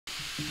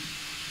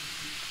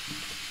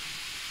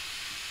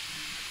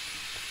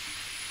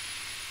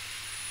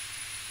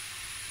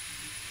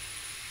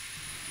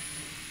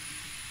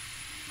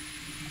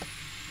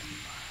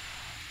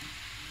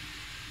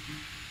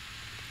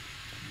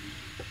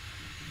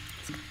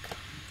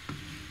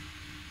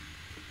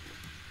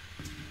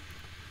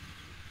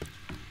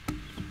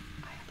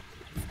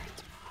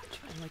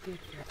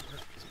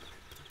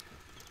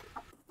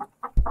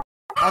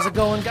How's it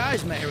going,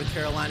 guys? Matt here with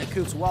Carolina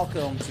Coops.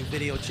 Welcome to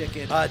Video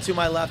Chicken. To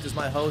my left is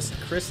my host,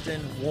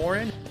 Kristen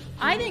Warren.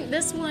 I think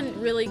this one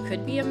really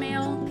could be a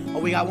male. Oh,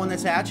 we got one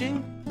that's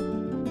hatching?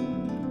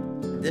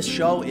 This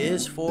show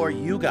is for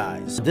you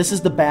guys. This is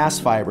the bass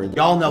fiber.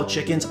 Y'all know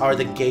chickens are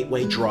the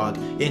gateway drug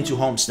into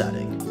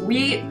homesteading.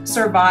 We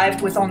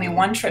survived with only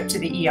one trip to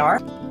the ER.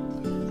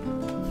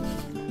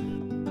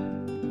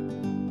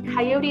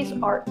 Coyotes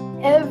are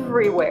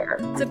everywhere.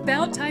 It's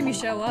about time you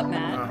show up,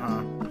 Matt.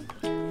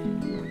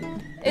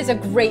 It's a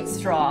great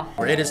straw.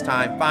 It is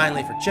time,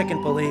 finally, for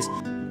chicken police.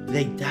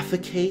 They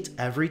defecate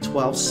every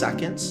 12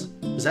 seconds.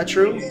 Is that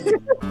true?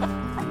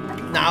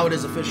 Now it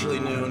is officially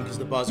noon because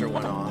the buzzer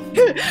went off.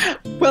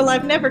 Well,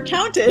 I've never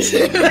counted.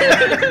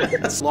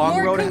 Long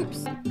More road.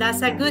 coops.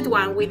 That's a good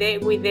one with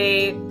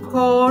the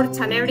court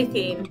and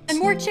everything. And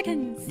more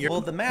chickens.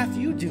 Well, the math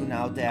you do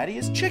now, Daddy,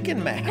 is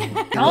chicken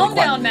math. Calm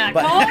down, Matt.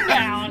 Calm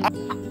down.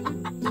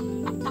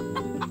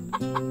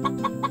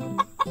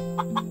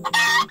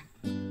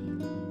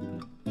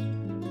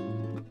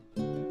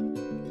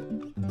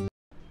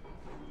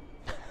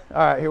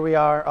 All right, here we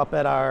are up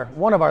at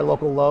one of our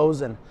local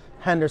Lowe's in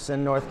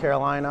Henderson, North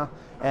Carolina,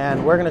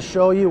 and we're going to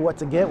show you what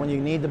to get when you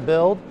need to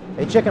build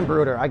a chicken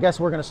brooder. I guess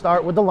we're going to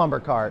start with the lumber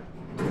cart.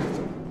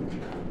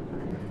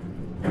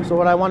 So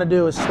what I want to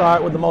do is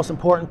start with the most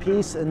important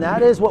piece, and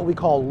that is what we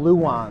call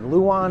Luan.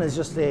 Luan is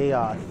just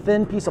a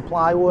thin piece of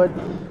plywood,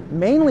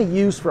 mainly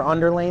used for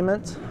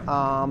underlayment,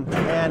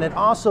 and it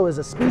also is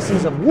a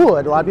species of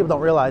wood. A lot of people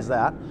don't realize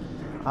that.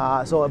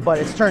 But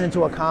it's turned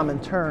into a common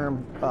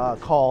term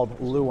called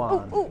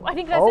Luan. Ooh, I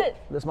think that's it.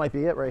 This might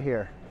be it right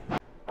here.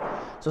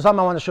 So something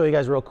I want to show you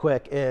guys real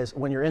quick is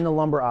when you're in the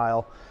lumber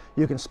aisle,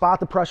 you can spot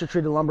the pressure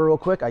treated lumber real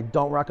quick. I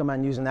don't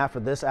recommend using that for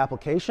this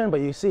application,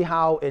 but you see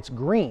how it's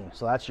green.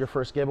 So that's your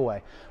first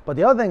giveaway. But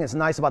the other thing that's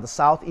nice about the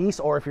Southeast,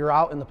 or if you're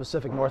out in the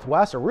Pacific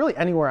Northwest, or really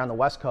anywhere on the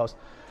West Coast,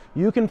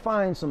 you can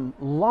find some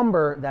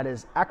lumber that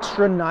is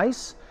extra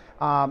nice.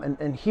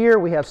 And here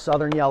we have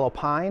southern yellow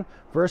pine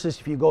versus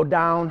if you go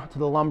down to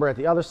the lumber at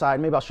the other side,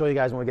 maybe I'll show you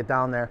guys when we get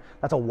down there,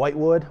 that's a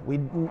whitewood.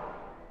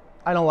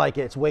 I don't like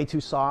it, it's way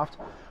too soft.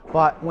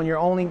 But when you're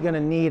only gonna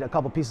need a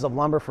couple pieces of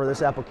lumber for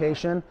this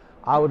application,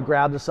 I would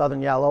grab the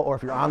southern yellow, or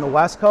if you're on the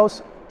West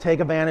Coast, take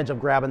advantage of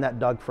grabbing that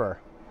Doug fir.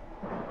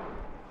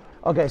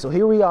 Okay, so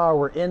here we are,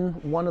 we're in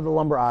one of the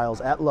lumber aisles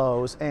at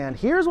Lowe's, and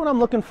here's what I'm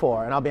looking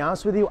for. And I'll be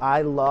honest with you,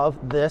 I love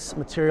this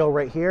material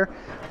right here.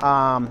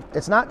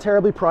 It's not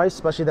terribly priced,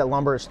 especially that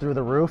lumber is through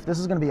the roof. This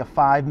is gonna be a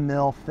 5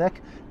 mil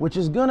thick, which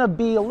is gonna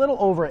be a little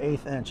over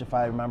 1/8 inch if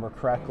I remember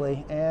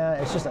correctly. And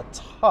it's just a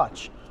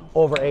touch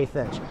over 1/8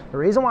 inch. The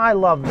reason why I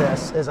love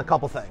this is a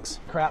couple things.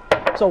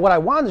 Crap. So what I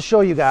wanted to show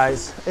you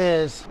guys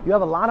is you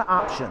have a lot of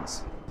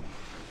options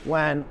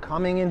when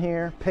coming in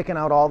here, picking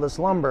out all this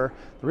lumber.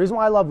 The reason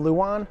why I love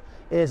Luan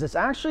is it's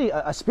actually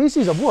a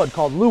species of wood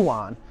called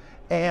Luan,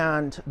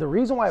 and the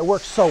reason why it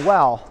works so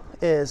well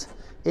is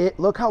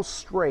look how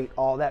straight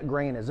all that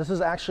grain is. This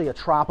is actually a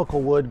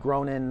tropical wood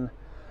grown in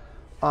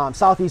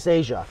Southeast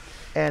Asia,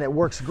 and it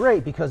works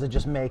great because it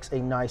just makes a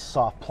nice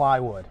soft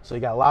plywood. So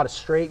you got a lot of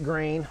straight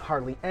grain,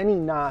 hardly any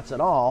knots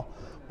at all,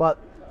 but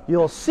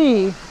you'll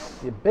see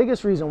the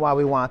biggest reason why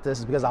we want this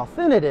is because how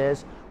thin it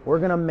is. We're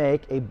gonna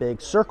make a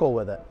big circle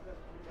with it.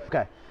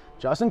 Okay.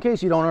 Just in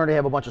case you don't already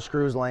have a bunch of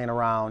screws laying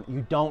around,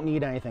 you don't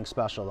need anything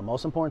special. The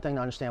most important thing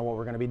to understand what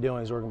we're going to be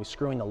doing is we're going to be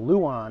screwing the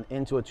Luan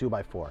into a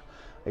 2x4.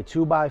 A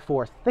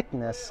 2x4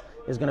 thickness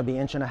is going to be 1.5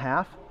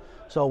 inches.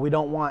 So we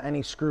don't want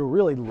any screw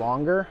really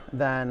longer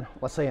than,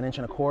 let's say, 1.25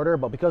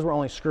 inches, but because we're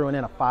only screwing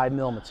in a 5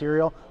 mil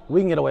material,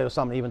 we can get away with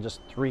something even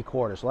just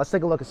 3/4. So let's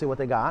take a look and see what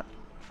they got.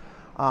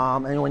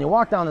 And when you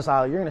walk down this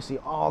aisle, you're going to see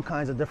all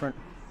kinds of different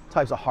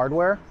types of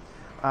hardware.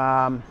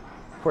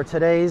 For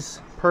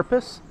today's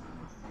purpose,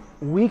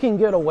 we can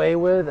get away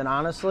with, and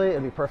honestly,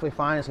 it'd be perfectly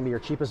fine. It's gonna be your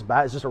cheapest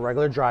bet. It's just a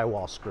regular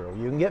drywall screw.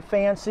 You can get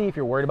fancy if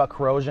you're worried about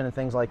corrosion and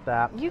things like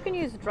that. You can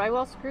use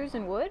drywall screws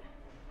in wood?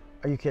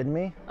 Are you kidding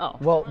me? Oh.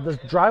 Well, the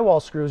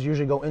drywall screws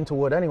usually go into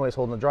wood anyways,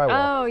 holding the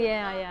drywall. Oh,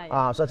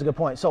 yeah. So that's a good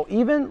point. So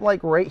even like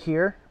right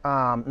here,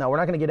 now we're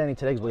not gonna get any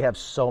today because we have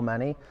so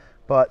many,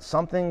 but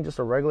something, just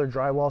a regular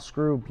drywall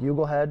screw,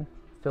 bugle head,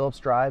 Phillips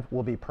drive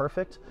will be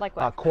perfect. Like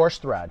what? Coarse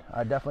thread.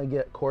 I definitely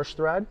get coarse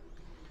thread.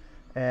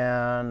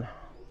 And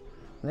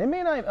they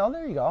may not, oh,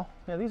 there you go.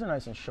 Yeah, these are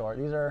nice and short.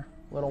 These are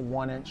little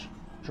 1-inch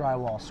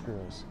drywall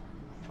screws.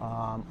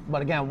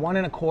 But again, 1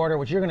 1/4,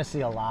 which you're gonna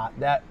see a lot,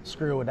 that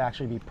screw would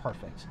actually be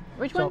perfect.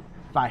 Which one?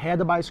 If I had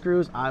to buy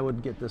screws, I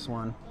would get this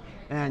one.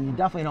 And you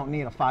definitely don't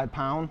need a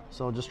 5-pound,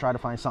 so just try to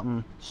find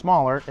something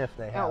smaller if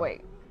they have. Oh,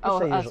 wait.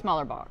 Oh, a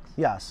smaller box.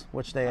 Yes,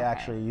 which they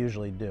actually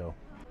usually do.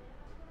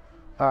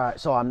 All right,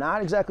 so I'm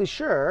not exactly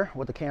sure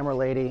what the camera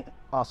lady,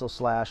 also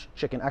slash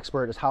chicken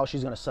expert, is how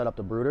she's gonna set up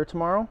the brooder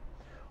tomorrow.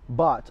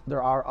 But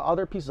there are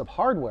other pieces of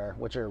hardware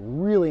which are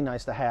really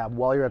nice to have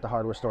while you're at the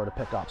hardware store to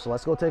pick up. So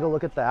let's go take a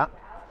look at that.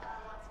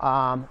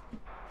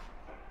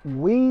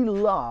 We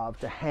love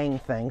to hang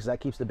things. That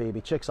keeps the baby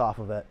chicks off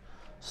of it.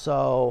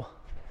 So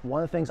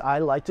one of the things I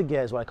like to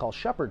get is what I call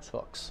shepherd's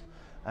hooks.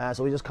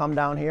 So we just come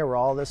down here where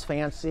all this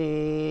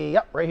fancy,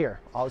 yep, right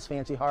here, all this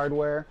fancy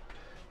hardware.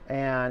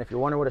 And if you're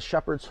wondering what a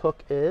shepherd's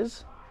hook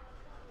is,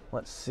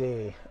 let's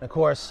see. And of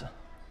course,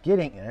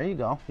 there you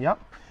go, yep.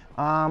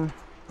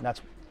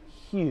 That's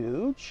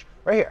huge,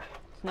 right here.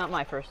 It's not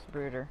my first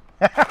brooder.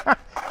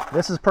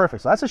 This is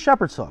perfect. So that's a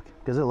shepherd's hook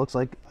because it looks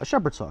like a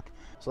shepherd's hook.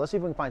 So let's see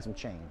if we can find some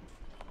chain.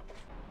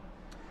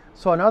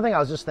 So another thing I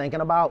was just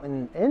thinking about,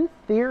 in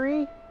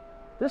theory,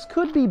 this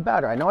could be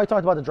better. I know I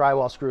talked about the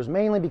drywall screws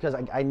mainly because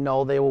I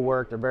know they will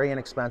work. They're very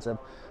inexpensive.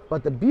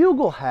 But the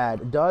bugle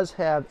head does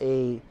have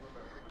a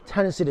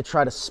tendency to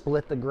try to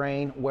split the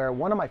grain, where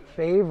one of my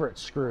favorite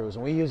screws,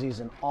 and we use these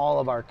in all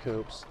of our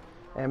coops,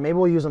 and maybe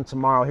we'll use them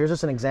tomorrow. Here's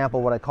just an example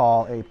of what I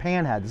call a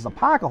pan head. This is a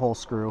pocket hole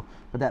screw,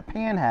 but that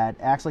pan head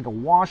acts like a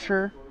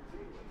washer,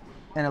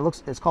 and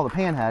it's called a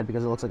pan head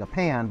because it looks like a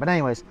pan. But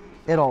anyways,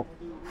 it'll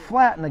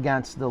flatten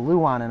against the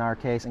Luan in our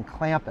case and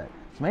clamp it.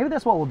 So maybe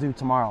that's what we'll do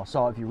tomorrow.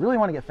 So if you really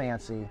want to get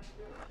fancy,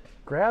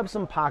 grab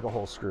some pocket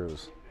hole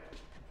screws.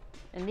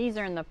 And these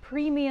are in the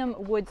premium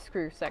wood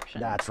screw section.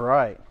 That's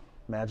right.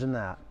 Imagine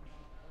that.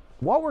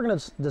 What we're going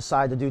to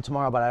decide to do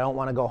tomorrow, but I don't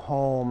want to go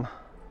home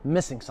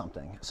missing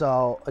something.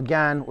 So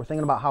again, we're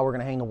thinking about how we're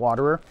going to hang the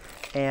waterer.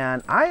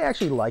 And I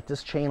actually like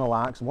this chain a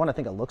lot because, one, I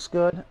think it looks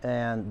good,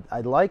 and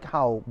I like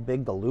how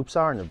big the loops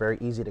are, and they're very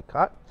easy to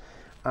cut.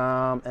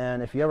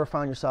 And if you ever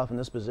find yourself in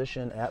this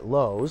position at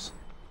Lowe's,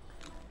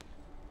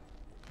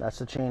 that's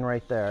the chain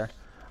right there.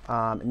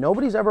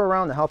 Nobody's ever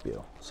around to help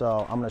you.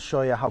 So I'm going to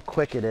show you how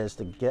quick it is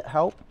to get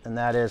help, and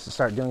that is to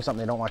start doing something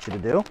they don't want you to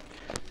do.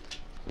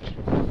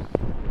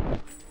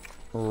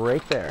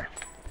 Right there.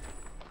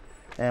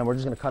 And we're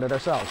just going to cut it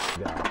ourselves.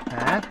 Go.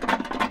 And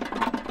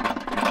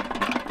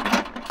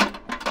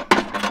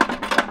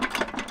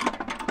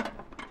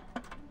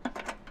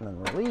then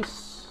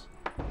release.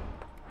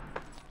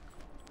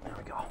 There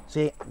we go.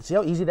 See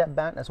how easy that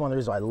bent? That's one of the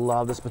reasons why I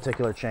love this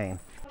particular chain.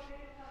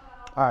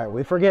 All right,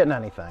 we forgetting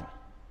anything?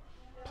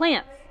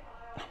 Plants.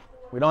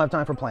 We don't have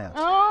time for plants.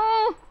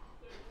 Oh!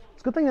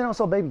 It's a good thing they don't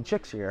sell baby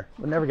chicks here.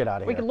 We'll never get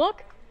out of here. We could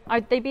look.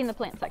 They'd be in the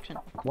plant section.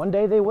 One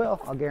day they will.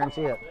 I'll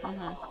guarantee it.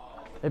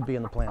 It'd be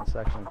in the plant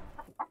section.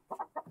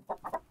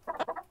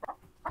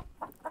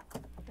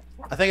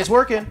 I think it's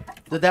working.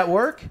 Did that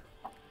work?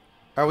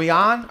 Are we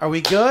on? Are we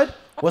good?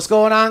 What's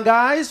going on,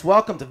 guys?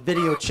 Welcome to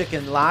Video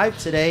Chicken Live.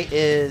 Today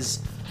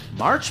is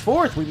March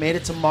 4th. We made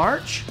it to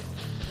March.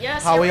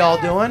 Yes. How are we all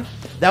doing?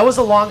 That was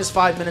the longest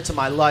 5 minutes of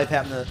my life,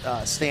 having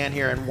to stand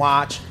here and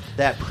watch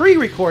that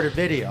pre-recorded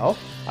video.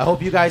 I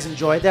hope you guys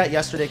enjoyed that.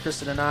 Yesterday,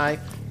 Kristen and I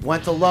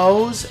went to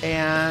Lowe's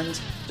and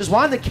just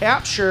wanted to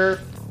capture,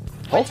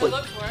 hopefully.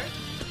 What to look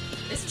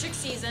for. It's chick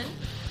season,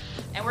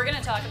 and we're going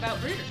to talk about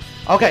brooder.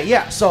 Okay,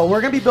 yeah, so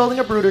we're going to be building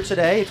a brooder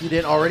today, if you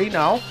didn't already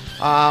know.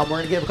 We're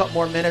going to give a couple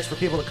more minutes for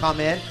people to come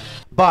in.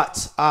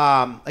 But,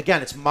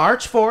 again, it's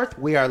March 4th.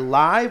 We are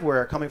live.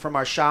 We're coming from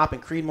our shop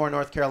in Creedmoor,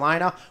 North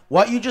Carolina.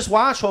 What you just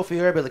watched, hopefully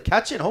you were able to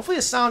catch it. And hopefully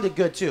it sounded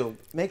good, too.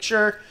 Make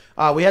sure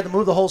we had to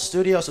move the whole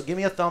studio, so give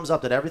me a thumbs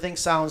up that everything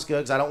sounds good,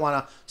 because I don't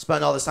want to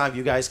spend all this time if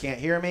you guys can't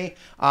hear me.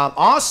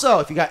 Also,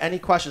 if you got any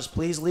questions,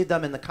 please leave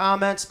them in the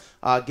comments.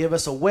 Give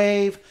us a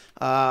wave.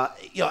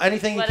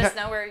 Anything. Let us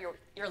know where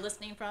you're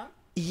listening from.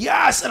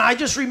 Yes, and I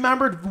just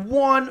remembered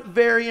one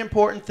very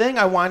important thing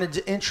I wanted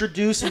to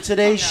introduce in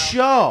today's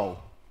show.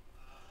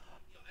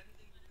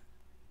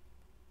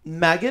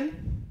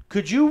 Megan,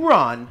 could you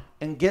run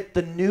and get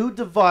the new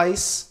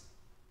device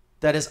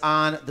that is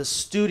on the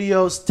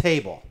studio's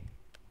table,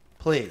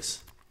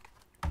 please?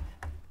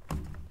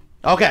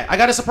 Okay, I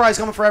got a surprise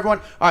coming for everyone.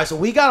 All right, so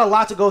we got a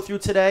lot to go through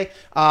today.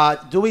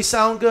 Do we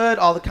sound good?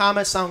 All the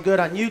comments sound good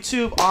on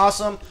YouTube.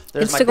 Awesome.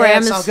 There's Instagram my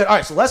dad. Sound good. All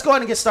right, so let's go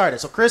ahead and get started.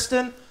 So,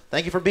 Kristen,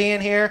 thank you for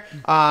being here.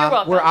 You're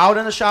welcome. We're out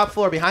on the shop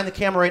floor. Behind the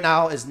camera right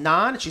now is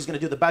Nan. She's going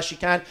to do the best she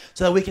can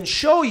so that we can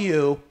show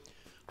you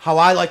how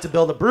I like to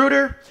build a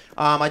brooder.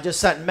 I just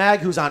sent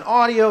Meg, who's on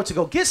audio, to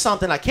go get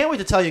something I can't wait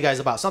to tell you guys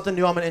about. Something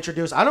new I'm going to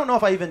introduce. I don't know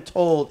if I even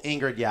told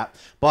Ingrid yet,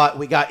 but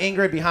we got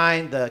Ingrid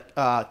behind the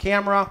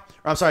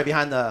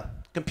behind the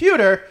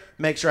computer.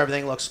 Make sure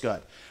everything looks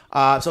good.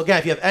 So again,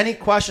 if you have any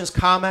questions,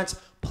 comments,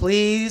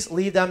 please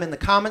leave them in the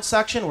comment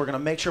section. We're going to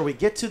make sure we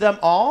get to them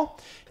all.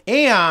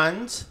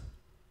 And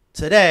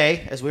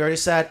today, as we already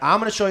said, I'm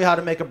going to show you how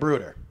to make a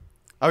brooder.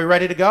 Are we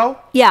ready to go?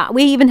 Yeah,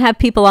 we even have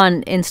people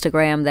on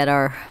Instagram that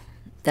are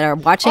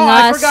watching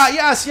us. I forgot.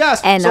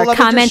 Yes. And so are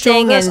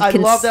commenting. And I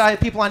love that I have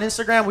people on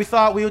Instagram. We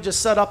thought we would just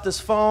set up this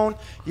phone.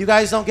 You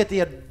guys don't get the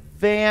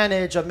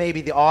advantage of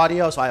maybe the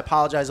audio, so I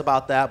apologize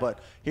about that. But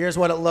here's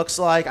what it looks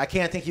like. I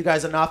can't thank you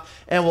guys enough.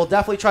 And we'll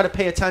definitely try to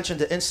pay attention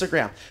to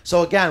Instagram.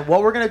 So again,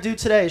 what we're going to do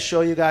today is show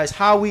you guys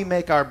how we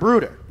make our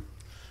brooder.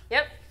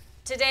 Yep.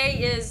 Today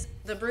is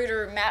the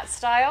Brooder mat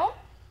style,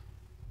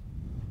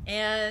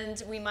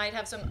 and we might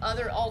have some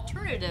other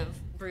alternative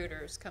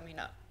Brooders coming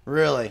up.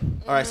 Really?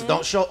 All right, so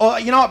don't show. Oh,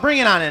 you know what? Bring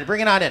it on in. Bring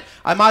it on in.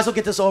 I might as well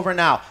get this over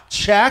now.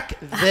 Check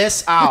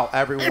this out,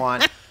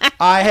 everyone.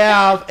 I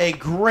have a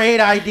great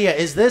idea.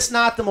 Is this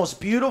not the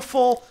most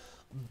beautiful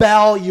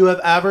bell you have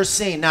ever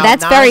seen? Now,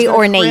 that's very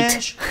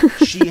ornate.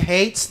 She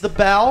hates the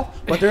bell,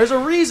 but there's a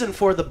reason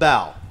for the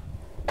bell.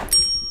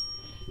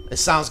 It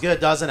sounds good,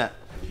 doesn't it?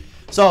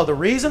 So the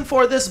reason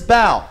for this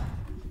bell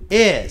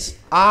is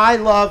I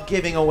love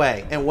giving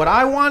away. And what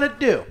I want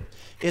to do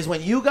is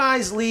when you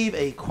guys leave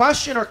a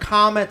question or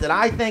comment that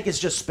I think is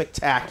just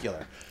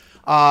spectacular.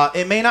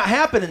 It may not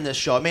happen in this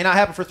show. It may not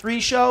happen for 3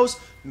 shows.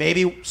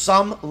 Maybe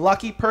some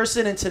lucky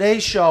person in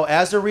today's show,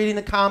 as they're reading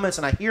the comments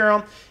and I hear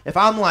them, if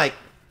I'm like,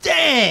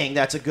 dang,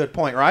 that's a good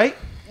point, right?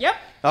 Yep.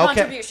 Okay.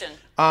 Contribution.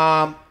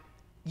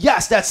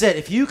 Yes, that's it.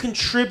 If you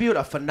contribute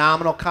a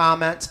phenomenal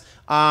comment,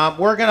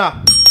 we're going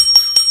to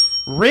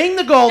ring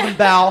the golden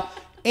bell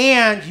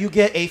and you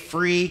get a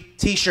free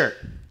t-shirt.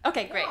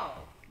 Okay, great.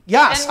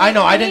 Yes, I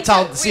know. I didn't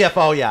tell the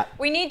CFO yet.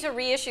 We need to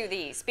reissue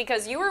these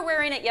because you were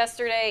wearing it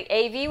yesterday.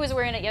 AV was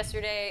wearing it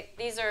yesterday.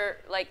 These are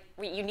like,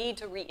 you need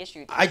to reissue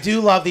these. I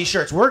do love these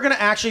shirts. We're going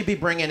to actually be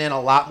bringing in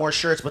a lot more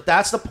shirts, but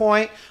that's the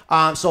point.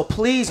 So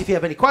please, if you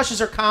have any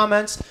questions or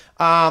comments,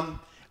 I'm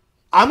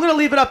going to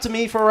leave it up to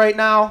me for right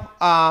now.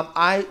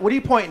 What are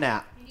you pointing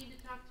at? You need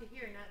to talk to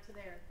here, not to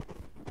there.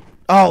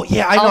 Oh,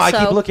 yeah, I know. Also,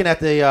 I keep looking at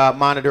the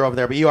monitor over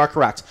there, but you are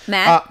correct.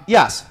 Matt?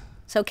 Yes.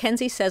 So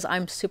Kenzie says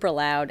I'm super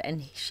loud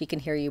and she can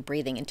hear you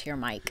breathing into your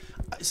mic.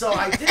 So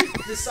I did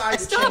decide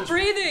to Stop change.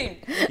 breathing.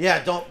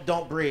 Yeah,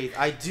 don't breathe.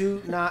 I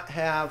don't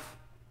have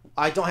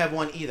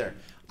one either.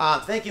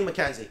 Thank you,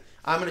 Mackenzie.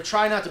 I'm going to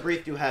try not to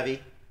breathe too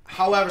heavy.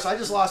 However, so I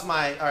just lost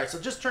my, all right, so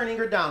just turning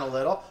her down a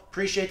little.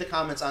 Appreciate the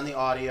comments on the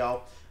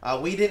audio.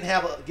 We didn't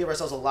give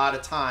ourselves a lot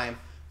of time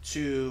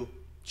to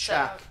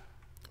check.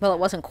 Well, it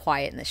wasn't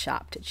quiet in the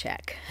shop to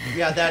check.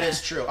 Yeah, that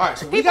is true. All right,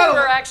 so People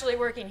were actually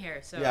working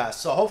here. So. Yeah,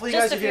 so hopefully you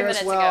guys are here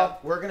as well.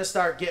 We're going to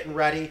start getting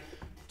ready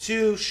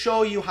to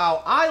show you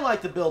how I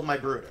like to build my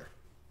brooder.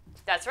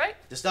 That's right.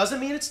 This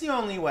doesn't mean it's the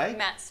only way.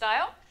 Mat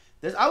style.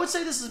 I would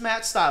say this is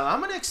Matt's style. I'm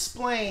going to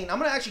explain. I'm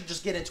going to actually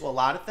just get into a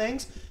lot of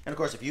things. And, of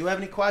course, if you have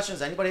any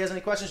questions, anybody has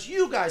any questions,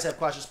 you guys have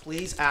questions,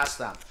 please ask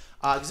them.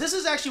 Because this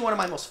is actually one of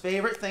my most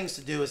favorite things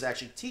to do is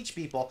actually teach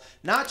people,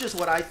 not just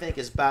what I think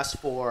is best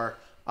for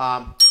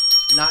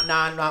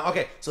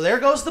okay, so there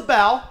goes the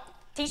bell.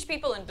 Teach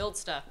people and build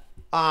stuff.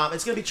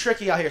 It's going to be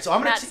tricky out here. So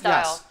I'm going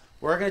to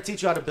we're going to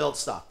teach you how to build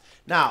stuff.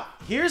 Now,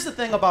 here's the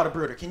thing about a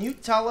brooder. Can you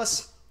tell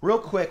us real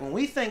quick when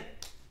we think,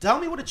 tell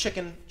me what a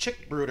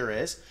chick brooder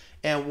is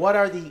and what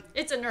are the...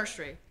 It's a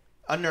nursery.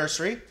 A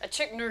nursery. A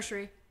chick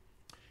nursery.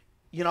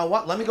 You know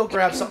what? Let me go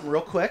grab something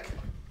real quick.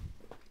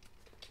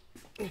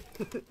 You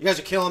guys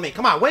are killing me.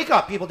 Come on, wake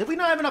up, people. Did we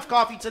not have enough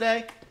coffee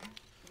today?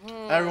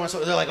 Everyone's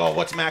they're like, oh,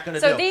 what's Matt going to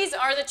do? So these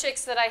are the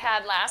chicks that I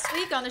had last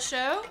week on the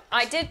show.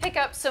 I did pick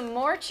up some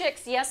more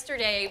chicks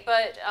yesterday,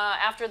 but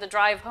after the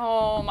drive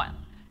home,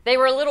 they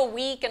were a little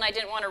weak, and I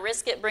didn't want to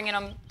risk it bringing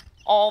them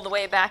all the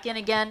way back in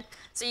again.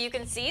 So you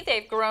can see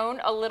they've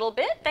grown a little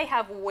bit. They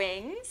have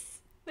wings.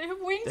 They have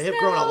wings They have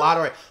grown a lot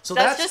already. So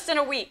that's just in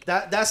a week.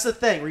 That's the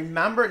thing.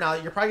 Remember, now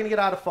you're probably going to get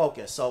out of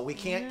focus, so we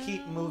can't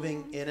keep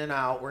moving in and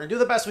out. We're going to do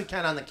the best we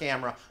can on the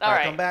camera. All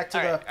right. Come back to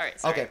All right.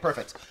 Sorry. Okay,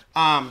 perfect.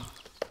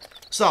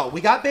 So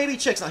we got baby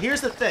chicks. Now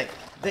here's the thing.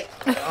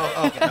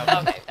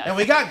 Okay. And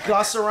we got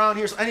Gus around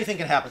here, so anything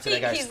can happen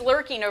today, guys. He's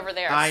lurking over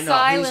there, I know.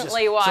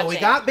 silently watching. So we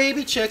got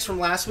baby chicks from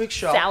last week's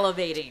show.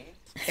 Salivating.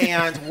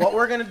 And what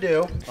we're going to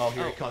do... Oh,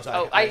 here he comes.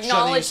 I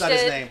acknowledged said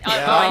his name.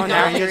 I know.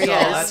 There Here you he go.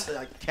 is.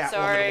 That's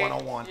Catwoman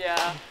 101.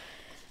 Yeah.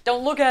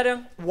 Don't look at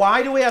him.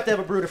 Why do we have to have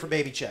a brooder for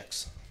baby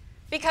chicks?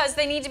 Because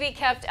they need to be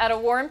kept at a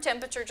warm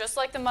temperature, just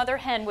like the mother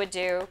hen would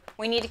do.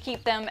 We need to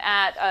keep them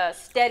at a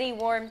steady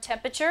warm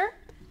temperature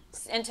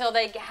until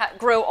they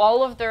grow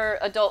all of their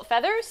adult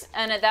feathers,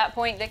 and at that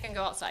point they can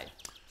go outside.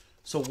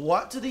 So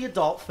what do the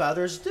adult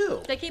feathers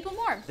do? They keep them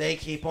warm. They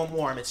keep them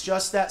warm. It's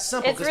just that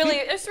simple. It's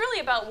really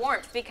about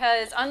warmth,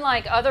 because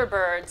unlike other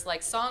birds,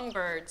 like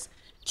songbirds,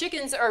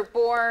 chickens are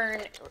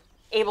born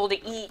able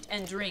to eat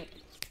and drink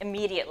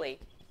immediately.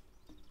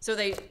 So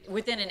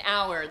within an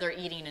hour, they're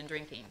eating and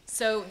drinking.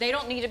 So they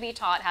don't need to be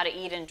taught how to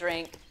eat and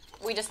drink.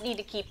 We just need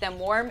to keep them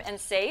warm and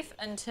safe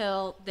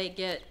until they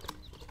get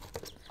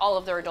all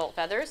of their adult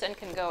feathers and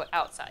can go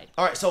outside.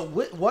 All right, so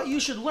what you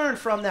should learn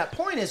from that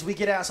point is we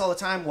get asked all the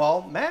time,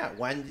 well, Matt,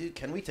 when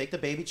can we take the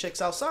baby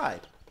chicks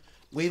outside?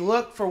 We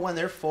look for when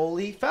they're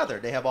fully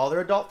feathered. They have all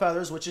their adult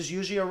feathers, which is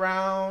usually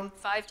around...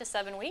 5 to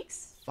 7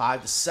 weeks.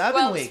 5 to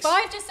 7 weeks.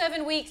 5 to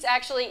 7 weeks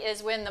actually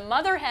is when the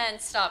mother hen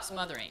stops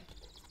mothering.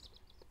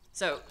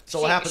 So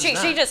what happens then?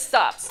 She just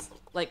stops.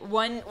 Like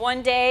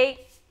one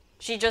day,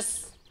 she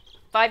just...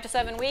 5 to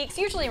 7 weeks,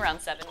 usually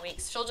around 7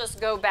 weeks, she'll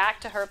just go back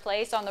to her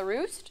place on the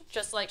roost,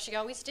 just like she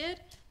always did,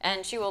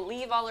 and she will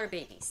leave all her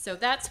babies. So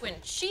that's when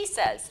she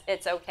says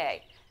it's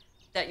okay,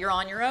 that you're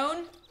on your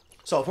own.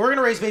 So if we're going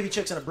to raise baby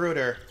chicks in a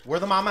brooder, we're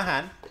the mama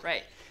hen.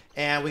 Right.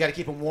 And we got to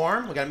keep them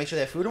warm. We got to make sure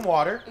they have food and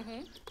water.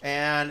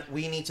 And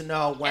we need to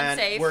know when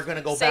we're going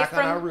to go back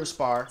on our roost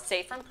bar.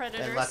 Safe from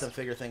predators. And let them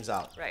figure things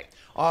out. Right.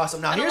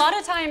 Awesome. Now, and a lot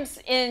of times,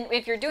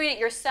 if you're doing it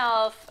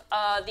yourself,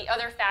 the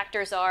other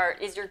factors are,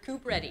 is your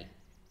coop ready?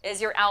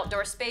 Is your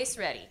outdoor space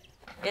ready?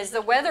 Is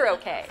the weather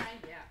okay?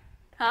 Yeah.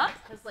 Huh?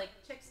 Because like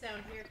chicks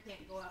down here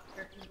can't go out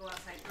or can go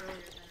outside earlier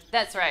than.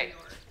 That's right.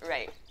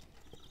 Right.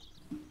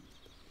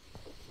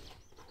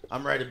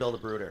 I'm ready to build a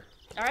brooder.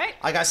 All right.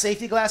 I got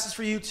safety glasses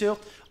for you too.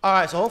 All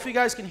right, so hopefully you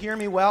guys can hear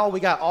me well. We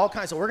got all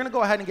kinds. So we're going to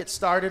go ahead and get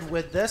started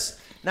with this.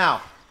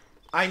 Now,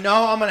 I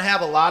know I'm going to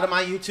have a lot of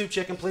my YouTube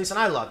chicken police, and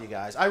I love you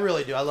guys. I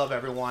really do. I love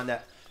everyone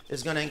that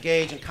is going to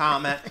engage and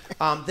comment.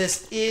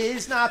 This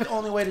is not the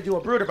only way to do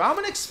a brooder, but I'm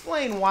going to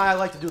explain why I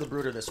like to do the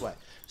brooder this way.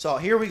 So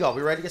here we go.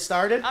 We ready to get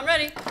started? I'm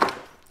ready.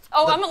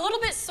 Oh, I'm a little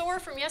bit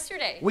sore from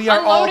yesterday. We are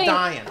all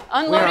dying.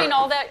 Unloading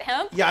all that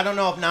hemp? Yeah, I don't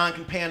know if Nan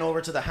can pan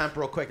over to the hemp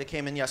real quick that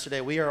came in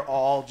yesterday. We are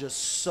all just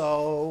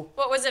so...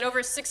 What was it,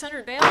 over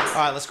 600 bales? All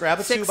right, let's grab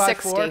a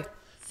 2x4.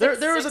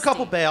 There was a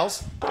couple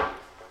bales. There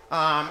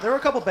were a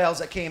couple bales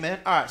that came in.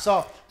 All right,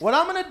 so what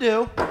I'm going to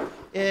do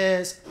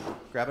is...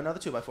 Grab another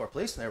 2x4,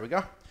 please. There we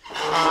go.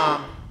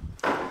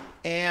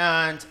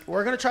 And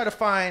we're going to try to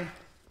find...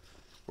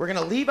 We're going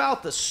to leave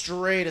out the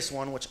straightest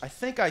one, which I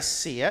think I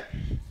see it.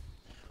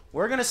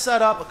 We're going to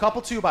set up a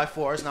couple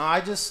 2x4s. Now, I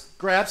just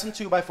grabbed some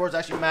 2x4s,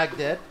 actually Meg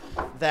did,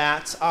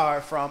 that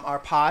are from our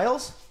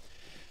piles.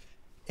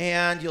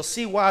 And you'll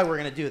see why we're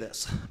going to do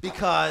this.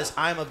 Because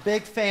I'm a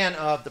big fan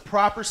of the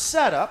proper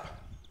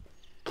setup.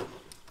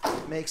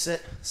 Makes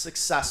it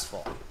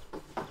successful.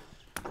 All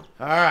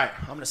right,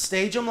 I'm going to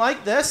stage them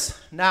like this.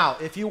 Now,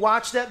 if you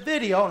watched that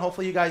video, and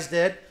hopefully you guys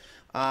did,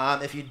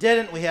 if you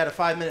didn't, we had a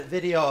 5-minute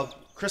video of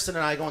Kristen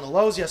and I going to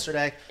Lowe's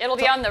yesterday. It'll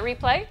be on the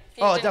replay.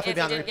 Oh, it'll definitely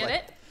be on the replay. Get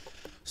it.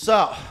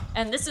 So.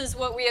 And this is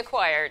what we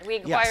acquired. We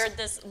acquired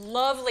this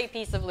lovely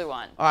piece of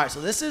Luan. All right,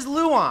 so this is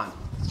Luan.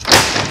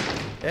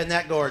 Isn't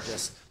that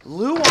gorgeous?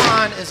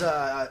 Luan is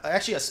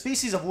actually a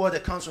species of wood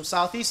that comes from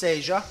Southeast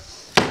Asia.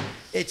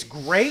 It's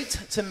great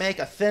to make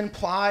a thin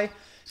ply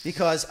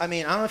because, I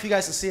mean, I don't know if you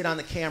guys can see it on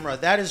the camera.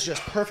 That is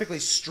just perfectly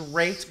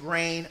straight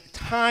grain,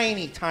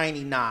 tiny,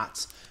 tiny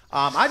knots.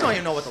 I don't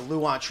even know what the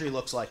Luan tree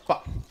looks like.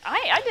 But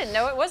I didn't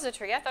know it was a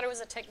tree. I thought it was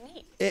a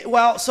technique.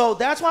 Well, so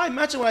that's why I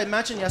mentioned what I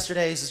mentioned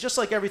yesterday. Is just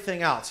like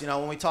everything else. You know,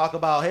 when we talk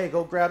about, hey,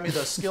 go grab me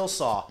the skill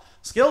saw.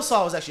 Skill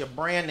saw is actually a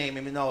brand name,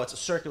 even though it's a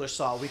circular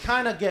saw. We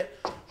kind of get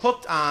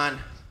hooked on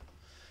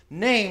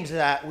names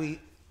that we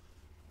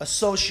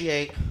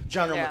associate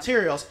general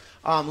materials.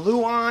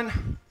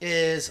 Luan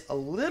is a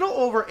little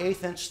over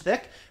 1/8 inch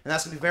thick, and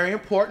that's going to be very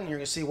important. You're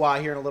going to see why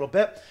here in a little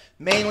bit.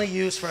 Mainly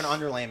used for an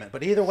underlayment,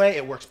 but either way,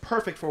 it works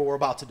perfect for what we're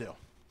about to do.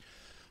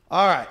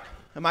 All right,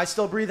 am I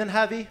still breathing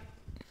heavy?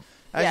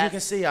 As you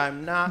can see,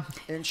 I'm not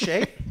in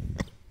shape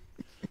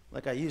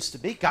like I used to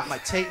be. Got my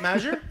tape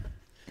measure.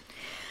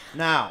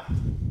 Now,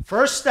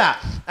 first step.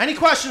 Any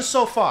questions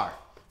so far?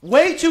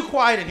 Way too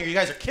quiet in here. You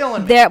guys are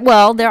killing me.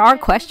 There are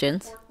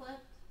questions.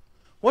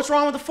 What's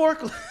wrong with the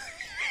forklift?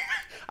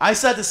 I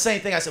said the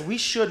same thing. I said we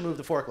should move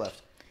the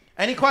forklift.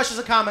 Any questions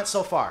or comments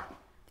so far?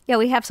 Yeah,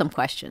 we have some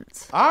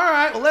questions. All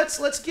right, well,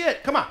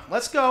 come on,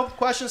 let's go.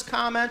 Questions,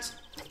 comments,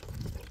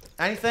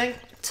 anything?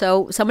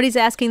 So somebody's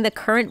asking the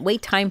current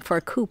wait time for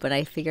a coop, and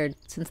I figured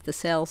since the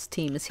sales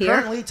team is here.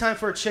 Current lead time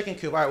for a chicken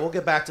coop. All right, we'll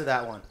get back to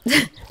that one.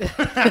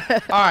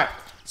 All right,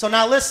 so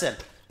now listen.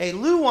 A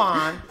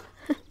Luan,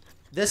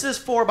 this is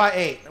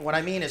 4x8. And what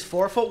I mean is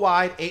 4 foot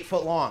wide, 8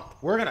 foot long.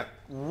 We're going to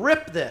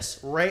rip this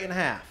right in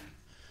half.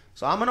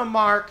 So I'm going to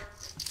mark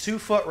 2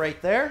 foot right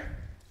there.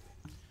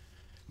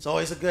 It's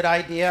always a good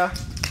idea.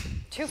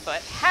 2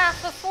 foot,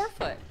 half of 4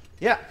 foot.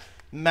 Yeah,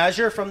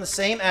 measure from the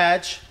same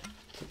edge.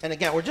 And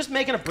again, we're just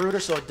making a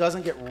brooder so it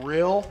doesn't get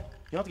real,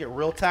 you don't have to get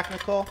real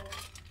technical.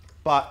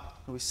 But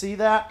we see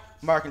that,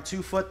 marking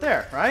 2 foot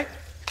there, right?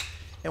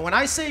 And when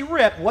I say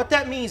rip, what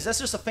that means, that's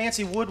just a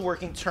fancy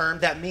woodworking term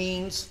that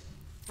means...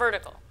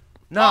 Vertical.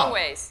 No. Long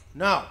ways.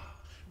 No.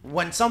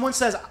 When someone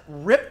says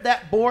rip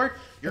that board,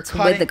 you're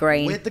cutting with the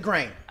grain. With the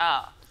grain.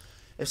 Oh.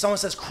 If someone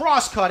says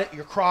cross-cut it,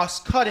 you're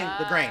cross-cutting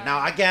the grain.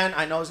 Now, again,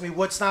 I know there's going to be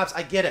wood snobs.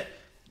 I get it.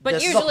 But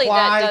this usually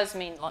that does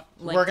mean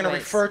lengthways. We're going to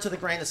refer to the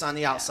grain that's on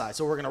the outside.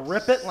 So we're going to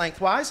rip it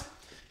lengthwise.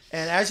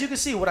 And as you can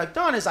see, what I've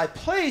done is I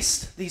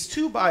placed these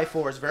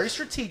 2x4s very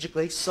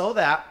strategically so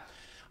that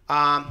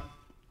the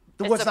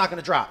wood's not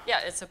going to drop. Yeah,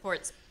 it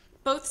supports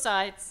both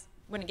sides.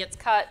 When it gets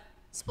cut,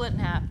 split in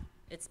half,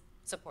 it's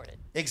supported.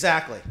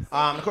 Exactly.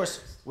 Of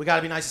course, we got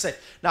to be nice and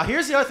safe. Now,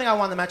 here's the other thing I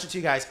wanted to mention to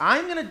you guys.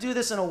 I'm going to do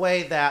this in a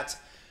way that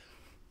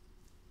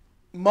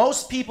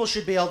most people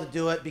should be able to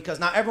do it because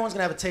not everyone's going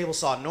to have a table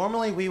saw.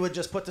 Normally, we would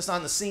just put this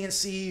on the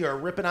CNC or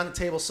rip it on the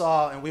table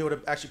saw, and we would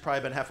have actually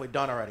probably been halfway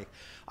done already.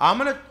 I'm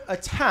going to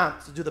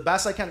attempt to do the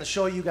best I can to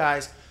show you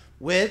guys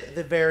with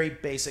the very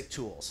basic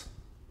tools.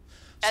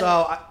 And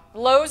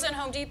Lowe's and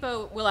Home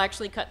Depot will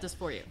actually cut this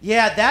for you.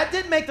 Yeah, that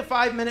did make the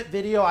 5-minute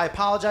video. I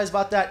apologize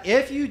about that.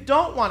 If you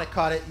don't want to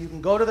cut it, you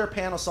can go to their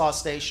panel saw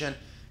station.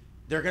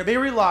 they're going to be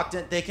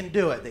reluctant. They can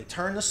do it. They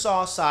turn the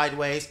saw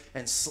sideways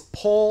and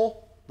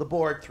pull the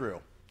board through.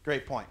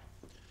 Great point.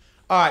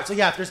 All right, so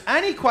yeah, if there's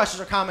any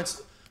questions or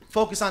comments,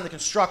 focus on the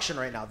construction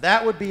right now.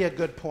 That would be a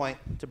good point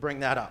to bring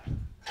that up.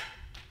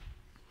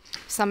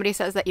 Somebody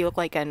says that you look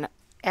like an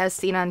as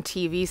seen on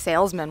TV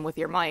salesman with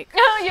your mic.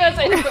 Oh, yes,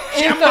 I do.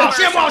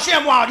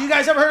 ShamWow. Do you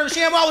guys ever heard of the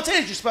ShamWow? Well,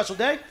 today's your special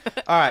day.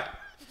 All right.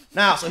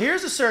 Now, so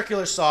here's a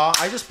circular saw.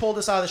 I just pulled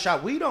this out of the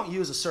shop. We don't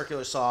use a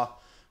circular saw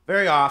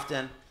very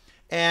often.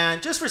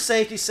 And just for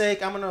safety's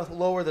sake, I'm going to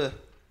lower the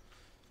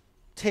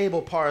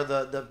table part of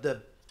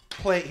the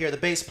plate here, the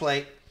base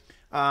plate,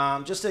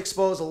 just to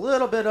expose a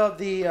little bit of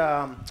the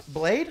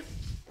blade.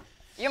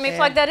 You want me to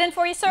plug that in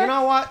for you, sir? You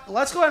know what?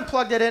 Let's go ahead and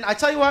plug that in. I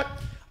tell you what,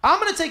 I'm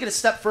going to take it a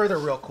step further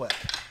real quick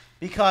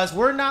because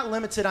we're not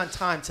limited on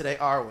time today,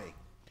 are we?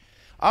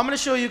 I'm going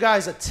to show you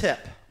guys a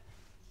tip.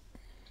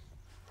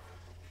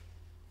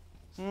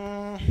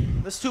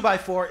 This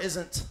 2x4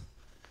 isn't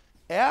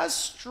as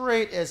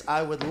straight as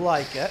I would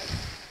like it,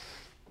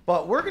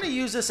 but we're going to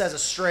use this as a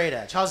straight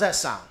edge. How's that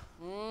sound?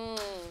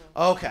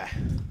 Okay.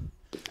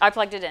 I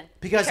plugged it in.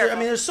 Because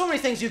there's so many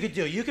things you could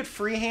do. You could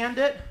freehand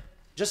it,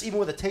 just even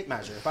with a tape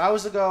measure. If I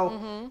was to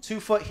go 2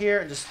 foot here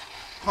and just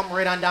come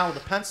right on down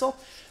with a pencil,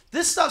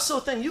 this stuff's so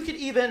thin. You could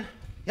even,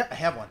 yep, I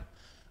have one,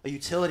 a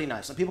utility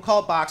knife. Some people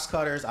call it box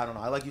cutters. I don't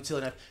know. I like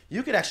utility knife.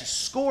 You could actually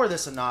score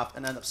this enough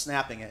and end up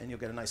snapping it, and you'll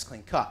get a nice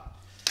clean cut.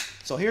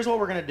 So here's what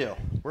we're going to do.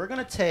 We're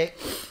going to take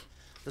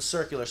the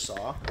circular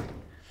saw.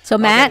 So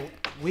Matt, again,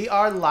 we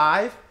are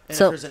live, and if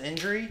there's an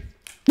injury,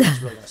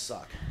 it's really going to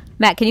suck.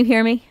 Matt, can you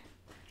hear me?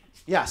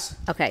 Yes.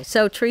 Okay,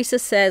 so Teresa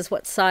says,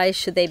 what size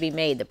should they be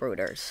made, the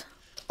brooders?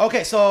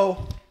 Okay,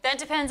 so that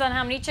depends on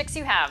how many chicks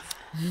you have.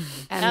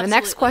 And the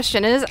next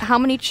question is, how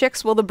many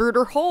chicks will the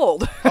brooder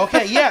hold?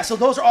 Okay, yeah, so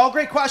those are all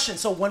great questions.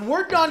 So when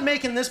we're done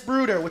making this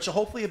brooder, which will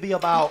hopefully be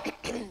about,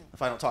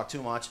 if I don't talk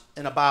too much,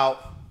 in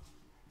about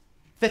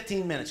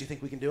 15 minutes, you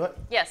think we can do it?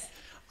 Yes.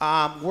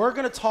 We're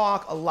going to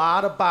talk a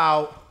lot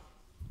about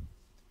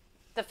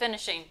the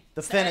finishing.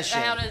 The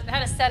finishing. How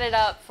to set it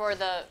up for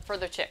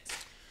the chicks.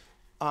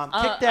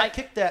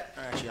 Kick that.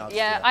 Actually, I'll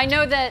yeah, I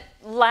know that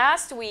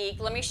last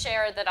week, let me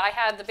share that I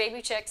had the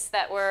baby chicks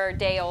that were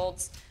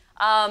day-olds.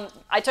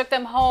 I took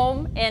them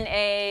home in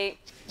a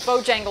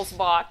Bojangles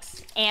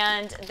box,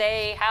 and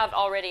they have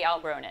already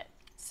outgrown it.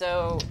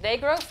 So they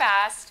grow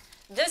fast.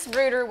 This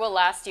brooder will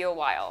last you a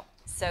while.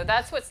 So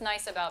that's what's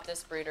nice about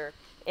this brooder,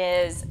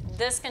 is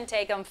this can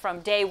take them from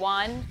day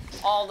one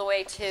all the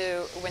way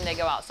to when they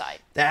go outside.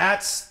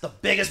 That's the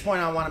biggest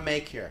point I want to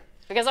make here.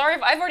 Because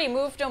I've already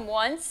moved them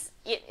once,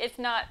 if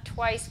not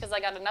twice, because I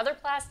got another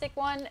plastic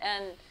one,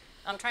 and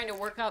I'm trying to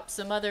work up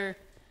some other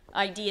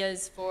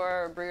ideas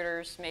for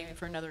brooders, maybe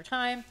for another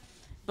time.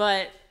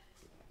 But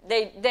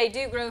they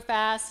do grow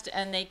fast,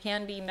 and they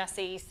can be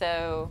messy,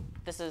 so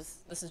this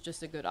is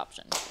just a good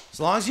option. As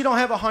long as you don't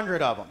have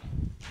 100 of them,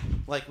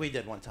 like we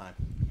did one time.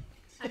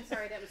 I'm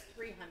sorry, that was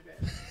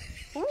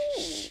 300.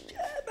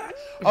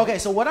 Okay,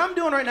 so what I'm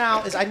doing right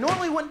now is I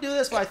normally wouldn't do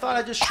this, but I thought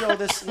I'd just show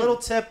this little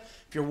tip.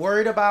 If you're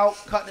worried about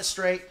cutting it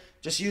straight,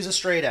 just use a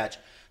straight edge.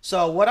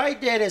 So what I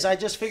did is I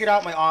just figured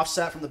out my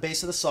offset from the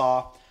base of the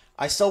saw.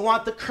 I still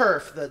want the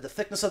kerf, the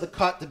thickness of the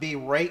cut, to be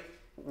right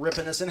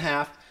ripping this in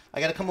half. I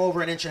got to come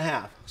over 1.5 inches.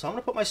 So I'm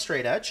going to put my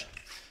straight edge,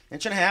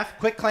 1.5 inches.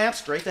 Quick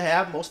clamps, great to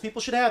have. Most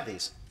people should have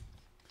these.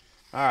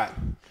 All right.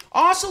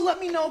 Also, let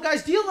me know,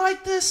 guys, do you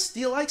like this? Do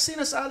you like seeing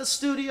us out of the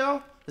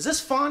studio? Is this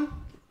fun?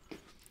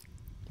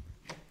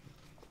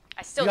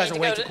 I still need to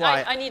go to,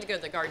 I need to go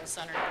to the garden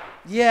center.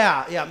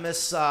 Yeah,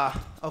 Miss,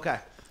 okay.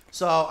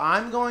 So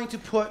I'm going to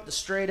put the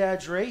straight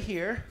edge right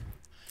here.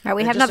 All right,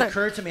 we have another. It another. just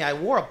occurred to me, I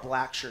wore a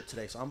black shirt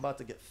today, so I'm about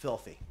to get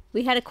filthy.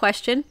 We had a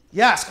question.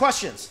 Yes,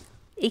 questions.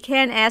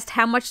 Ekan asked,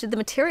 how much did the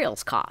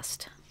materials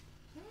cost?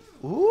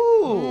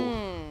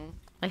 Ooh.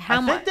 Like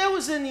how much? I think that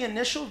was in the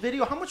initial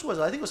video. How much was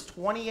it? I think it was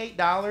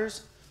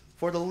 $28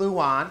 for the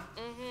Luan.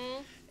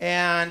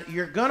 And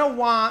you're going to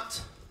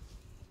want,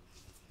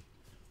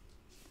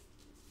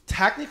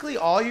 technically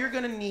all you're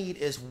going to need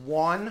is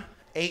one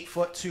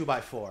 8-foot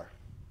 2x4.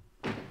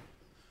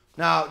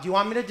 Now, do you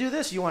want me to do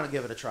this? Or you want to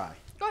give it a try?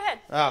 Go ahead.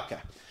 Okay.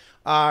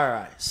 All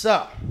right.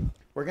 So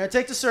we're going to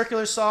take the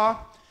circular saw.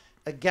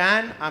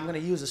 Again, I'm going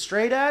to use a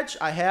straight edge.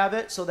 I have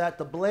it so that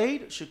the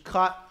blade should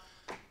cut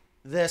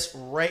this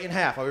right in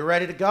half. Are we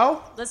ready to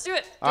go? Let's do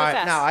it. All right.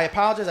 Fast. Now, I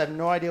apologize. I have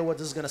no idea what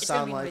this is going to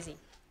sound like. Noisy.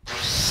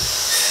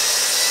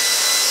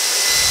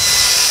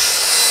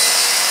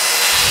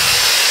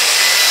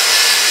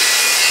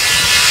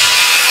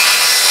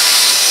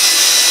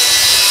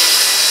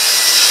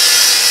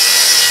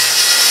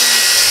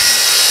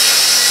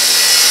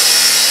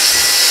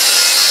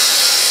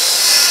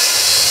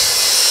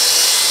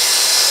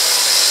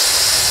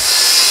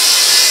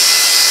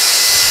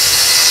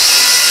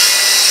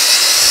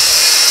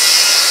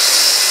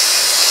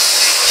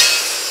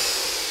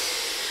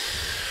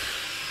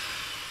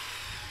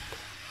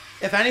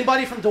 If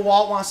anybody from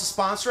DeWalt wants to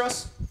sponsor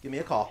us, give me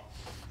a call.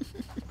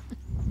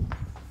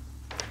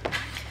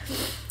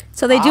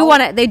 So they do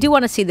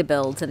want to see the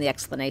builds and the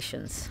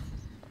explanations.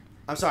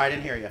 I'm sorry, I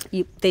didn't hear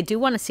you. They do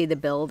want to see the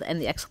build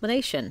and the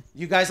explanation.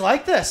 You guys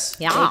like this?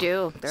 Yeah. They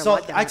do. They're So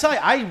liking I it. tell you,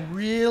 I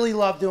really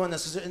love doing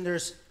this. And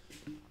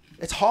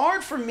it's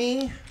hard for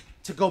me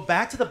to go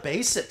back to the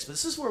basics, but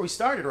this is where we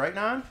started, right,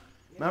 Nan?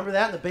 Remember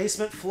that in the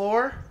basement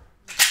floor?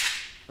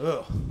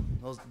 Ugh,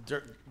 those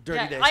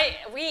dirty days.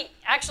 We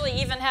actually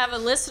even have a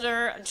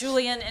listener,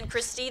 Julian and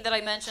Christy, that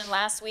I mentioned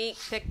last week,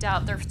 picked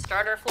out their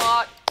starter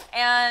flock,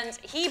 and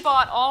he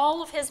bought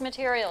all of his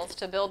materials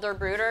to build their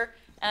brooder,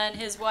 and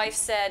his wife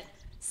said,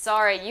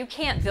 sorry, you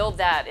can't build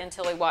that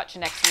until we watch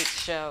next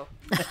week's show.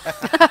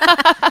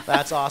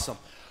 That's awesome.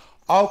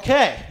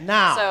 Okay,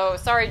 now. So,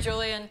 sorry,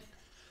 Julian.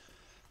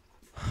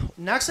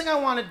 Next thing I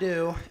want to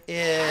do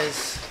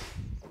is,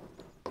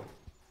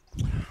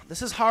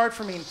 this is hard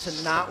for me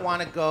to not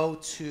want to go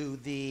to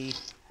the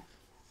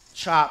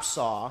chop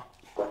saw.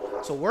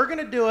 So we're going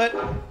to do it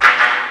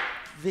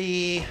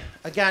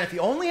again, if you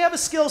only have a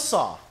skill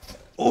saw.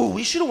 Oh,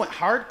 we should have went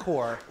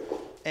hardcore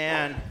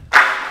and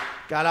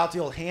got out the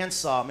old hand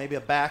saw, maybe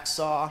a back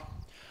saw.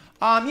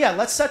 Yeah,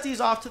 let's set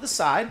these off to the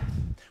side.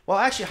 Well,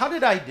 actually, how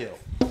did I do?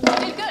 You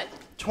did good.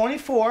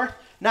 24.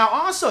 Now,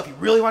 also, if you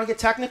really want to get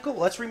technical,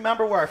 let's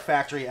remember where our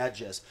factory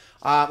edge is.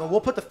 And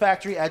we'll put the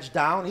factory edge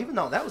down, even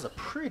though that was a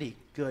pretty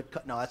good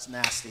cut. No, that's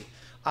nasty.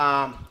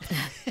 By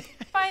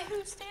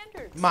whose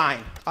standards?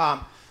 Mine.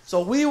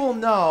 So we will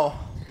know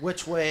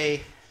which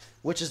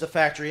is the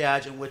factory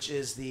edge and which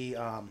is the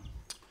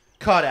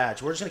cut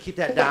edge. We're just going to keep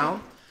that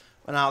down,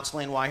 and I'll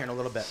explain why here in a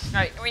little bit. All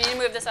right, we need to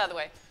move this out of the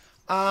way.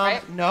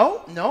 Right?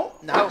 No,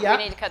 not yet.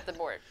 We need to cut the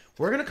board.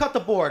 We're going to cut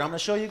the board. I'm going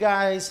to show you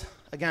guys,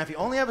 again, if you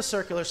only have a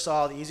circular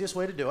saw, the easiest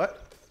way to do it.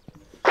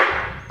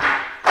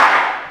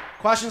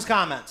 Questions,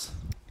 comments?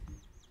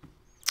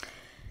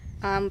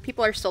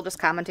 People are still just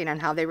commenting on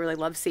how they really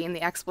love seeing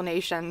the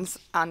explanations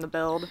on the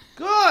build.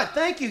 Good.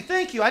 Thank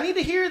you. I need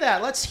to hear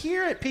that. Let's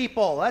hear it,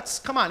 people. Let's,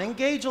 come on,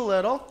 engage a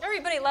little.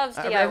 Everybody loves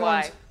DIY.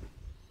 Everyone's-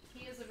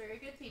 He is a very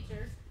good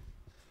teacher.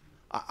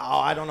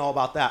 I don't know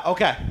about that.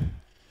 Okay.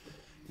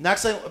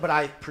 Next thing, but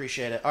I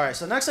appreciate it. All right,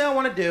 so next thing I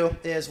want to do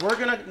is we're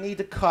going to need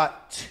to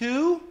cut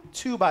 2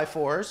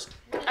 2x4s.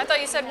 I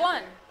thought you said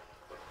one.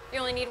 You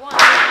only need one.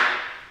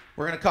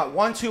 We're going to cut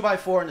 1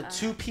 2x4 into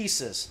 2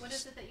 pieces. What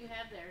is it that you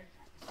have there?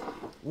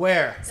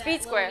 Where?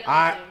 Speed square.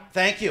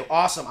 Thank you.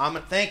 Awesome.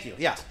 Thank you.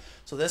 Yes.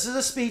 So this is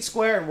a speed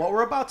square, and what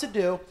we're about to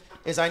do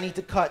is I need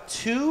to cut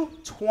 2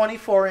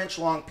 24-inch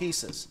long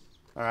pieces.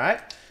 All right?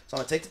 So I'm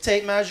going to take the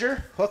tape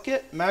measure, hook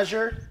it,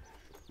 measure,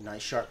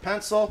 nice sharp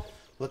pencil.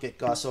 Look at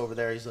Gus over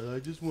there. He's like, I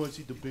just want to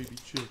see the baby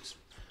chicks.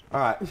 All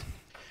right.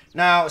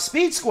 Now, a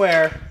speed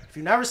square, if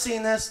you've never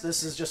seen this,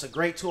 this is just a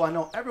great tool. I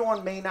know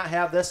everyone may not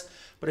have this,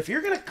 but if you're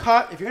going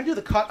to do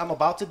the cut I'm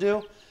about to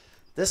do,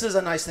 this is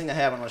a nice thing to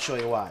have, and I'm going to show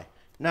you why.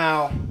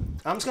 Now,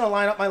 I'm just going to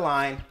line up my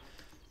line,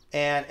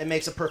 and it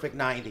makes a perfect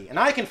 90. And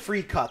I can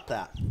free cut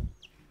that.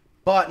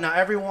 But not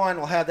everyone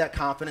will have that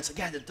confidence.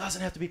 Again, it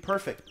doesn't have to be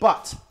perfect.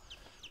 But,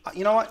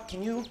 you know what?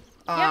 Can you,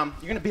 you're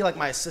going to be like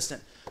my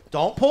assistant.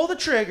 Don't pull the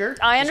trigger.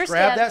 I Just understand.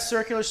 grab that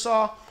circular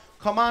saw.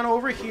 Come on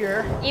over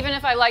here. Even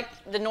if I like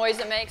the noise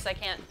it makes, I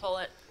can't pull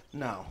it.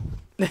 No.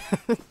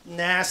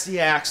 Nasty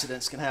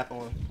accidents can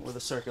happen with a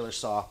circular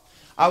saw.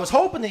 I was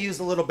hoping to use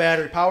the little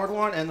battery-powered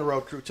one, and the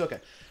road crew took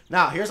it.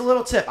 Now, here's a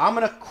little tip. I'm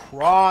going to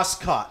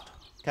cross-cut.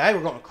 Okay,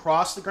 we're going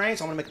across the grain,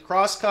 so I'm going to make a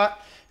cross-cut.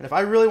 And if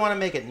I really want to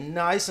make it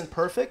nice and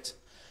perfect,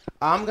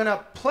 I'm going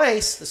to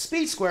place the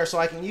speed square so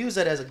I can use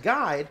it as a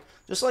guide,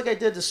 just like I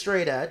did the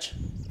straight edge.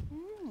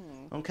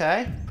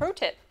 Okay? Pro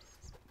tip.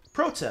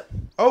 Pro tip.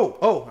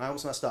 Oh, I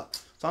almost messed up.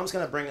 So I'm just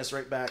going to bring this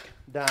right back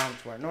down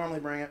to where I normally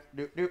bring it.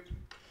 Doop, doop.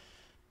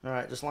 All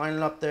right, just line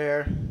it up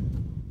there.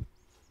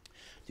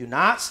 Do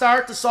not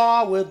start the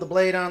saw with the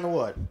blade on the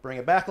wood. Bring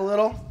it back a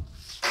little.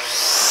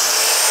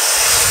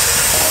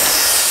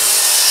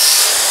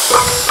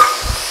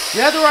 You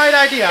had the right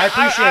idea. I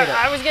appreciate it.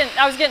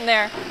 I was getting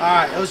there. All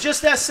right, it was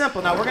just that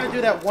simple. Now we're going to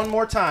do that one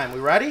more time. We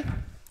ready?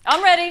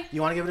 I'm ready.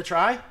 You want to give it a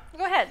try?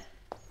 Go ahead.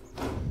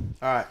 All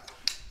right.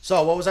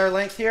 So what was our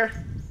length here?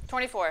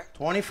 24.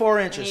 24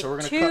 inches. We need So we're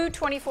going to two cut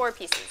 24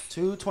 pieces.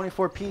 2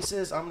 24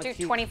 pieces. I'm going to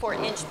Two keep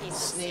 24-inch pieces.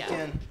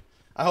 sneaking.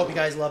 I hope you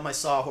guys love my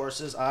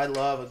sawhorses. I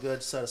love a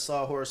good set of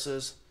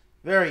sawhorses.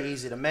 Very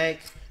easy to make.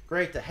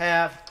 Great to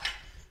have.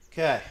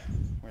 Okay.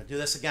 We're going to do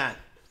this again.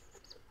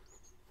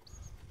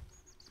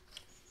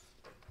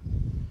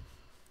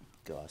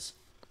 Gus.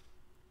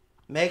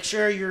 Make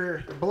sure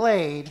your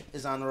blade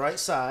is on the right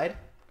side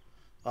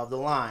of the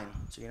line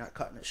so you're not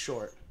cutting it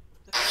short.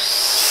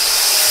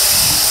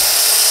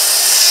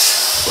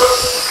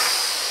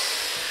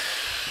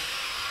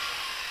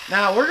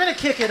 Now we're going to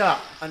kick it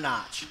up a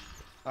notch.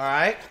 All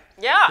right?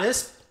 Yeah.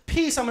 This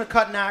piece I'm going to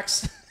cut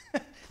next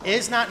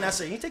is not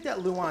necessary. You can take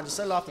that Luan, just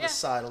set it off to the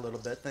side a little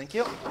bit. Thank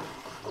you. Can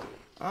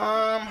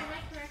I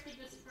correct you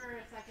just for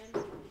a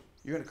second?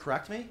 You're going to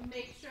correct me?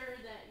 Make sure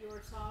that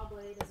your saw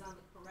blade is on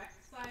the correct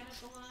side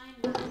of the line,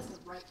 not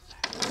the right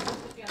side.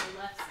 If you have a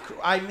left side.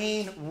 I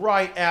mean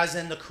right as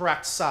in the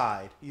correct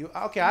side.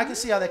 Okay, I can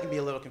see how that can be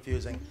a little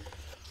confusing.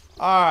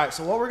 All right,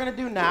 so what we're going to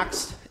do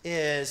next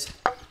is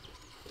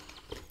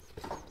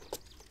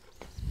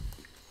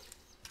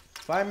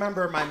I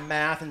remember my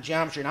math and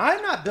geometry, now I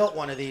have not built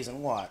one of these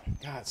in what?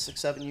 God, 6,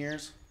 7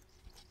 years?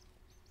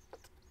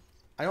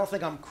 I don't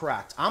think I'm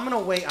correct. I'm going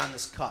to wait on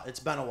this cut. It's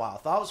been a while. I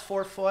thought it was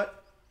 4 foot.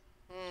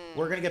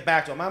 We're going to get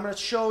back to them. I'm going to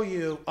show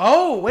you.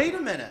 Oh, wait a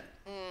minute.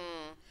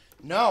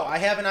 No, I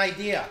have an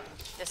idea.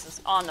 This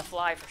is on the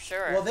fly for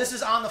sure. Well, this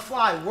is on the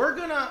fly. We're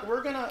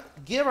gonna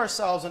give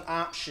ourselves an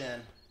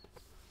option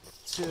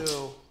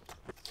to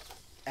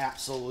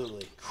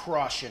absolutely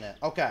crushing it.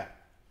 Okay.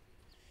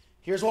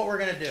 Here's what we're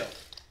gonna do.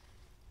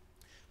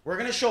 We're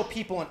gonna show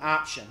people an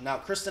option. Now,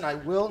 Kristen, I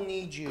will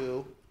need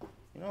you.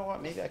 You know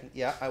what? Maybe I can.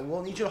 Yeah, I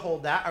will need you to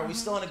hold that. Are we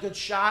still in a good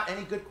shot?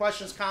 Any good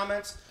questions,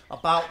 comments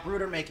about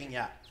Brooder making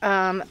yet?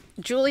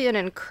 Julian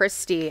and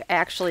Christy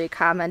actually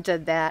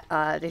commented that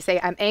they say,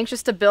 I'm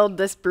anxious to build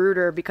this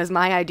brooder because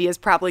my idea is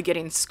probably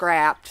getting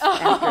scrapped.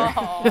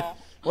 Oh.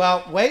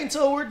 Well, wait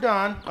until we're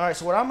done. All right,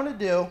 so what I'm going to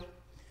do...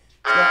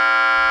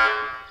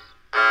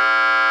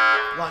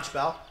 Lunch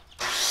bell.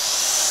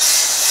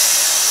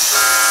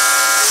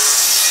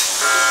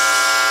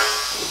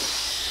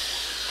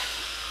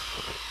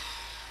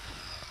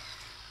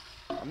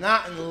 I'm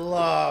not in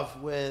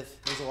love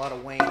with... There's a lot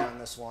of Wayne on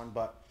this one,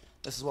 but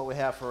this is what we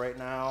have for right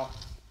now.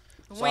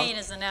 Wayne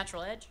is the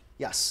natural edge.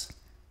 Yes.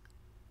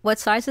 What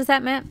size is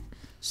that, Matt?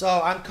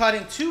 So I'm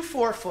cutting 2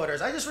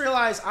 4-footers. I just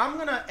realized I'm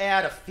going to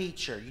add a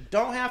feature. You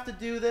don't have to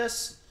do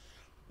this,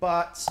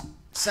 but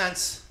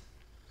since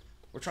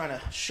we're trying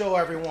to show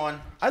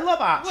everyone, I love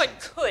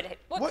options.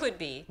 What could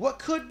be? What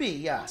could be,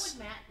 yes. What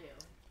would Matt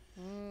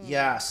do?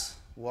 Yes.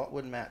 What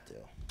would Matt do?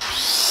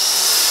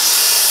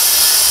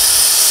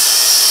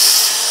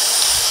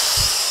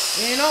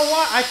 You know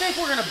what? I think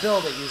we're going to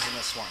build it using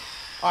this one.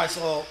 All right,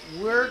 so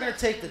we're going to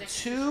take the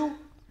 2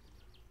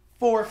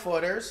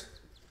 4-footers.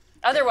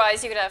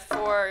 Otherwise, you could have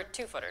 4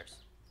 2-footers.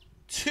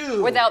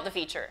 2. Without the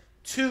feature.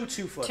 2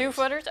 2-footers.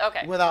 2-footers?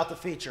 Okay. Without the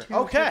feature. 2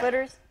 Okay.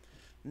 2-footers?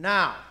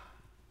 Now,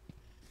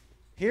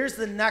 here's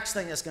the next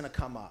thing that's going to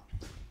come up.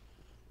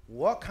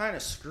 What kind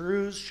of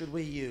screws should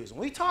we use? And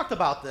we talked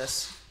about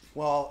this,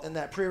 well, in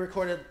that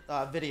pre-recorded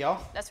video.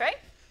 That's right.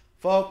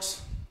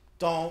 Folks,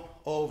 don't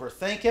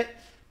overthink it.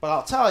 But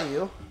I'll tell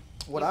you,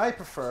 what I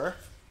prefer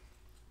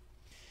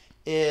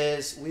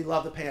is we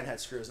love the panhead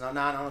screws. Now, I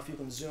don't know if you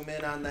can zoom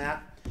in on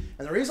that.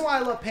 And the reason why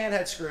I love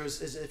panhead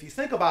screws is if you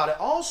think about it,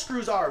 all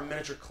screws are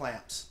miniature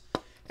clamps.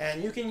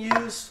 And you can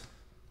use,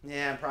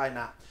 yeah, probably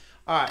not.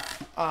 All right,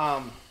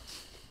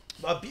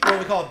 what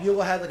we call a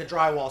bugle head, like a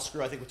drywall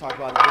screw, I think we talked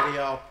about in the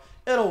video.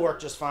 It'll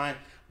work just fine.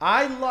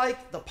 I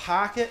like the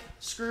pocket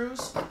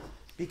screws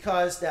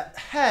because that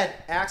head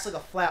acts like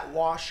a flat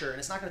washer, and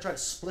it's not going to try to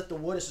split the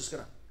wood. It's just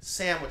going to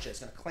sandwich it. It's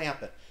going to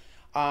clamp it.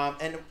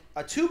 And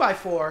a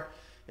 2x4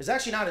 is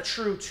actually not a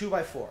true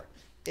 2x4.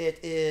 It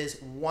is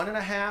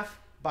 1.5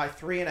 by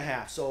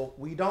 3.5. So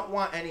we don't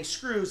want any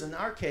screws, in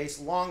our case,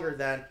 longer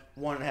than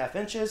 1.5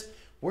 inches.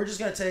 We're just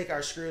going to take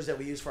our screws that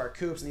we use for our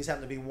coops, and these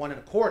happen to be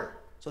 1.25,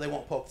 so they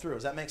won't poke through.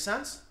 Does that make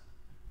sense?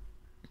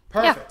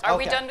 Perfect. Yeah. Are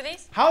we done with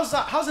these? How's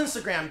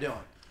Instagram doing?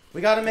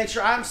 We got to make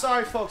sure. I'm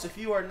sorry, folks, if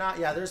you are not.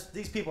 Yeah,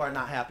 these people are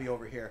not happy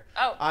over here.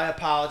 Oh. I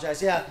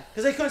apologize. Yeah,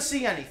 because they couldn't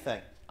see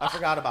anything. I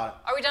forgot about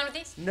it. Are we done with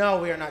these?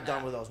 No, we are not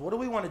done with those. What do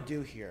we want to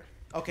do here?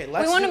 Okay,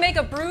 let's. We want to make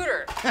a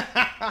brooder.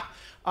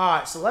 All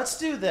right, so let's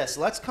do this.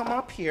 Let's come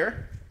up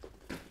here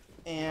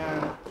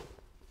and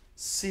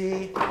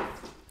see.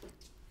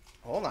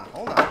 Hold on.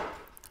 All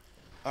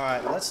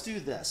right, let's do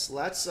this.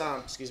 Let's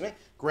excuse me.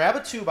 Grab a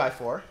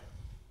 2x4.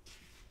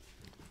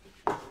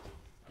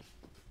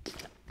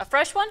 A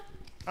fresh one?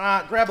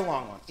 Grab a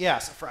long one.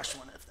 Yes, a fresh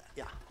one. If that.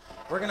 Yeah.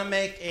 We're gonna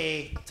make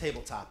a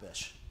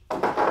tabletop-ish.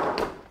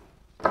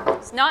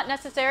 It's not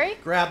necessary.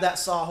 Grab that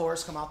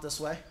sawhorse. Come out this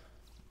way.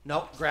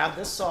 Nope. Grab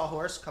this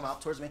sawhorse. Come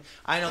out towards me.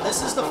 I know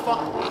this is the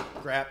fun.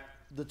 Grab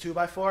the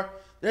 2x4.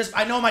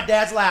 I know my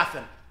dad's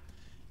laughing.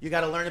 You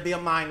got to learn to be a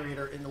mind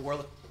reader in the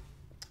world.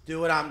 Do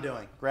what I'm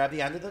doing. Grab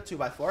the end of the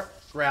 2x4.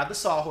 Grab the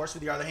sawhorse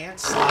with your other hand.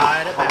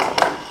 Slide it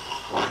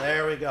back.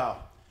 There we go.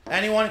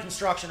 Anyone in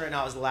construction right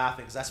now is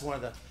laughing because that's one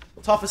of the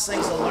toughest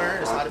things to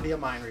learn is how to be a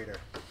mind reader.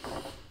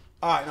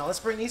 All right, now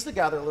let's bring these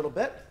together a little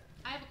bit.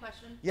 I have a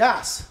question.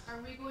 Yes.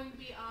 Are we going to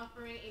be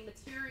offering a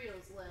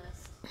materials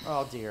list?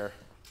 Oh dear.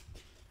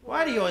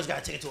 Why do you always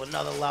gotta take it to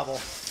another level?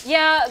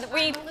 Yeah, I'm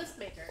a list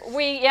maker.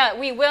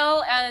 we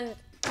will. And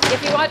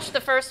if you watch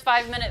the first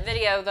 5-minute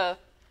video, the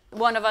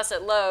one of us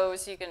at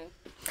Lowe's, you can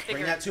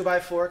Bring that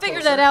 2x4 figure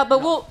closer. that out.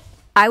 But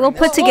I will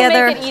put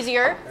together. We'll make it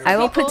easier. I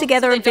will put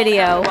together a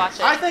video.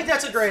 I think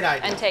that's a great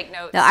idea. And take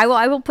notes. No,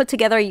 I will put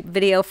together a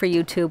video for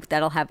YouTube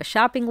that'll have a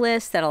shopping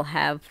list. That'll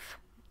have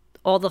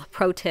all the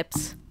pro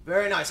tips.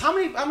 Very nice. How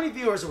many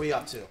viewers are we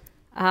up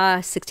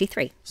to?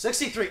 63.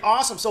 63.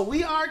 Awesome. So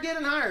we are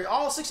getting higher.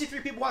 All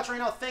 63 people watching right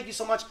now, thank you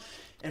so much.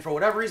 And for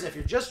whatever reason, if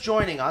you're just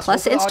joining us,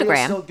 plus hopefully the audio's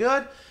Instagram. still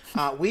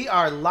good. We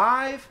are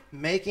live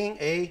making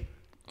a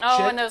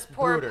and those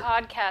poor brooder.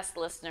 podcast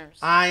listeners.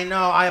 I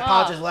know. I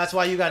apologize. Well, that's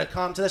why you got to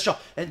come to the show.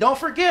 And don't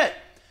forget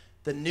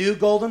the new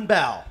golden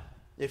bell.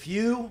 If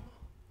you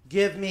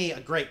give me a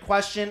great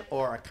question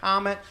or a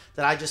comment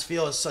that I just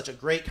feel is such a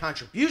great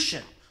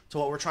contribution to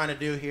what we're trying to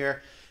do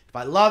here. If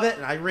I love it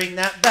and I ring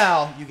that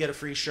bell, you get a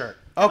free shirt.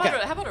 Okay.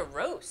 How about a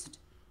roast?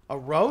 A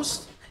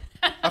roast?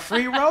 A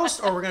free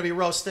roast, or we're gonna be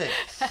roasting?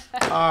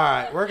 All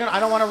right, I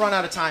don't want to run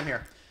out of time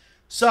here.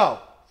 So,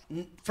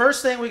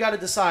 first thing we got to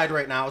decide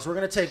right now is we're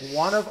gonna take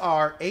one of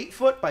our 8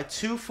 foot by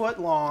 2 foot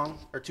long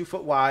or 2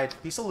 foot wide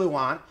piece of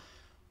Luan.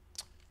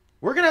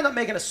 We're gonna end up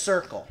making a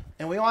circle,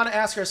 and we want to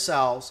ask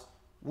ourselves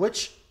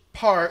which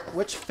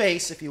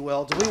face, if you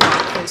will, do we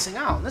want facing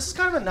out? And this is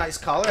kind of a nice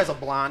color, it has a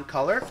blonde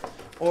color.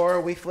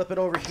 Or we flip it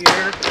over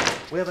here.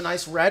 We have a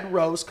nice red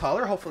rose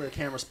color. Hopefully the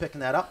camera's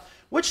picking that up.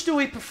 Which do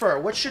we prefer?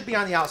 Which should be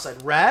on the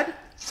outside? Red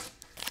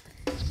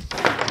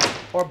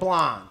or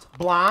blonde?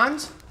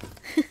 Blonde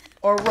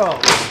or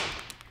rose?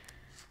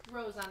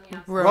 Rose on the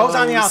outside. Rose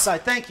on the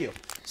outside. Thank you.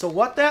 So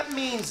what that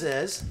means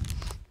is,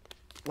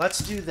 let's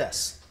do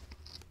this.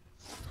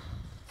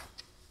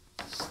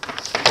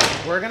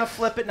 We're going to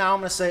flip it now.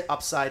 I'm going to say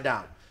upside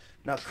down.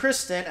 Now,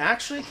 Kristen,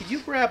 actually, could you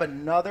grab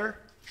another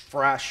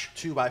fresh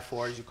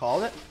 2x4, as you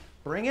called it?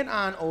 Bring it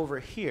on over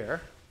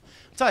here.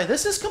 I'll tell you,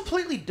 this is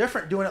completely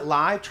different doing it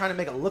live, trying to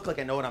make it look like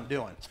I know what I'm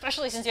doing.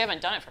 Especially since you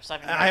haven't done it for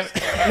 7 years.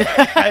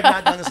 I have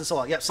not done this in so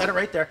long. Yep, set it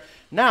right there.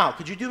 Now,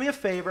 could you do me a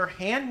favor?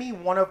 Hand me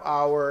one of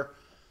our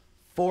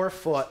 4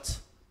 foot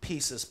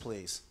pieces,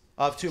 please,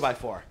 of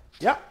 2x4.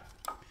 Yep.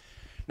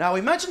 Now,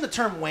 we mentioned the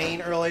term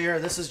wane earlier.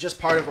 This is just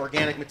part of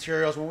organic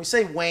materials. When we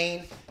say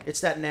wane,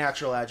 it's that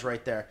natural edge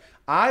right there.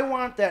 I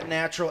want that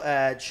natural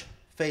edge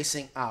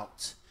facing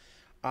out.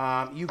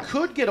 You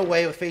could get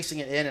away with facing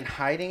it in and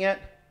hiding it.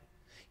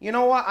 You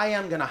know what? I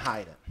am going to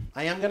hide it.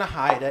 I am going to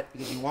hide it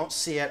because you won't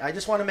see it. I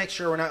just want to make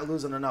sure we're not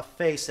losing enough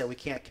face that we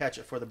can't catch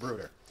it for the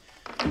brooder.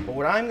 But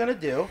what I'm going to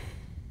do...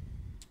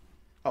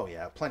 Oh,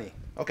 yeah, plenty.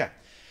 Okay.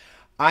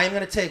 I'm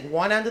going to take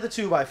one end of the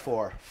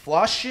 2x4,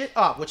 flush it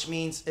up, which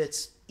means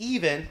it's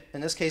even,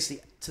 in this case,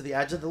 to the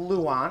edge of the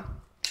Luan.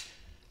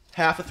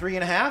 Half a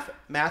 3.5.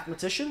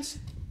 Mathematicians.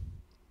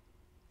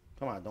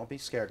 Come on, don't be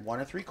scared. 1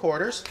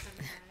 3/4.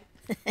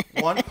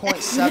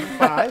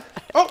 1.75.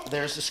 Oh,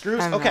 there's the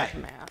screws. Okay.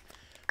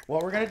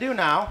 What we're going to do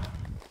now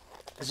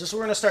is just we're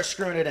going to start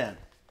screwing it in.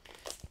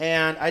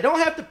 And I don't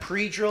have to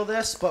pre-drill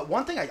this, but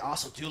one thing I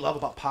also do love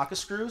about pocket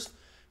screws,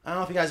 I don't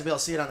know if you guys will be able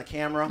to see it on the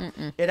camera.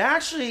 It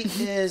actually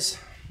is,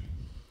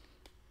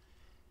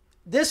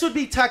 this would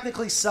be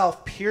technically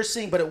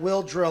self-piercing, but it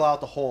will drill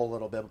out the hole a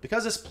little bit. But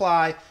because it's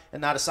ply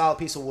and not a solid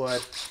piece of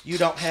wood, you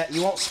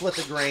won't split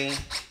the grain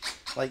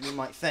like you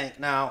might think.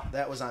 Now,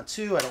 that was on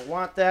 2. I don't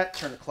want that.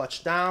 Turn the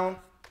clutch down.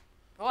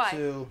 Why?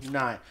 To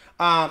 9.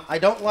 I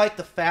don't like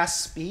the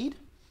fast speed.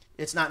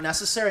 It's not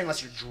necessary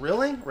unless you're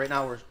drilling. Right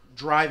now, we're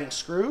driving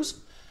screws.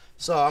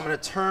 So I'm going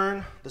to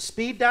turn the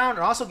speed down.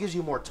 It also gives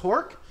you more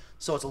torque,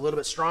 so it's a little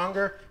bit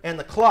stronger. And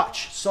the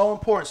clutch, so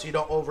important so you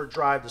don't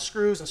overdrive the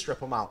screws and strip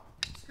them out.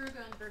 Screw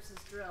gun versus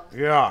drill.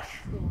 Yeah.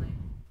 Cooling.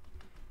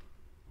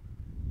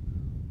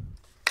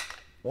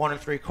 1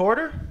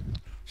 3/4.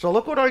 So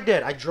look what I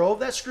did. I drove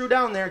that screw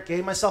down there,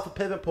 gave myself a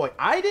pivot point.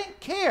 I didn't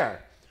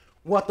care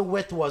what the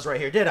width was right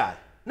here, did I?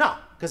 No,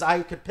 because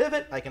I could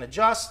pivot, I can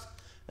adjust,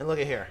 and look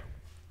at here.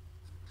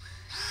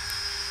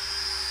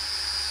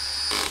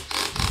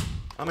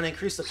 I'm going to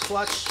increase the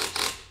clutch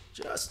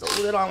just a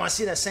little. I want to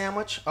see that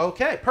sandwich.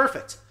 Okay,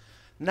 perfect.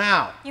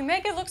 Now. You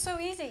make it look so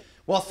easy.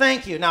 Well,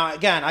 thank you. Now,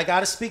 again, I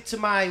got to speak to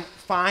my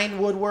fine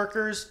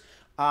woodworkers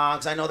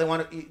because I know they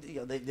want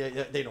to,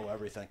 they know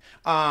everything.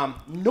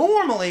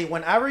 Normally,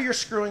 whenever you're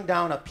screwing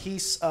down a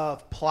piece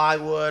of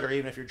plywood, or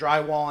even if you're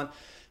drywalling,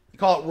 you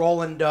call it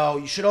roll and dough.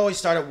 You should always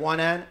start at one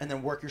end and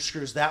then work your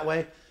screws that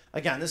way.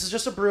 Again, this is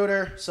just a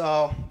brooder,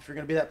 so if you're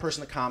going to be that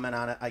person to comment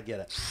on it, I get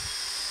it.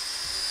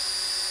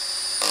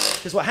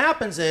 Because what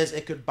happens is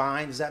it could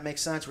bind. Does that make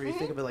sense? Where you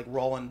think of it like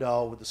roll and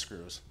dough with the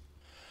screws.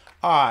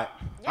 All right,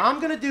 yeah. I'm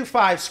going to do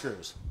 5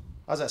 screws.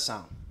 How's that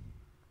sound?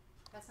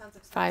 That sounds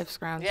expensive. 5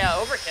 screws. Yeah,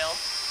 overkill.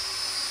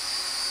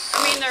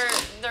 I mean,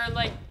 they're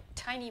like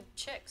tiny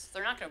chicks.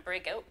 They're not going to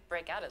break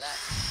out of that.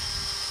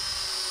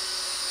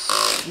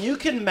 You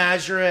can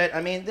measure it.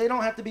 I mean, they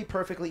don't have to be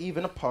perfectly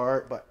even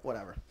apart, but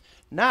whatever.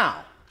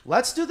 Now,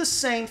 let's do the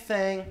same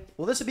thing.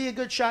 Well, this would be a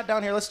good shot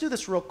down here. Let's do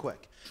this real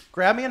quick.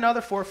 Grab me another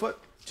 4 foot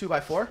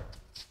 2x4.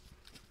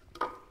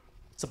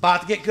 It's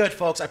about to get good,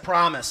 folks. I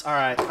promise. All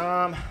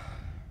right.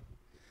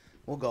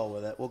 We'll go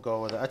with it. We'll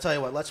go with it. I tell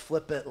you what. Let's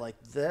flip it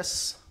like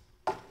this.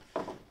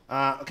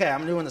 Okay,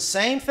 I'm doing the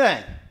same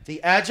thing.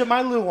 The edge of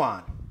my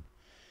Luan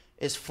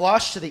is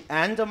flush to the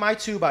end of my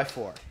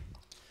 2x4.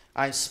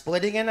 I'm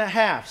splitting it in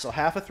half. So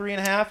half of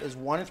 3.5 is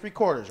 1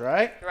 3/4,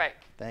 right? Right.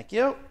 Thank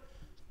you.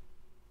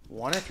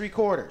 1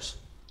 3/4.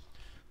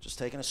 Just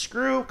taking a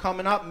screw,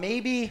 coming up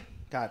maybe,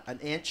 got an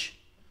inch.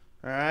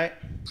 All right.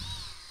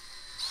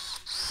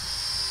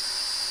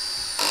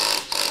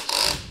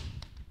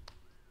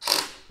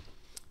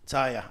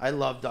 Tell ya, I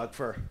love Doug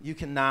fir. You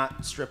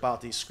cannot strip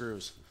out these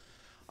screws.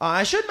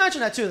 I should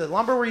mention that too. The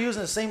lumber we're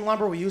using, the same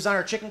lumber we use on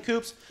our chicken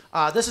coops.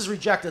 This is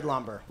rejected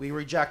lumber. We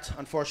reject,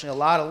 unfortunately, a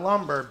lot of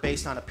lumber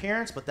based on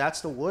appearance, but that's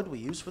the wood we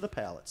use for the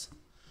pallets.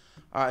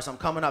 All right, so I'm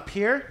coming up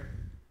here,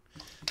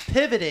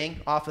 pivoting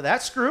off of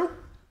that screw.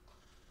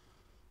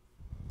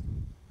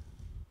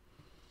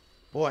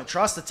 Boy, and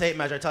trust the tape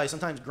measure. I tell you,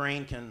 sometimes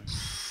grain can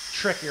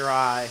trick your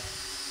eye.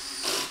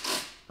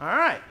 All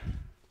right.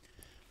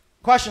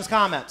 Questions,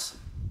 comments?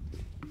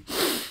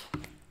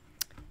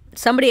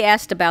 Somebody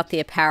asked about the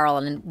apparel,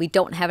 and we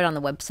don't have it on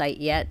the website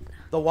yet.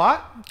 The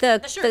what?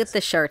 The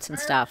shirts and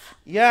stuff.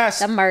 Yes.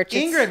 The merch.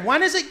 Ingrid,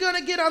 when is it going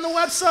to get on the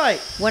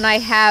website? When I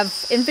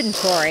have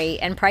inventory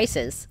and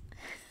prices.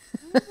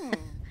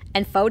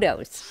 And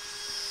photos.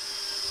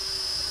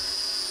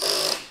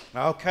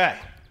 Okay.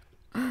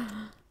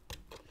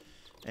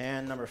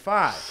 And number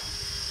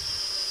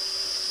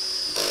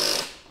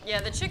 5.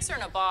 Yeah, the chicks are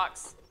in a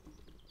box.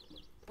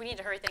 We need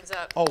to hurry things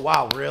up. Oh,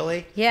 wow,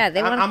 really? Yeah,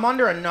 they want. I'm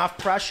under enough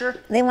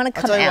pressure. They want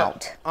to come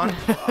out.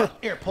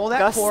 Here, pull that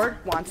Gus cord.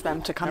 wants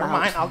them to come Never out.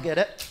 mind, I'll get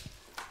it.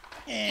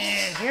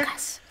 And here.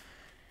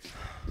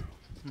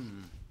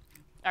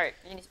 All right,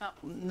 you need some help?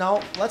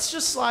 No, let's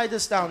just slide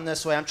this down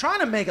this way. I'm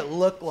trying to make it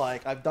look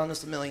like I've done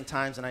this a million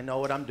times and I know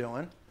what I'm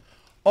doing.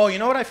 Oh, you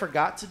know what I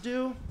forgot to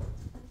do?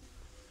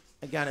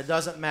 Again, it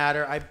doesn't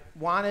matter. I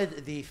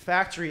wanted the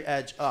factory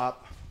edge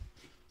up,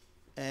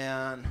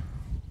 and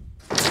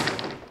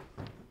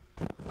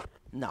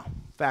no,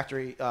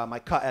 factory, my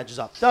cut edge is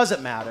up.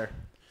 Doesn't matter.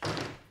 All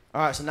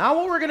right, so now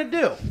what we're going to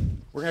do,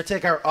 we're going to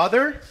take our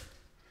other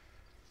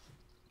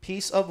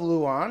piece of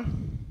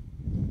Luan,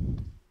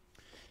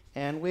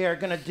 and we are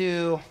going to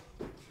do,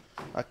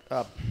 I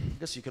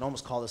guess you can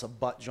almost call this a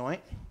butt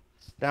joint,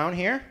 down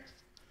here.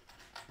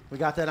 We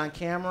got that on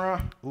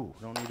camera. Ooh,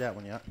 don't need that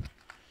one yet.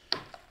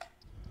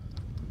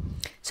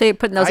 So you're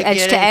putting those I edge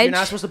get to it. edge? You're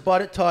not supposed to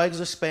butt it to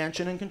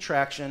expansion and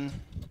contraction.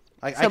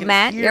 I can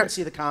Matt, hear and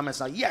see the comments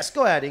now. Yes,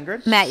 go ahead,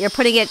 Ingrid. Matt, you're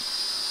putting it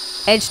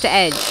edge to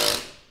edge.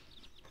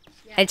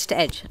 Yeah. Edge to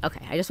edge.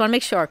 Okay, I just want to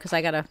make sure because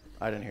I got to...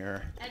 I didn't hear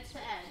her. Edge to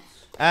edge.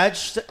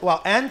 Edge to,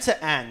 well, end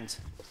to end.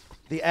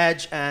 The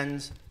edge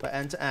ends, but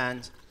end to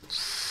end.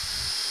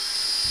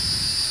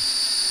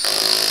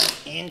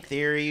 In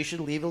theory, you should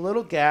leave a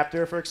little gap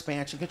there for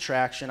expansion,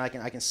 contraction. I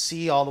can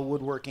see all the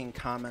woodworking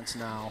comments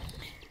now.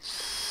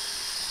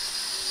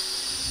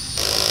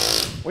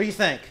 What do you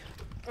think?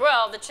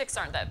 Well, the chicks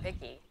aren't that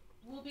picky.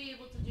 We'll be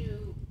able to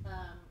do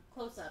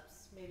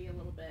close-ups maybe a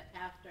little bit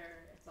after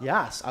it's all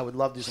Yes, I would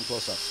love to do some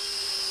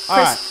close-ups. All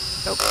right.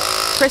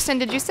 Kristen,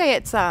 did you say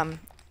it's 5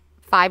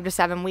 to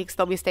 7 weeks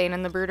they'll be staying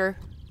in the brooder?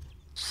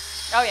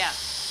 Oh, yeah.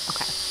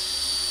 Okay.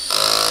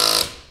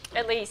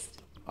 At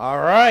least. All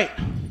right.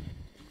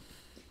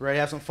 Ready to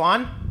have some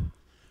fun?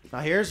 Now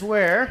here's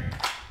where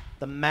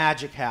the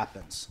magic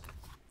happens.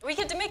 We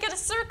get to make it a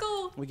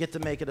circle. We get to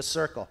make it a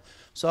circle.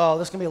 So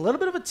this is going to be a little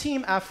bit of a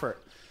team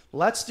effort.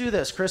 Let's do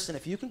this. Kristen,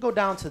 if you can go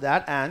down to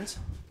that end.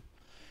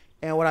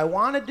 And what I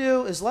want to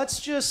do is let's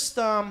just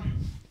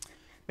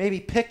maybe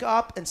pick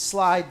up and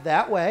slide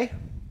that way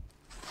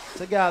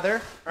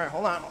together. All right,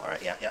 hold on. All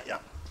right, yeah.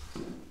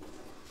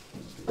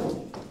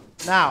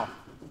 Now,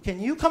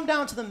 can you come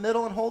down to the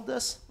middle and hold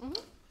this? Mm-hmm.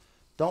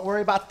 Don't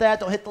worry about that.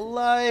 Don't hit the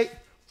light.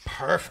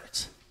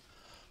 Perfect.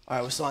 All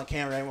right, we're still on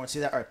camera. Everyone see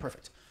that? All right,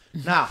 perfect.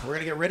 Now, we're going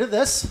to get rid of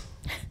this.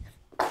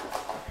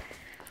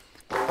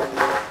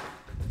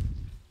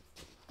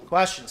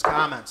 Questions,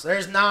 comments?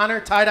 There's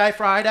Nonner, tie-dye,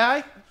 fry-dye,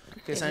 in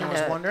case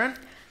anyone's wondering.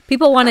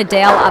 People want a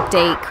Dale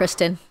update,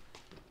 Kristen.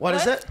 What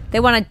is it? They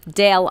want a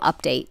Dale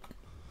update.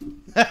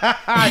 Dale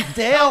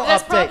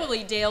That's update.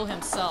 probably Dale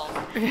himself.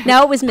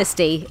 No, it was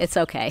Misty. It's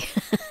okay.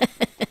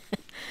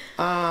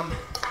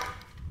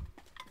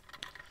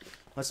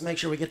 Let's make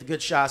sure we get the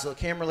good shot. So the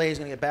camera lady's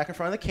going to get back in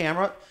front of the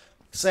camera.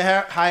 Say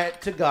hi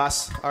to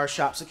Gus, our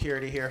shop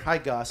security here. Hi,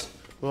 Gus.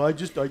 Well, I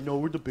know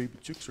where the baby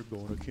chicks are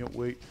going. I can't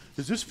wait.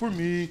 Is this for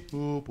me?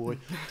 Oh, boy.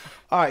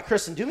 All right,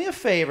 Kristen, do me a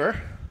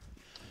favor.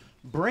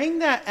 Bring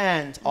that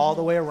end all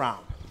the way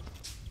around.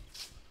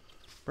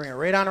 Bring it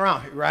right on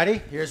around.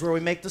 Ready? Here's where we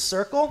make the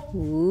circle.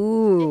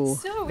 Ooh.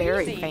 It's so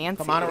Very easy. fancy.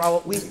 Come on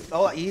around.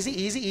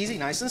 Easy.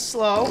 Nice and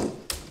slow.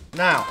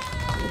 Now,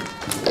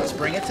 let's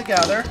bring it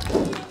together.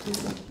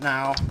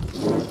 Now,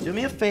 do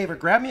me a favor.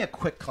 Grab me a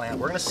quick clamp.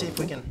 We're going to see if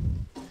we can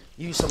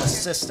use some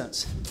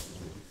assistance.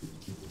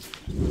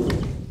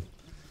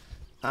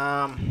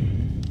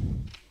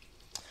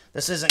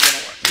 This isn't going to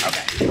work.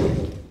 Okay.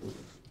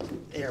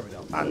 There we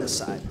go. On this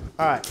side.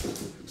 All right.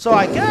 So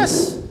I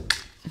guess,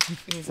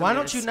 why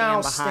don't you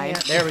now stand?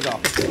 There we go.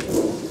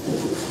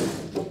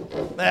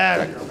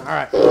 There we go. All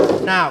right.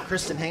 Now,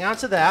 Kristen, hang on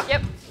to that.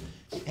 Yep.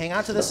 Hang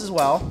on to this as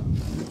well.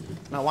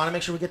 And I want to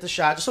make sure we get the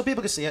shot just so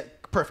people can see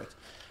it. Perfect.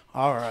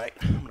 All right.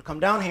 I'm going to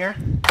come down here.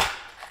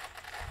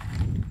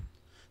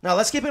 Now,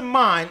 let's keep in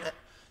mind,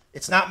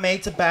 it's not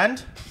made to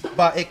bend,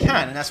 but it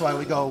can, and that's why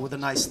we go with a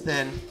nice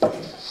thin.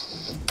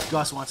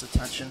 Gus wants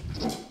attention.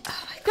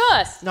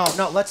 Gus. No,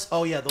 let's,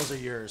 oh yeah, those are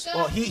yours.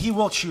 Well, he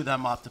will chew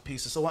them up to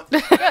pieces. So what?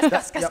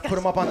 Gus. Put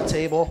them up on the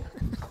table.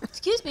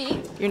 Excuse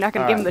me. You're not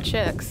going to give them the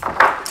chicks. Here,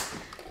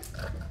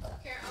 I'll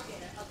get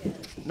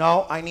it.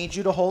 No, I need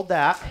you to hold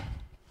that.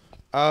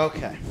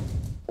 Okay.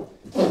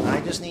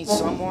 I just need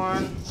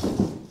someone.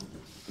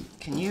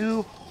 Can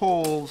you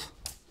hold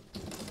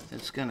his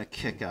it's gonna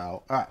kick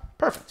out. All right,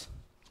 perfect.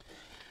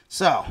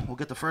 So we'll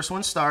get the first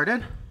one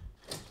started.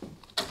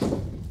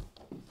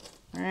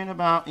 Right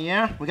about,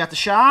 yeah, we got the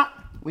shot.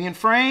 We in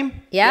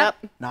frame?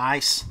 Yep.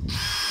 Nice.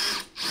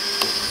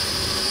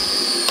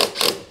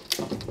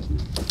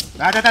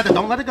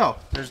 Don't let it go.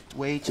 There's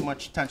way too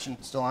much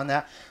tension still on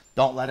that.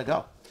 Don't let it go.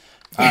 All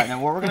right,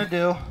 now what we're gonna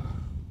do,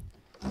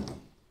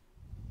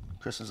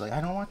 Kristen's like,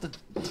 I don't want the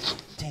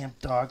damn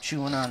dog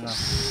chewing on the...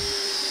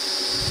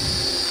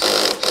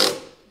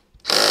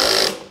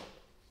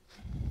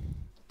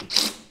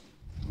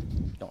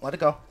 Don't let it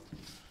go.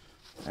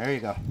 There you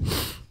go.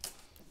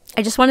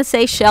 I just want to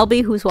say,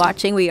 Shelby, who's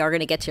watching, we are going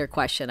to get to your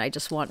question. I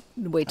just want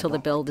to wait till the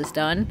build is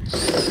done.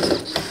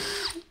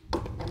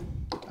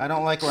 I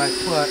don't like where I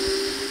put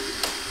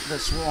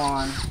this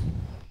one.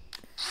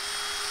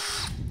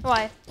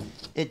 Why?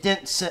 It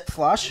didn't sit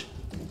flush.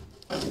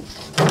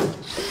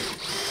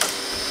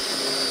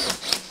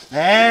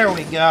 There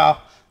we go.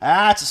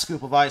 That's a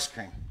scoop of ice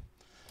cream.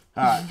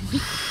 All right.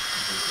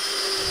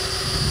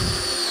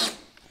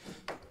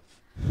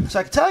 So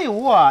I can tell you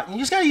what, you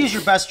just got to use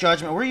your best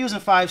judgment. We're using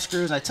 5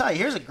 screws, and I tell you,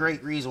 here's a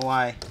great reason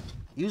why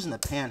using the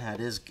pan head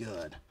is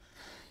good.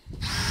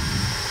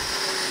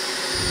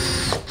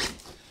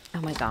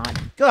 Oh my God.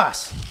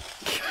 Gus.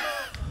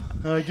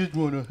 I just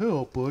want to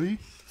help, buddy.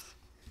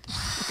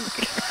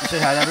 Say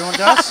hi to everyone,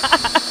 Gus.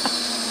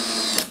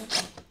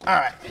 All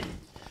right.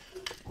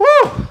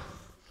 Woo!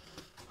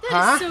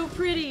 That is so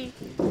pretty.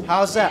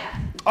 How's that?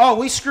 Oh,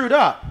 we screwed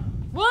up.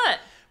 What?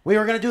 We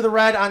were going to do the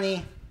red on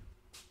the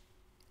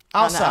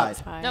outside.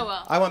 No,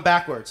 well. I went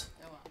backwards.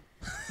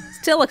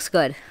 Still looks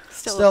good.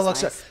 Still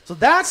looks good. So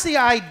that's the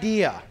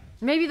idea.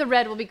 Maybe the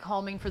red will be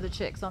calming for the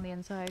chicks on the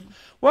inside.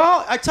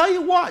 Well, I tell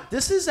you what,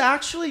 this is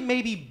actually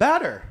maybe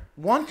better.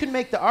 One could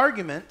make the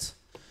argument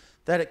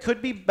that it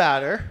could be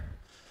better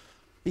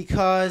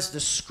because the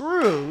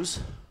screws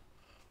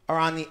are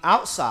on the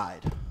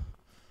outside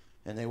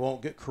and they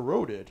won't get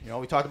corroded. You know,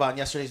 we talked about in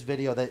yesterday's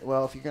video that,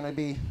 well, if you're going to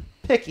be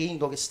picky, you can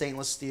go get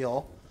stainless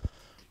steel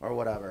or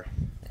whatever.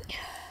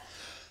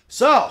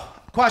 So,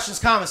 questions,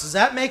 comments, does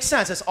that make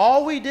sense? That's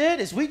all we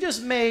did is we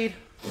just made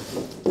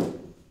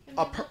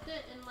a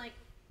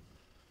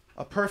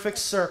perfect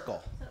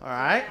circle. All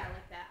right?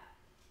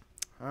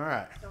 All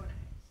right.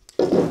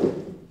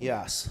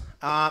 Yes.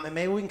 And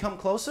maybe we can come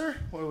closer?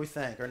 What do we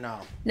think, or no?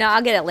 No,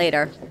 I'll get it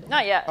later.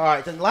 Not yet. All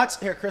right, then let's,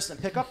 here, Kristen,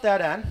 pick up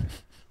that end.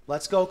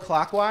 Let's go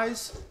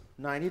clockwise,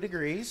 90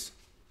 degrees,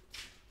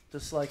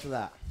 just like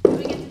that. Do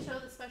we get to show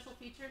the special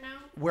feature now?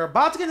 We're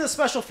about to get into the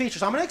special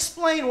features. I'm going to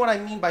explain what I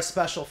mean by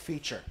special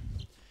feature.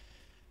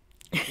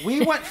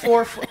 We went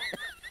 4 foot.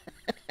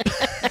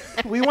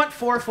 We went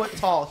 4 foot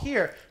tall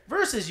here,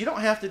 versus you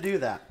don't have to do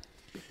that.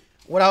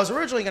 What I was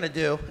originally going to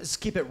do is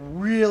keep it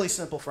really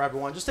simple for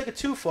everyone. Just take a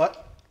 2 foot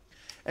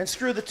and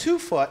screw the 2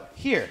 foot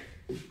here.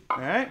 All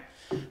right?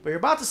 But you're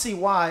about to see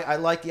why I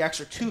like the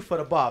extra 2 foot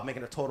above,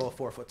 making a total of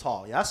 4 foot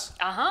tall. Yes?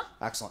 Uh-huh.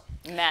 Excellent.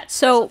 Matt.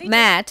 So,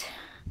 Matt.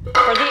 For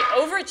the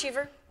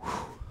overachiever.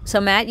 So,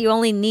 Matt, you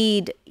only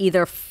need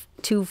either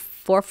 2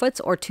 4 foots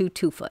or 2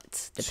 2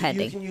 foots,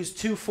 depending. So you can use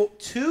 2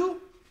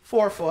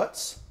 4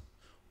 foots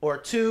or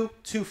 2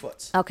 2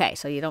 foots. Okay,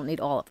 so you don't need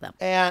all of them.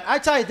 And I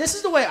tell you, this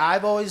is the way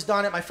I've always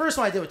done it. My first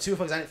one I did with 2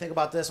 foots. I didn't think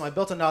about this. When I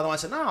built another one, I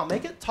said, no, I'll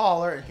make it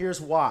taller, and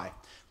here's why.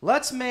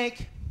 Let's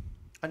make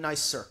a nice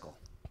circle.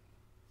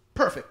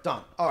 Perfect,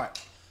 done. All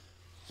right.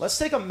 Let's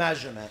take a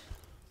measurement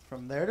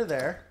from there to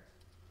there.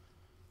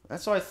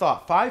 That's what I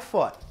thought, 5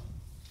 foot.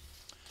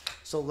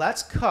 So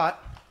let's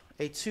cut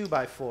a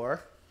 2x4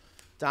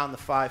 down the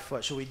 5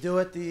 foot. Should we do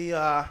it the...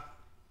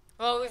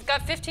 Well, we've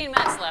got 15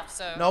 minutes left,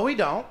 so... No, we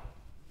don't.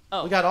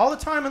 Oh. We got all the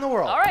time in the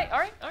world. All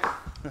right.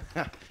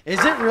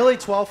 Is it really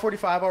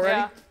 12:45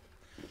 already?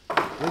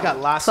 Yeah. We got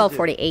lots to do.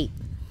 12:48.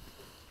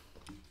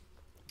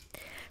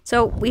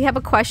 So we have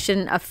a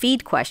question, a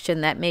feed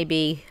question that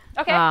maybe...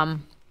 Okay.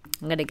 I'm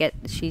going to get...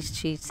 She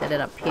set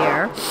it up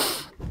here.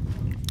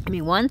 Give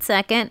me 1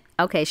 second.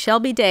 Okay,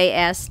 Shelby Day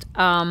asked...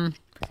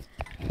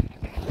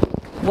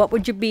 what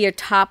would be your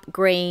top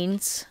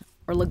grains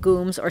or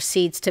legumes or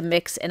seeds to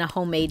mix in a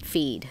homemade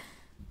feed?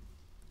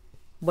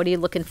 What are you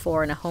looking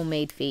for in a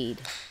homemade feed?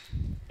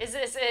 Is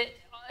this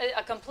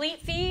a complete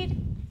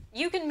feed?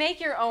 You can make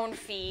your own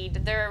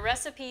feed. There are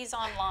recipes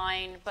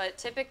online, but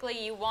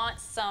typically you want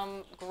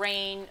some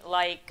grain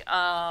like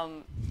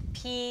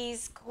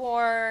peas,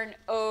 corn,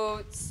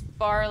 oats,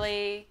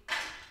 barley,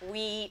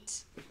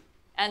 wheat.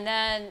 And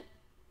then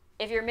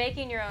if you're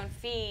making your own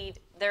feed,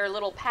 there are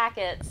little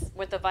packets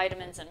with the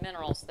vitamins and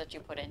minerals that you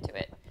put into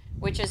it,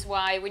 which is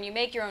why when you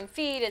make your own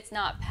feed, it's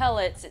not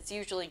pellets, it's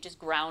usually just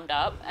ground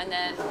up, and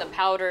then the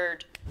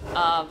powdered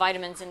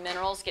vitamins and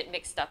minerals get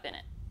mixed up in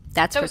it.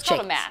 That's so for it's chicks.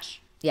 called a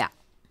mash. Yeah,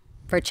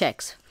 for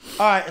chicks.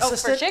 All right, Oh, for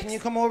assistant, chicks? can you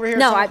come over here?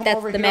 No, Someone come that's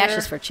over the here. mash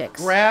is for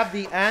chicks. Grab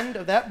the end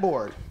of that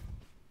board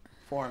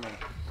for me.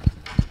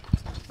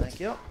 Thank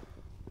you.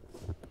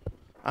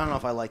 I don't know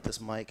if I like this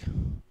mic.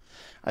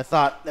 I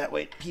thought that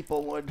way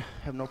people would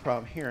have no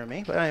problem hearing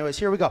me. But anyways,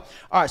 here we go.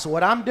 All right, so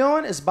what I'm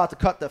doing is about to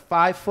cut the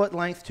 5 foot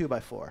length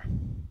 2x4.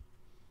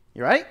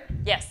 You ready?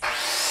 Yes.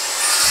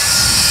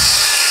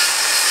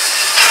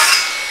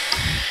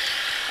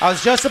 I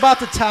was just about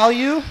to tell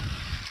you,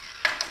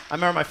 I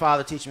remember my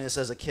father teaching me this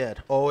as a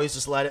kid. Always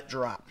just let it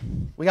drop.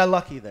 We got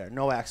lucky there.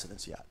 No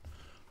accidents yet.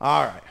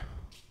 All right.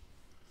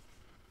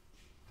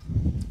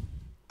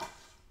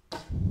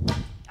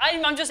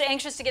 I'm just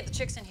anxious to get the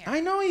chicks in here. I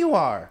know you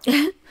are.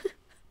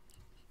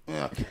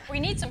 Okay.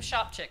 We need some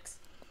shop chicks.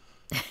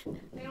 They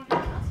don't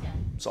have enough yet.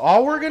 So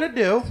all we're going to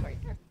do,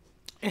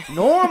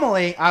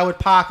 normally I would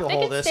pocket They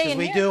hole can this stay because in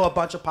we here. do a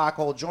bunch of pocket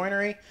hole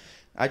joinery.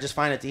 I just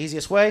find it the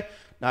easiest way.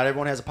 Not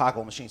everyone has a pocket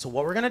hole machine. So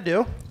what we're going to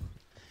do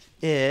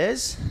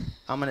is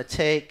I'm going to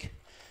take,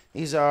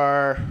 these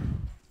are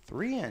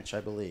 3-inch, I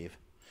believe.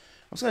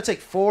 I'm just going to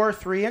take 4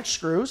 3-inch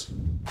screws.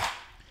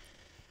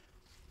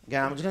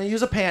 Again, I'm just going to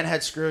use a pan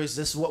head screws.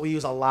 This is what we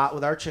use a lot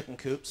with our chicken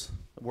coops.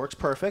 It works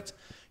perfect.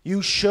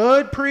 You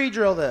should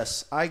pre-drill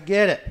this. I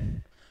get it.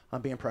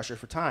 I'm being pressured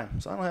for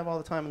time, so I don't have all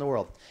the time in the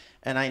world.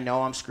 And I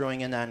know I'm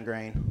screwing in the end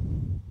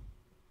grain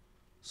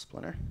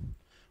splinter,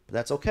 but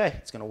that's okay.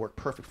 It's going to work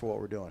perfect for what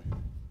we're doing.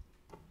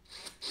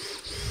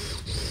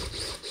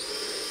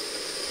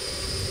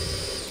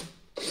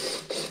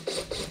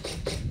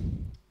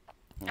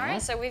 All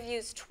right, so we've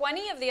used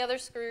 20 of the other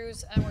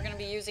screws, and we're going to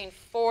be using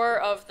 4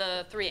 of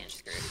the 3-inch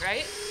screws,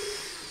 right?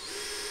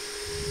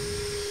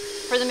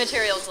 For the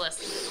materials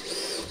list.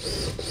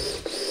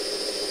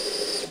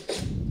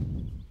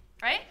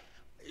 Right?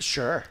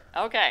 Sure.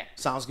 Okay.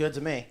 Sounds good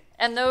to me.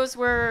 And those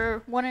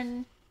were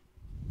 1.5.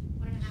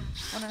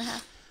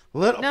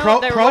 Little No,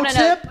 pro they were pro 1 and a-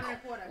 tip,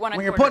 1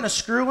 when you're putting a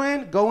screw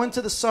in, go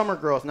into the summer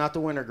growth, not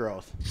the winter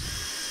growth.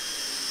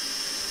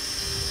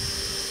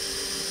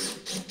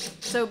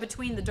 So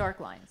between the dark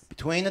lines.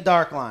 Between the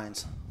dark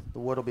lines, the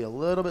wood will be a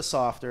little bit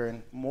softer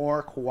and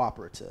more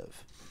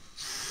cooperative.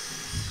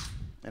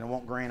 And it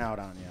won't grain out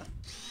on you.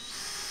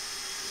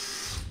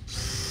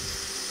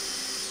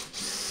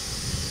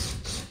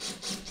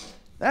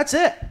 That's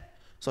it.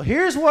 So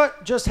here's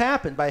what just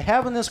happened. By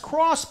having this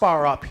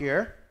crossbar up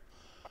here,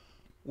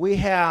 we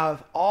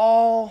have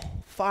all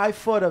 5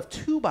 foot of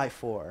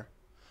 2x4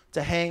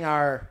 to hang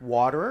our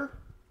waterer,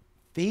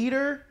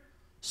 feeder,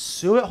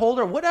 suet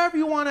holder, whatever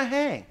you want to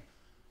hang.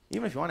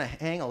 Even if you want to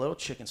hang a little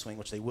chicken swing,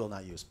 which they will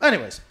not use.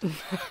 Anyways,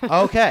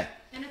 okay.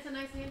 And it's a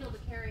nice handle to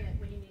carry it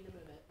when you need to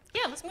move it.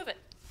 Yeah, let's move it.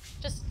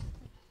 Just.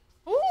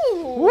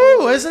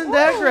 Woo, isn't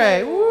that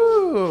great?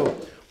 Woo.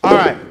 All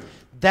right.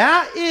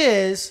 That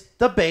is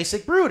the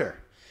basic brooder.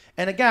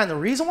 And again, the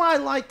reason why I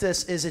like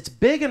this is it's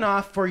big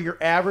enough for your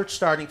average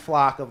starting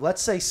flock of,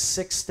 let's say,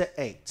 6 to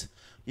 8.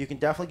 You can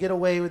definitely get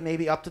away with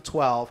maybe up to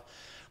 12.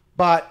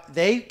 But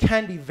they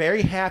can be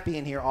very happy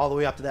in here all the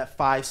way up to that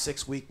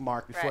 5-6 week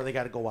mark before they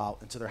got to go out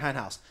into their hen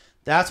house.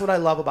 That's what I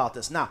love about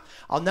this. Now,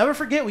 I'll never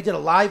forget we did a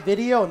live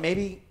video, and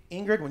maybe,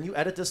 Ingrid, when you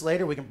edit this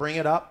later, we can bring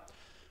it up.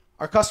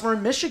 Our customer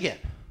in Michigan,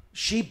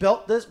 she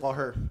built this, well,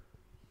 her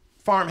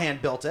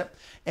farmhand built it.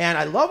 And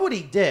I love what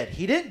he did.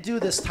 He didn't do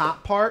this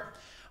top part.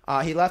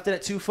 He left it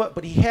at 2 foot,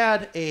 but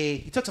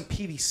he took some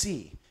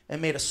PVC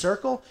and made a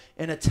circle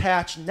and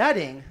attached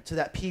netting to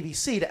that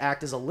PVC to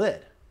act as a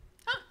lid.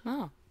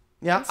 Oh.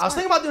 Yeah, I was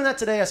thinking about doing that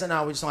today. I said,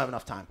 no, we just don't have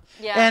enough time.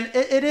 Yeah. And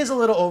it is a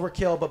little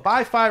overkill, but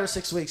by 5 or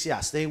 6 weeks,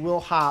 yes, they will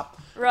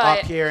hop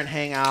up here and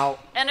hang out.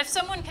 And if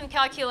someone can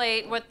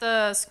calculate what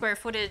the square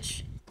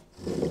footage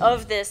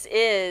of this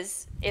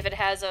is, if it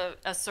has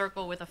a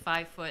circle with a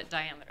 5 foot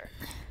diameter,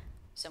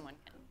 someone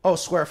can. Oh,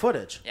 square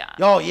footage. Yeah.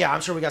 Oh, yeah,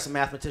 I'm sure we got some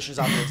mathematicians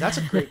out there. That's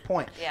a great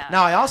point. Yeah.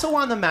 Now, I also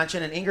wanted to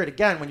mention, and Ingrid,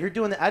 again, when you're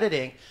doing the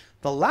editing,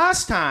 the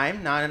last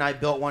time Nan and I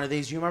built one of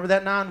these, you remember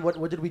that, Nan?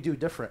 What did we do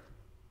different?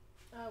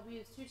 We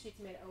used 2 sheets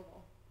made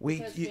oval. We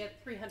had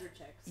 300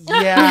 chicks.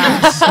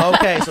 Yes.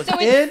 Okay. So,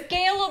 it's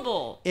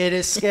scalable. It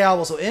is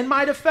scalable. So in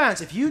my defense,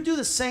 if you do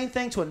the same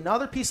thing to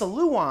another piece of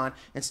Luan,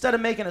 instead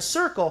of making a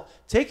circle,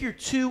 take your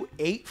 2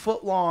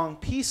 8-foot-long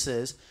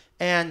pieces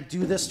and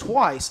do this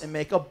twice and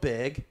make a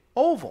big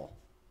oval.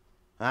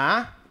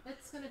 Huh?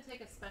 It's going to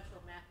take a special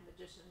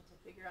mathematician to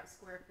figure out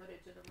square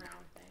footage of a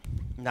round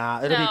thing.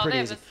 Nah, it'll be pretty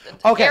easy.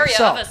 Okay, area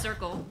so of a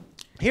circle.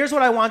 Here's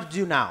what I want to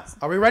do now.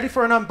 Are we ready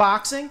for an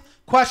unboxing?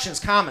 Questions,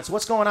 comments,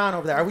 what's going on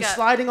over there? Are we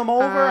sliding them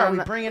over? Are we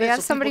bringing it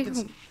so somebody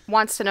people can... who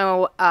wants to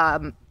know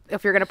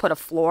if you're going to put a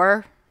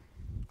floor.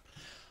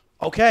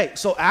 Okay,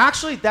 so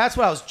actually that's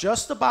what I was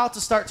just about to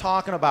start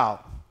talking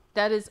about.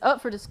 That is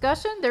up for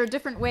discussion. There are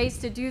different ways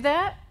to do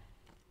that.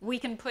 We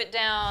can put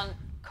down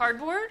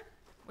cardboard,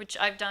 which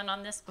I've done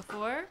on this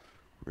before.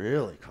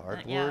 Really?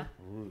 Cardboard? Yeah.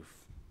 Oof.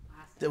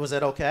 Was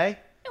it okay?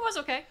 It was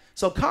okay.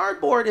 So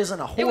cardboard isn't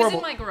a horrible... It was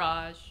in my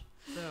garage.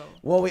 So.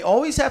 What we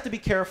always have to be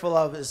careful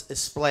of is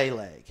splay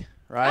leg,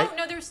 right? Oh,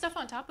 no, there was stuff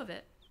on top of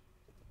it.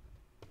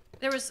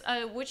 There was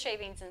wood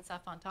shavings and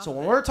stuff on top of it. So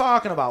when we're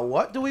talking about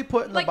what do we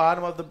put in the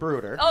bottom of the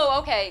brooder... Oh,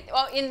 okay.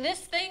 Well, in this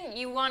thing,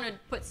 you want to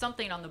put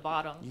something on the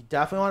bottom. You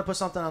definitely want to put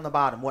something on the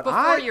bottom.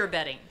 Before you're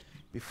bedding.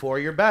 Before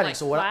you're bedding. Like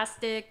so what?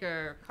 Plastic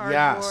or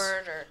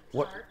cardboard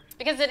or...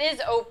 Because it is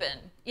open.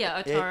 Yeah,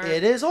 a tarp.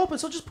 It is open,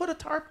 so just put a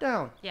tarp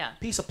down. Yeah.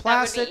 Piece of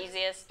plastic. That would be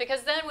easiest.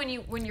 Because then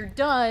when you're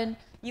done,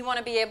 you want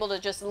to be able to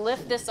just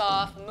lift this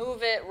off,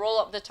 move it, roll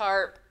up the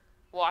tarp,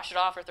 wash it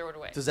off, or throw it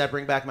away. Does that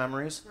bring back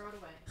memories? Throw it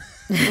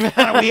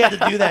away. We had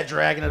to do that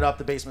dragging it up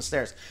the basement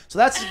stairs. So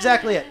that's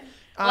exactly it.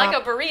 Like a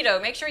burrito,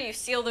 make sure you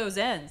seal those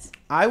ends.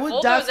 I would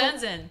Fold those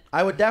ends in.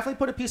 I would definitely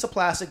put a piece of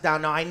plastic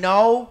down. Now, I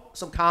know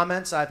some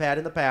comments I've had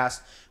in the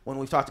past when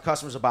we've talked to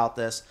customers about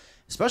this,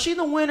 especially in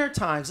the winter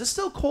times. It's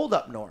still cold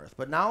up north,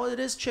 but now it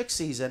is chick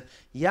season.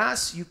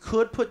 Yes, you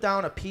could put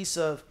down a piece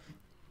of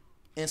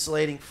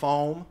insulating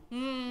foam.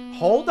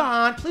 Hold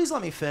on. Please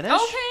let me finish.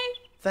 Okay.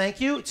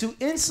 Thank you. To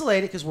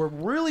insulate it, because we're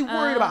really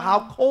worried about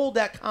how cold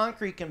that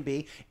concrete can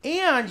be.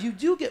 And you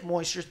do get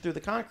moisture through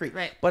the concrete.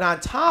 Right. But on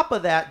top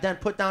of that, then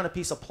put down a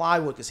piece of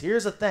plywood, because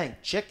here's the thing.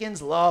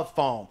 Chickens love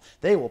foam.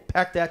 They will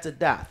peck that to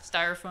death.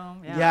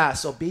 Styrofoam, yeah. Yeah,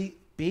 so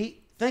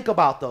think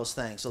about those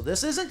things. So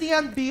this isn't the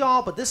end be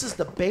all, but this is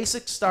the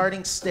basic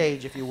starting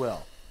stage, if you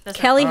will.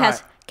 Kelly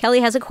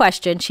has a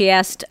question. She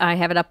asked, I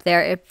have it up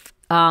there, if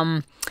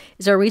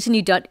is there a reason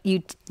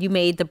you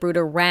made the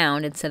Brooder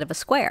round instead of a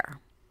square?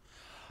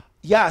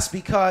 Yes,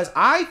 because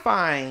I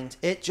find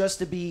it just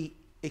to be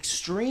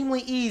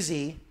extremely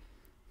easy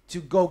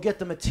to go get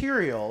the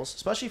materials,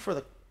 especially for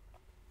the,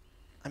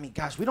 I mean,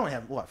 gosh, we don't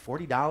have, what,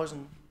 $40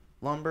 in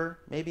lumber?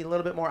 Maybe a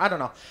little bit more? I don't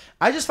know.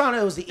 I just found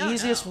it was the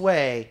easiest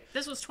way.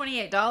 This was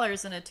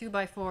 $28 in a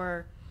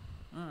 2x4,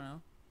 I don't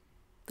know.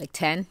 Like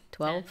 10,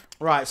 12?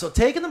 Right, so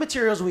taking the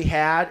materials we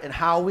had and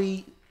how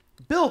we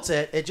built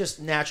it, it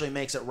just naturally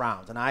makes it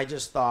round. And I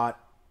just thought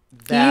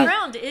that...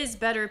 Round is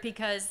better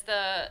because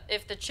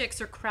if the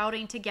chicks are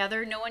crowding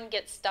together, no one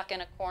gets stuck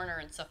in a corner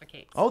and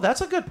suffocates. Oh, that's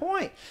a good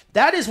point.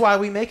 That is why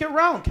we make it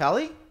round,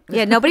 Kelly.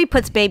 Yeah, nobody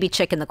puts baby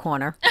chick in the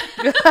corner.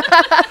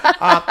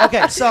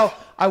 Okay, so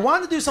I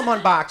wanted to do some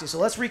unboxing, so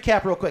let's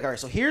recap real quick. All right,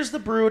 so here's the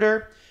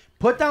Brooder.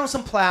 Put down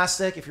some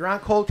plastic. If you're on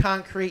cold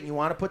concrete and you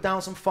want to put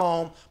down some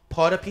foam,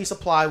 put a piece of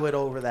plywood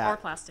over that. Or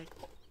plastic.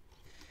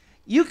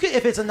 You could,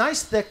 if it's a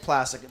nice thick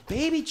plastic.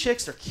 Baby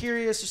chicks are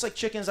curious, just like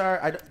chickens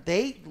are.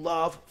 They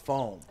love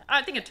foam.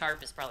 I think a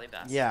tarp is probably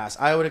best. Yes,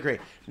 I would agree.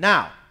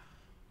 Now,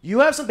 you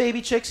have some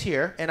baby chicks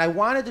here, and I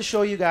wanted to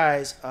show you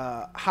guys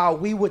how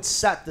we would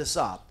set this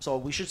up. So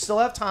we should still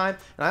have time.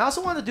 And I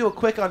also want to do a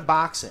quick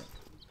unboxing.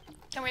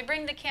 Can we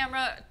bring the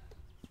camera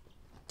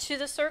to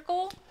the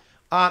circle?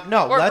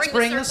 No, Or let's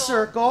bring the bring the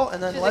circle,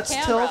 and then to the let's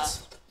camera.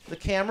 tilt the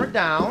camera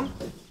down.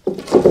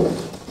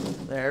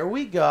 There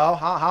we go.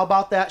 How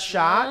about that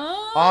shot?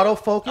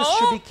 Autofocus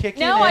should be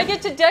kicking in. Now I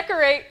get to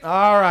decorate.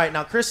 All right,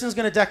 now Kristen's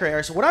going to decorate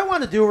her. So what I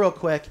want to do real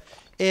quick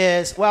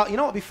is, well, you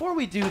know what? Before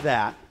we do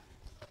that,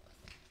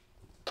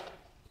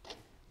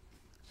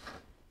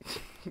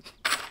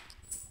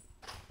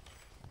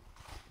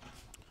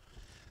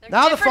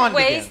 now the fun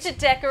ways begins. to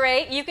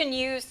decorate. You can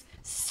use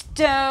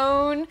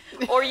stone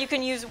or you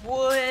can use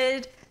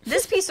wood.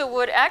 This piece of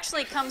wood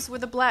actually comes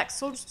with a black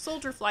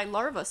soldier fly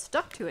larva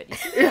stuck to it. You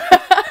see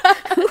that?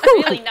 That's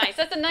really nice.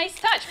 That's a nice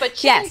touch. But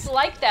chickens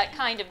like that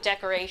kind of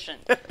decoration.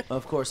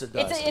 Of course it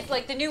does. It's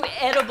like the new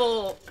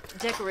edible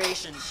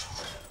decoration.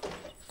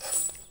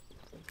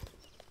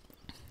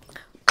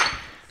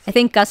 I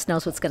think Gus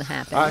knows what's going to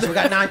happen. All right, so we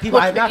got 9 people.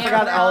 I have not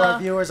forgotten all our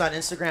viewers on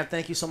Instagram.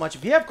 Thank you so much.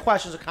 If you have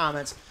questions or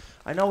comments,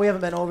 I know we haven't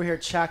been over here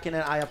checking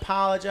it. I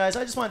apologize.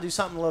 I just want to do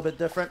something a little bit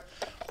different.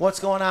 What's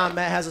going on?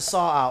 Matt has a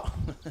saw out.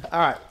 All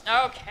right.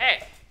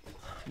 Okay.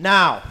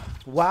 Now,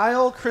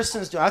 while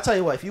Kristen's doing, I'll tell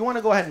you what. If you want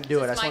to go ahead and do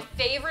it, This is my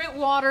favorite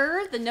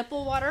water, the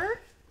nipple water.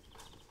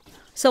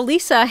 So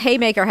Lisa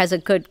Haymaker has a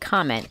good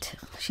comment.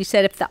 She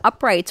said if the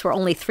uprights were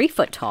only 3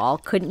 foot tall,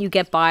 couldn't you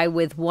get by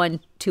with one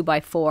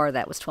 2x4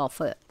 that was 12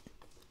 foot?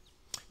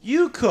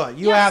 You could.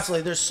 You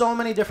absolutely. There's so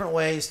many different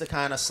ways to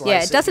kind of slice it.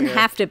 Yeah, it doesn't here.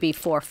 have to be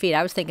 4 feet.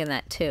 I was thinking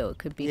that too. It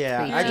could be 3 feet.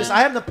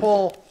 I happen to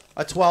pull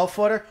a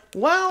 12-footer.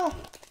 Well,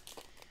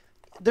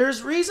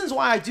 there's reasons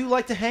why I do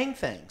like to hang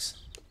things.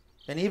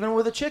 And even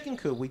with a chicken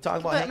coop, we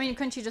talk about But, I mean,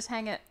 couldn't you just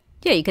hang it?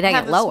 Yeah, you could hang it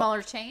lower. Have the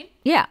smaller chain?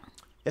 Yeah.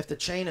 If the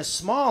chain is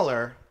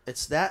smaller,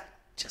 it's that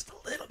just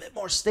a little bit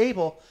more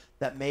stable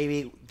that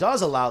maybe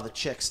does allow the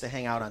chicks to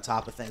hang out on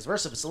top of things.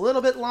 Versus if it's a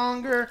little bit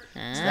longer,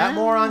 it's that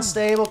more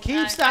unstable.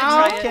 Keeps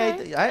down.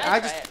 Okay, I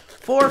just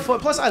 4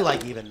 foot. Plus, I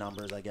like even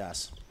numbers, I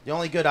guess. The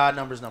only good odd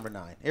number is number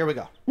 9. Here we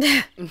go.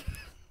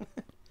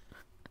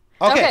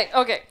 Okay.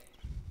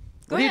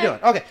 What are you doing?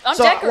 Okay. I'm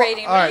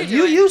decorating. All right,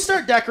 you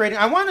start decorating.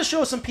 I want to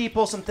show some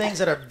people some things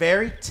that are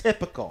very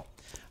typical,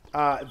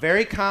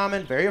 very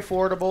common, very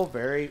affordable,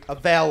 very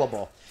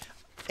available.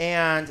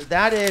 And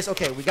that is,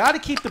 okay, we got to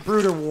keep the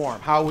Brooder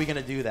warm. How are we going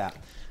to do that?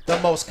 The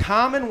most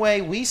common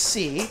way we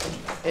see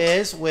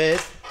is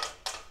with,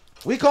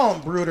 we call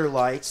them Brooder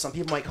lights. Some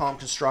people might call them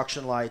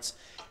construction lights.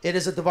 It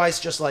is a device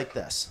just like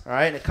this, all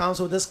right? And it comes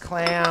with this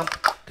clamp,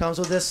 comes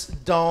with this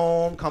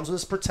dome, comes with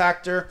this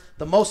protector.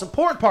 The most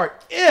important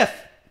part, if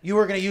you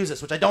were going to use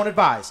this, which I don't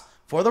advise,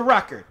 for the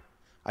record,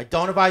 I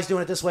don't advise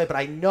doing it this way, but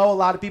I know a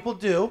lot of people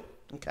do,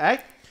 okay,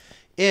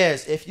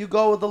 is if you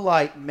go with the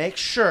light, make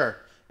sure,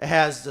 It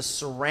has the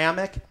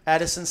ceramic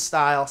Edison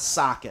style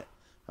socket.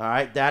 All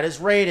right, that is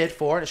rated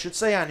for, and it should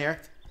say on here.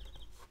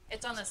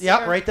 It's on the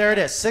Yep, right there it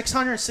is.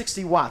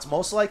 660 watts.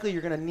 Most likely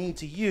you're going to need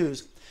to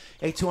use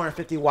a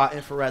 250 watt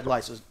infrared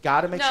light. So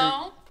got to make sure.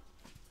 No.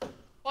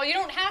 Well, you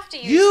don't have to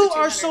use You the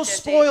are so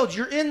 250. spoiled.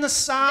 You're in the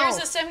South.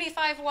 There's a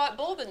 75 watt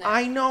bulb in there.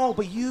 I know,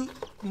 but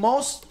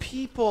most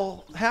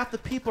people, half the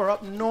people are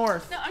up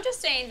north. No, I'm just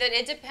saying that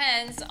it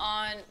depends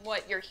on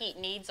what your heat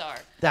needs are.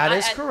 That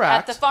is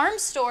correct. At the farm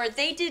store,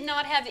 they did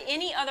not have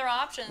any other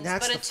options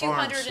That's but a the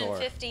farm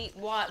 250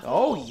 watt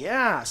bulb. Oh,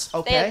 yes.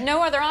 Okay. They had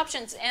no other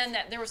options, and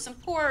there was some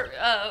poor,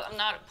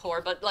 not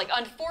poor, but like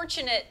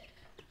unfortunate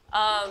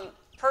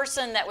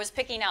person that was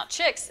picking out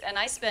chicks, and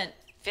I spent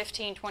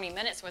 15, 20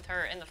 minutes with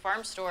her in the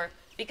farm store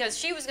because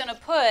she was going to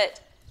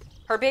put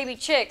her baby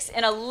chicks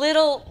in a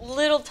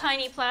little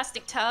tiny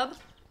plastic tub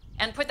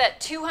and put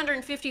that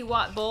 250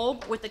 watt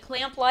bulb with the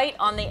clamp light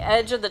on the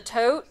edge of the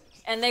tote,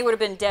 and they would have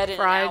been dead in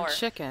Fried an hour.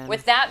 chicken.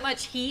 With that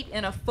much heat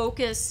in a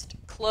focused,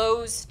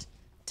 closed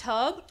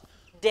tub,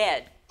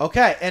 dead.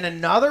 Okay, and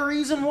another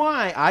reason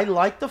why I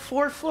like the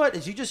 4-foot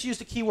is you just used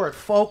the keyword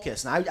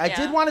focus. Now, I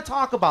did want to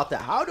talk about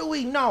that. How do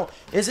we know?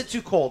 Is it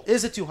too cold?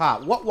 Is it too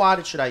hot? What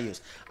wattage should I use?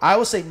 I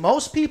will say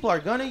most people are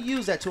going to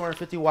use that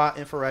 250 watt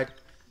infrared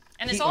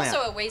And it's heat lamp.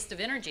 also a waste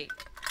of energy.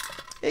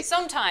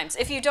 Sometimes,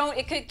 if you don't,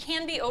 it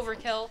can be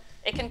overkill.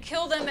 It can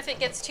kill them if it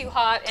gets too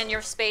hot and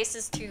your space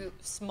is too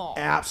small.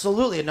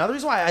 Absolutely. Another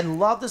reason why I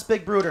love this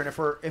big brooder,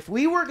 and if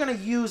we were going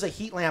to use a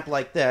heat lamp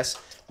like this,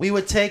 we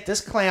would take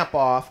this clamp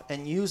off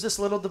and use this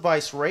little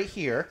device right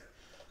here,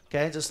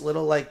 okay, this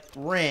little like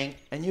ring,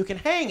 and you can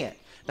hang it.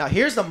 Now,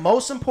 here's the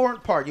most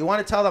important part. You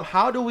want to tell them,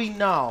 how do we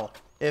know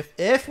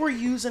if we're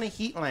using a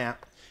heat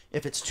lamp,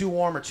 if it's too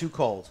warm or too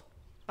cold?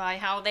 By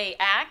how they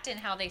act and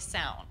how they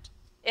sound.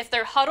 If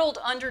they're huddled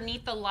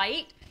underneath the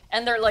light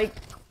and they're like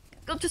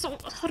just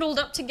huddled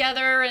up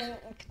together and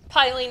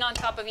piling on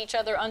top of each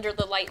other under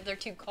the light, they're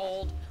too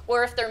cold.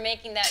 Or if they're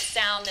making that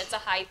sound that's a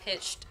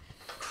high-pitched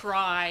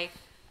cry,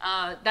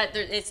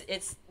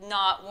 it's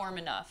not warm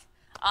enough.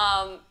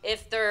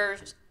 If they're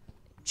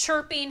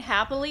chirping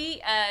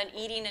happily and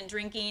eating and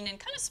drinking and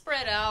kind of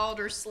spread out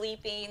or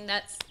sleeping,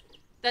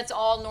 that's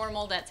all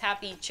normal. That's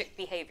happy chick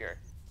behavior.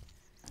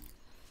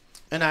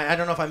 And I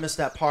don't know if I missed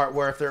that part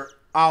where if they're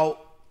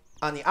out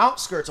on the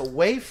outskirts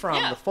away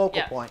from the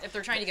focal point. If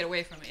they're trying to get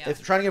away from it, If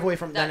they're trying to get away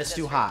from it, then it's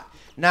too hot.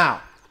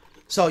 Now,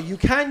 so you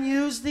can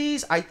use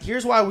these.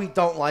 Here's why we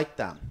don't like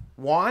them.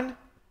 One,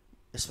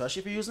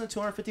 especially if you're using a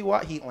 250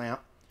 watt heat lamp,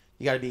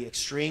 you got to be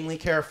extremely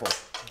careful.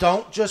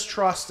 Don't just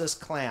trust this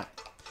clamp.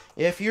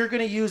 If you're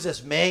going to use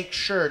this, make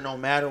sure no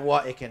matter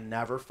what, it can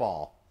never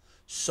fall.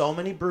 So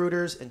many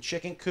brooders and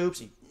chicken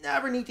coops, you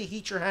never need to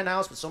heat your hen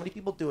house, but so many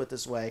people do it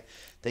this way.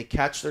 They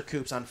catch their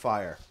coops on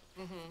fire.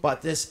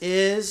 But this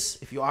is,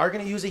 if you are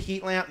going to use a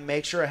heat lamp,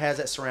 make sure it has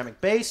that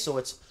ceramic base, so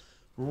it's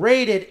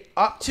rated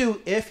up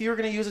to, if you're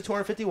going to use a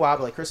 250 watt,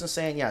 but like Kristen's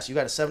saying, yes, you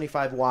got a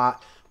 75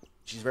 watt.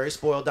 She's very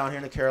spoiled down here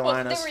in the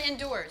Carolinas. Well, they were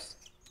indoors.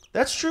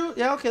 That's true.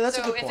 Yeah, okay, that's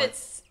a good point. So if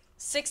it's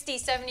 60,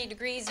 70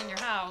 degrees in your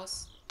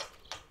house.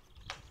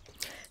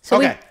 So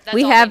Okay.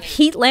 we have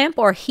heat lamp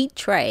or heat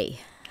tray.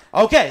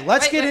 Okay,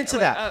 let's get into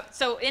that.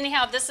 So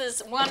anyhow, this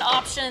is one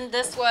option.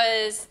 This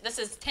is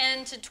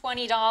 $10 to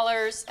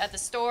 $20 at the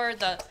store.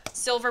 The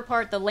silver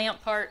part, the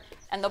lamp part,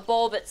 and the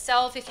bulb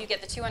itself. If you get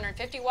the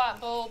 250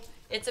 watt bulb,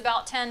 it's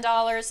about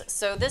 $10.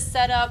 So this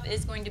setup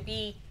is going to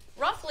be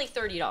roughly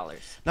 $30.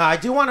 Now, I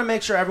do want to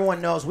make sure everyone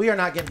knows we are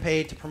not getting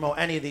paid to promote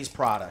any of these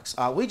products.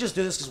 We just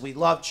do this because we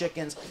love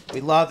chickens,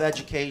 we love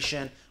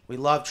education, we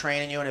love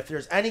training you, and if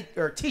there's any,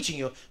 or teaching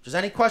you, if there's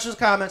any questions,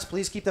 comments,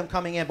 please keep them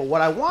coming in. But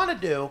what I want to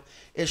do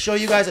is show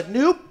you guys a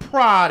new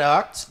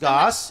product.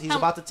 Gus, he's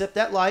about to tip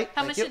that light.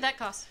 How much did that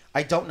cost?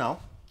 I don't know.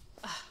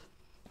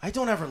 I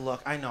don't ever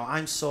look. I know.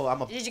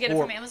 Did you get it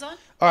from Amazon?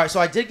 All right, so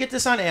I did get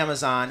this on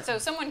Amazon. So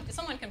someone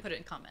can put it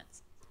in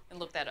comments and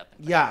look that up.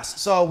 Yes.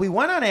 So we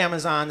went on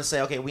Amazon to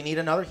say, okay, we need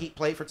another heat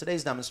plate for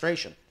today's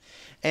demonstration.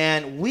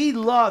 And we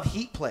love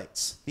heat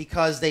plates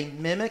because they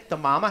mimic the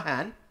mama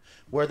hen,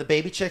 where the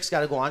baby chicks got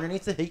to go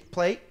underneath the heat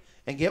plate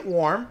and get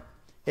warm.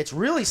 It's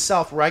really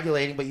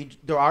self-regulating, but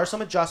there are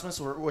some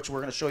adjustments, which we're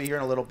going to show you here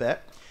in a little bit.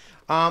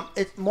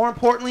 More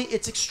importantly,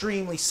 it's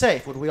extremely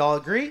safe. Would we all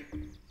agree?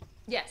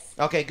 Yes.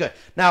 Okay, good.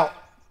 Now,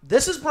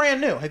 this is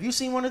brand new. Have you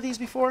seen one of these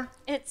before?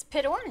 It's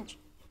Pit Orange.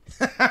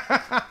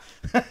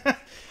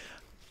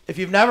 If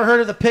you've never heard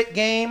of the Pit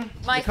game,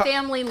 My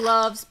family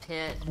loves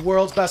Pit.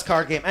 World's best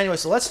card game. Anyway,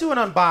 so let's do an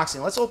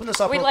unboxing. Let's open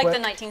this up real quick. We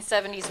like the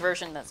 1970s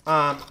version that's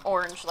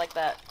orange like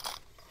that.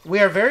 We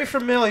are very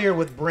familiar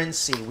with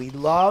Brincy. We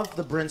love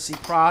the Brincy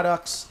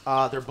products.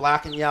 They're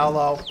black and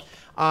yellow.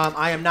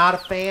 I am not a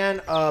fan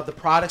of the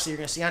products that you're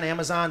going to see on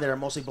Amazon that are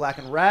mostly black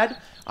and red.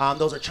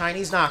 Those are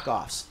Chinese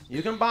knockoffs.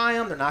 You can buy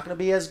them. They're not going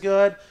to be as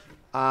good.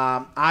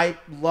 I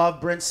love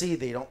Brincy.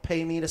 They don't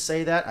pay me to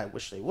say that. I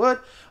wish they would.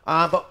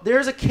 But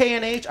there's a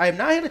K&H. I have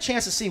not had a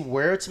chance to see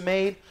where it's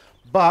made,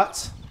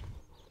 but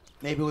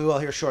maybe we will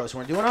here shortly. So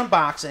we're going to do an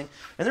unboxing.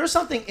 And there's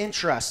something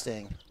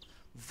interesting.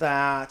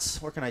 that,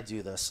 where can I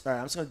do this? All right,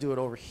 I'm just going to do it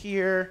over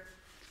here.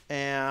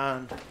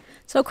 And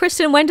So,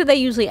 Kristen, when do they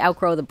usually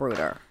outgrow the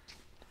brooder?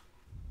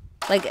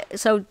 Like,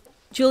 so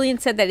Julian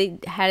said that he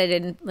had it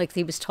in, like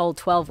he was told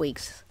 12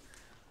 weeks.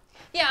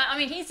 Yeah, I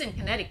mean, he's in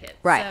Connecticut.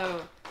 Right.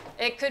 So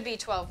it could be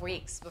 12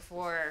 weeks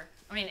before,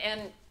 I mean,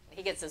 and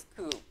he gets his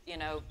coop, you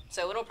know.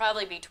 So it'll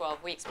probably be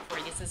 12 weeks before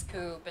he gets his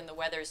coop and the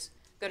weather's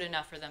good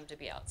enough for them to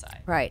be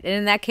outside. Right. And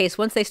in that case,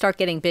 once they start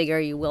getting bigger,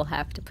 you will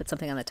have to put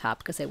something on the top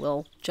because they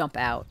will jump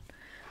out.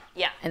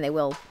 Yeah. And they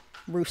will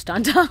roost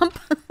on top.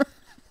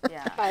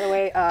 Yeah. By the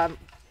way,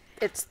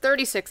 it's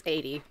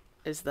 $36.80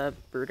 is the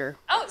brooder.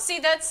 Oh, see,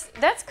 that's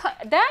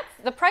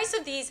the price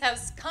of these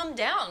has come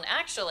down.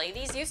 Actually,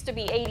 these used to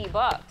be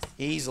 $80.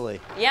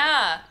 easily.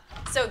 Yeah.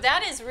 So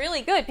that is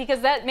really good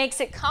because that makes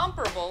it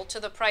comparable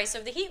to the price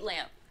of the heat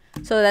lamp.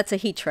 So that's a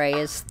heat tray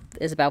is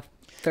about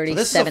 $37. So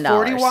this is a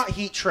 40-watt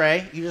heat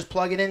tray. You just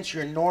plug it into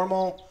your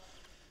normal,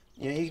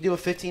 you can do a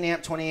 15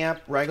 amp, 20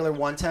 amp, regular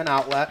 110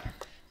 outlet.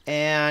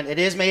 And it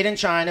is made in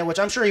China, which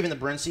I'm sure even the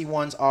Brinsea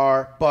ones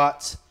are,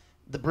 but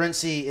the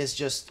Brinsea is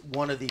just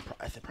one of the,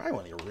 I think probably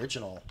one of the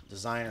original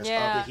designers of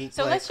the heat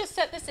So plate. let's just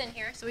set this in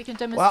here so we can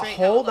Well, demonstrate.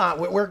 hold on.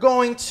 We're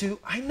going to,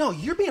 I know,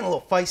 you're being a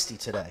little feisty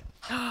today.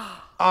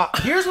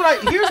 Here's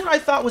what I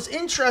thought was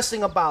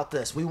interesting about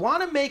this. We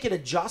want to make it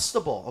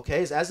adjustable,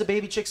 okay? As the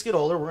baby chicks get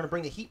older, we're going to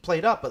bring the heat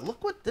plate up, but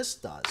look what this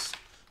does,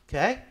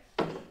 okay?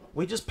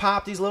 We just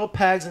pop these little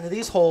pegs into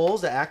these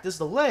holes that act as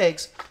the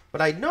legs, but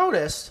I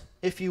noticed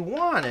if you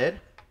wanted,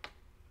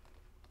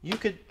 you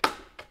could,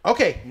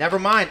 okay, never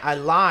mind. I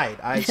lied.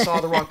 I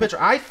saw the wrong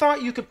picture. I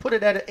thought you could put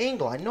it at an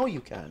angle. I know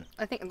you can.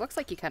 I think it looks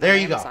like you can. There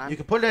on you go. Amazon. You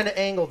can put it at an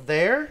angle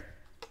there.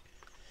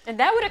 And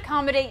that would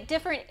accommodate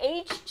different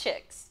age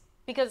chicks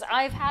because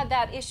I've had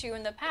that issue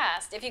in the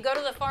past. If you go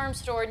to the farm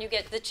store and you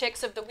get the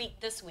chicks of the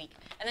week this week,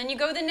 and then you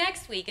go the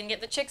next week and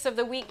get the chicks of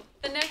the week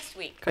the next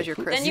week. Because you're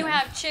Christian. Then you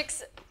have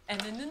chicks, and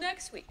then the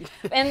next week.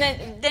 And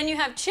then you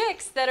have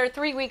chicks that are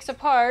 3 weeks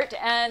apart,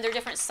 and they're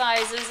different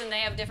sizes, and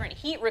they have different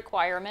heat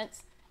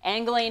requirements.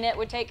 Angling it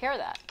would take care of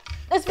that.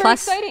 That's very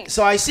exciting.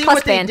 So I see Plus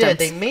what they bantams. did.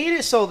 They made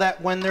it so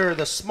that when they're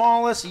the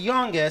smallest,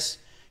 youngest,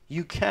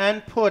 you can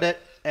put it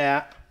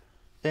at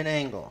an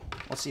angle.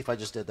 Let's see if I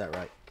just did that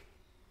right.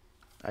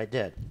 I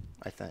did,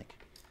 I think.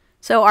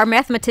 So our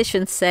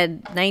mathematician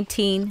said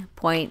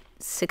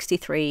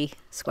 19.63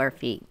 square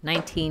feet.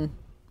 19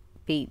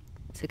 feet,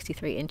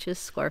 63 inches,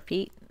 square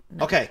feet.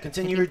 No, Okay,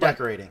 continue your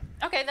decorating.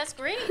 Okay, that's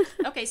great.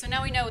 Okay, so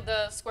now we know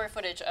the square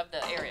footage of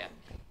the area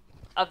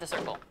of the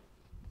circle.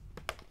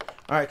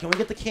 All right, can we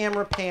get the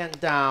camera pan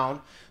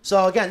down?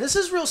 So again, this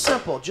is real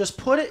simple. Just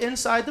put it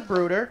inside the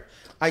brooder.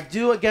 I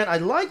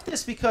like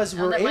this because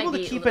we're that might able to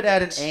be a keep little it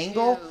at an bit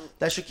angle too-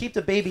 that should keep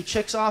the baby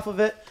chicks off of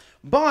it.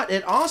 But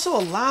it also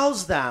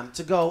allows them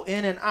to go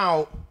in and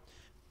out,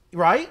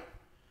 right?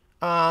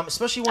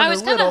 Especially when I they're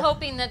was kind little. of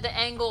hoping that the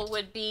angle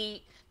would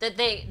be that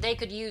they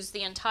could use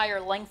the entire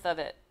length of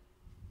it.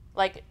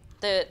 Like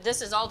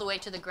this is all the way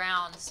to the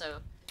ground, so.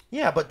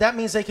 Yeah, but that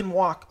means they can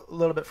walk a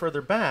little bit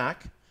further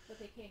back. But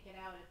they can't get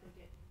out if they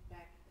get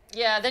back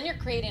there. Yeah, then you're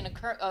creating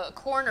a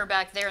corner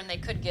back there, and they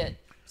could get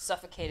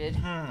suffocated.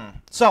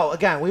 So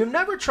again, we've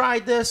never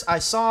tried this. I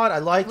saw it. I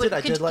liked it.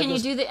 I did like Can you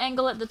this. do the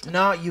angle at the top?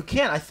 No, you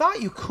can't. I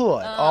thought you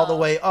could all the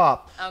way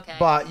up. Okay.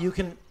 But you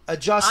can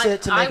adjust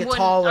it to make it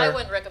taller. I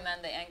wouldn't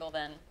recommend the angle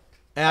then.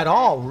 At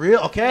all. Real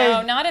okay.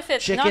 No, not if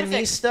it's not if it,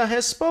 Chickenista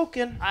has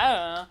spoken. I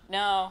don't know.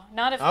 No,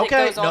 not if it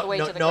Okay. goes all the way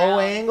to the no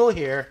ground. angle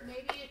here.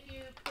 Maybe if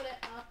you put it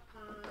up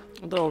on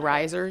Little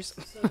risers.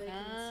 so they can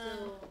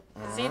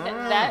still. See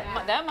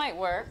that might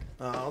work.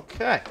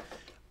 Okay.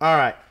 All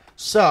right.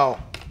 So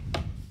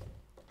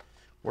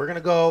we're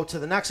gonna go to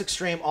the next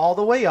extreme all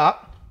the way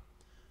up.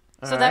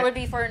 So that would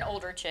be for an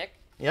older chick.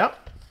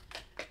 Yep.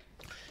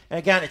 And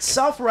again, it's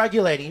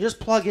self-regulating. You just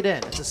plug it in.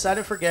 It's a set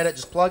and forget it.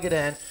 Just plug it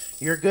in.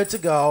 You're good to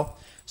go.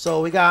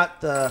 So we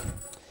got the,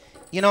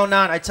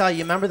 I tell you,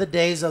 remember the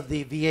days of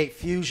the V8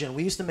 Fusion?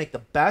 We used to make the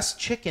best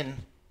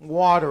chicken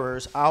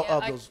waterers out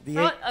of those I V8.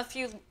 brought a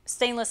few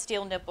stainless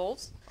steel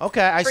nipples.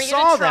 Okay, I for you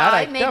saw to try, that.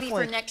 I maybe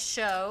definitely. for next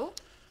show.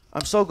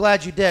 I'm so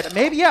glad you did.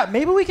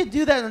 Maybe we could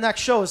do that in the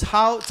next show. Is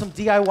how some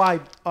DIY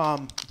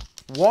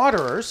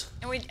waterers.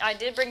 And I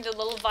did bring the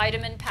little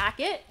vitamin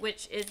packet,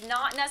 which is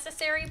not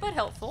necessary but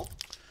helpful.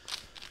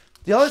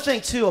 The other thing,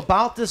 too,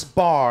 about this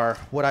bar,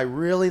 what I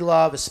really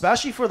love,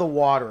 especially for the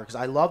water, because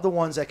I love the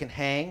ones that can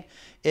hang,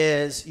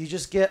 is you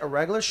just get a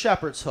regular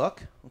shepherd's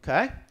hook,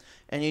 okay?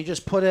 And you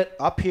just put it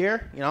up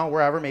here,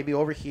 wherever, maybe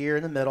over here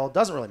in the middle. It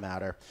doesn't really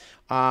matter.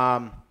 I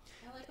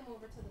like them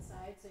over to the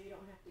side so you don't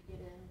have to get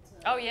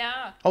into. Oh,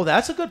 yeah. Oh,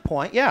 that's a good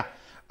point, yeah.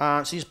 So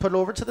you just put it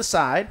over to the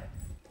side,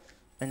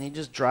 and you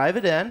just drive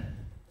it in,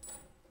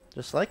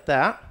 just like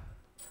that.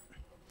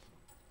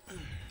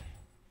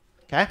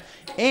 Okay,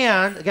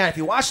 and again, if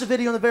you watched the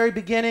video in the very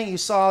beginning, you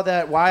saw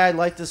that why I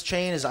like this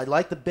chain is I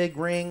like the big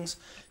rings.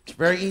 It's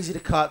very easy to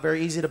cut,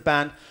 very easy to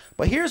bend.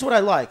 But here's what I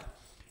like,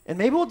 and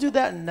maybe we'll do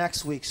that in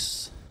next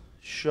week's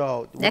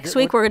show. Next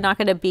week we're not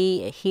going to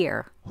be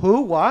here. Who?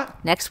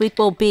 What? Next week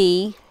we'll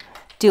be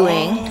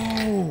doing.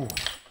 Oh,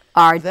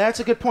 Our That's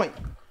a good point.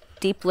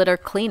 deep litter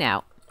clean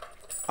out.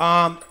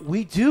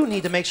 We do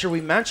need to make sure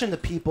we mention to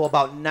people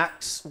about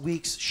next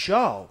week's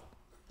show.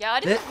 Yeah, I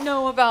didn't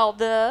know about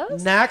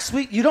this. Next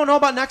week, you don't know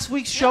about next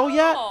week's show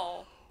yet?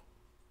 No.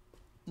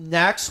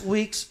 Next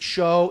week's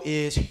show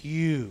is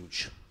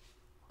huge.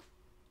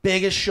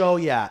 Biggest show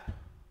yet.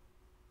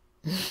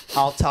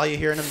 I'll tell you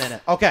here in a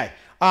minute. Okay,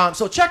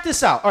 so check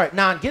this out. All right,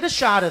 Nan, get a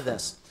shot of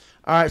this.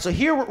 All right, so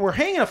here we're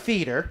hanging a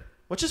feeder,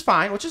 which is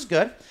fine, which is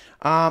good.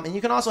 And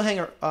you can also hang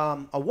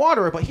a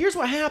waterer, but here's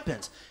what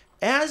happens.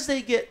 As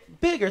they get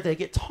bigger, they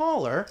get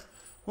taller.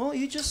 Well,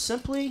 you just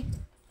simply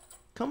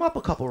come up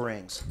a couple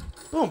rings.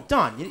 Boom,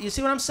 done. You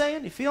see what I'm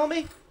saying? You feel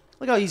me?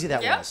 Look how easy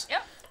that was.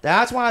 Yep.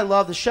 That's why I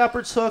love the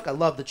shepherd's hook. I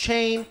love the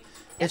chain.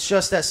 It's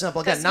just that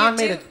simple. Again, Nan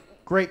made a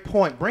great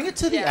point. Bring it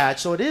to the edge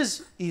so it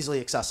is easily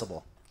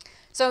accessible.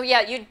 So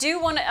yeah, you do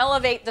want to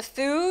elevate the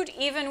food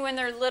even when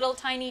they're little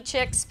tiny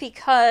chicks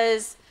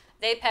because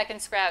they peck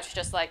and scratch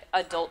just like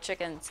adult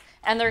chickens.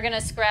 And they're going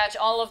to scratch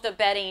all of the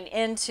bedding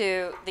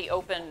into the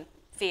open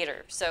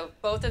feeder. So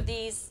both of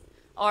these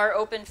are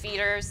open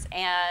feeders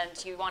and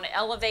you want to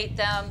elevate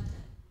them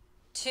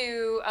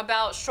to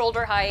about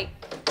shoulder height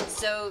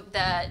so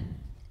that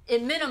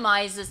it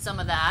minimizes some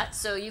of that.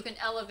 So you can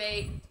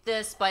elevate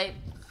this by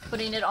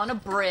putting it on a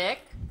brick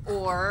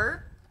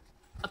or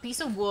a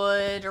piece of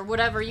wood or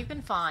whatever you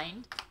can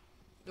find.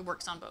 It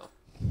works on both.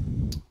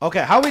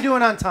 Okay, how are we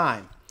doing on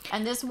time?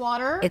 And this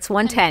water, It's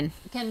 110.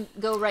 can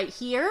go right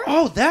here.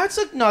 Oh, that's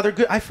another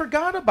good. I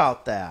forgot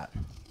about that.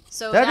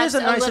 So That that's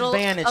is a nice little,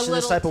 advantage to this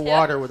little type of tip.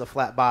 water with a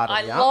flat bottom.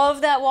 I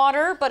love that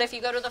water, but if you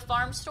go to the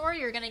farm store,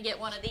 you're going to get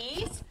one of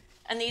these.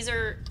 And these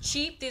are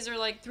cheap. These are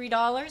like $3,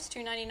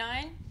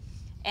 $2.99.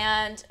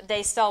 And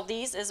they sell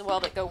these as well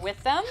that go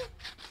with them.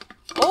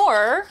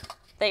 Or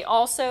they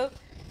also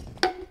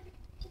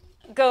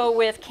go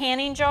with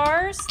canning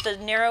jars, the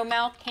narrow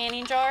mouth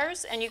canning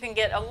jars, and you can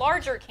get a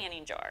larger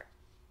canning jar.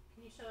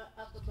 Can you show it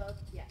up above?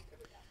 Yeah, there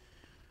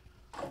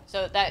we go.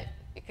 So that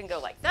it can go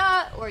like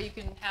that, or you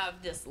can have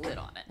this lid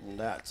on it.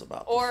 That's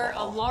about. Or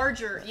a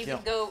larger, you can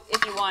go,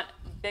 if you want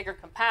bigger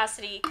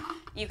capacity,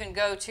 you can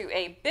go to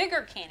a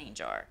bigger canning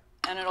jar,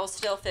 and it'll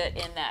still fit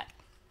in that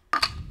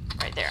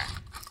right there.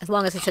 As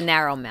long as it's a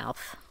narrow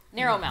mouth.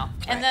 Narrow mouth.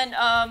 And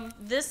then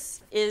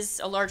this is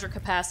a larger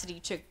capacity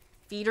chick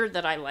feeder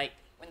that I like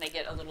when they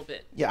get a little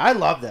bit. Yeah, I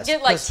love this.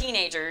 Get like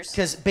teenagers.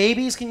 Because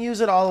babies can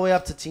use it all the way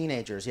up to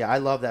teenagers. Yeah, I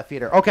love that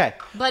feeder. Okay.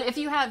 But if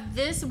you have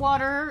this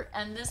water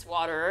and this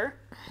water,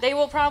 they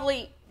will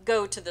probably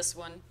go to this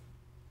one.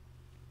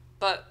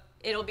 But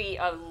it'll be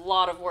a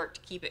lot of work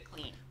to keep it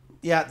clean.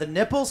 Yeah, the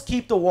nipples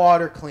keep the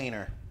water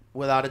cleaner,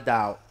 without a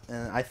doubt.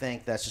 And I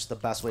think that's just the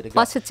best way to go.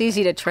 Plus, it's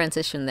easy to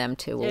transition them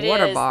to a It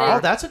water is. bar Oh,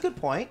 that's a good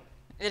point.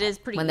 It is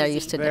pretty when they're easy.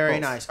 used to Very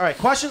nipples. nice. All right,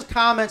 questions,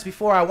 comments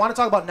before I want to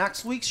talk about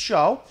next week's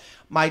show.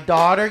 My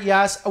daughter,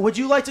 yes. Would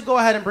you like to go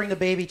ahead and bring the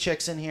baby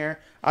chicks in here?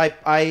 I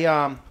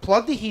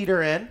plugged the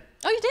heater in.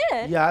 Oh, you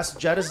did? Yes,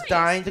 Jed is Nice.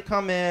 dying to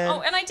come in.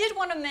 Oh, and I did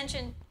want to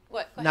mention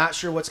what? Go ahead. Not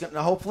sure what's going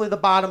to. Hopefully the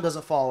bottom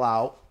doesn't fall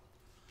out.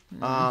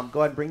 Go ahead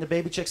and bring the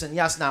baby chicks in.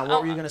 Yes, now,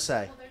 what were you going to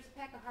say? Well, there's a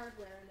pack of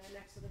hardware in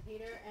there next to the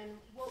heater, and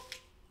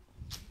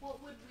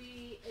what would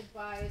we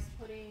advise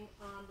putting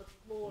on the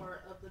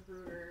floor of the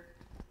brooder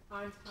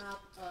on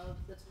top of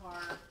the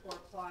tarp or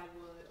plywood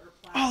or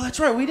plastic? Oh, that's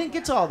right. We didn't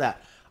get to all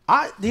that.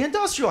 The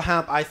industrial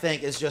hemp, I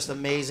think, is just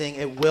amazing.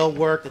 It will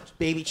work. The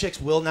baby chicks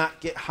will not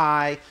get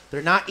high.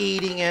 They're not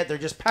eating it. They're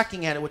just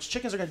pecking at it, which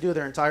chickens are going to do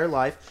their entire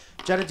life.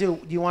 Jenna, do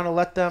you want to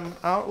let them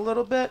out a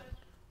little bit?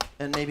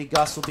 And maybe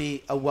Gus will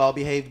be a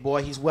well-behaved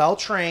boy. He's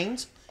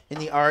well-trained in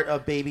the art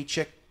of baby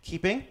chick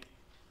keeping.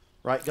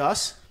 Right,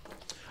 Gus?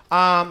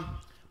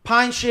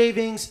 Pine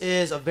shavings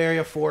is a very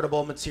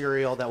affordable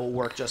material that will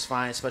work just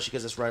fine, especially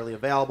because it's readily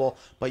available.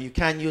 But you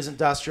can use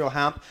industrial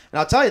hemp. And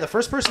I'll tell you, the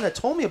first person that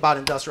told me about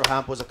industrial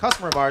hemp was a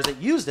customer of ours that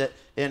used it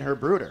in her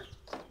brooder.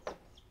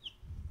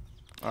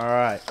 All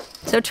right.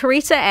 So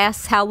Teresa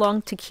asks how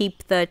long to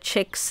keep the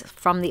chicks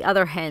from the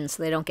other hens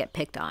so they don't get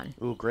picked on.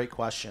 Ooh, great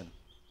question.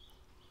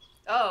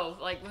 Oh,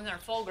 like when they're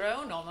full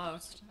grown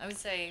almost. I would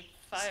say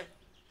 5.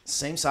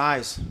 Same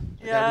size.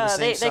 Yeah,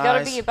 they got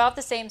to be about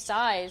the same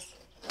size.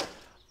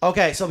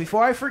 Okay, so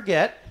before I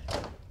forget,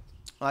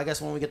 well, I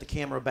guess when we get the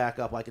camera back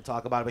up, I can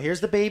talk about it. But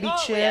here's the baby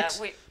chicks.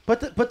 Yeah, Put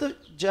the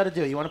Jetta,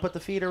 do you want to put the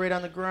feeder right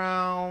on the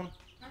ground?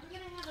 Are we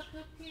gonna have a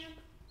coop can?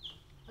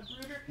 A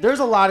brooder can? There's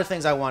a lot of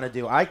things I want to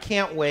do. I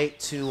can't wait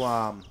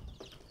to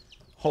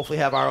hopefully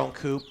have our own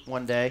coop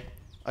one day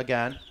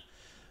again.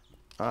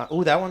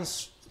 Ooh,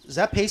 is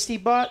that pasty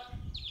butt?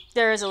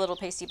 There is a little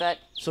pasty butt.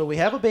 So we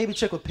have a baby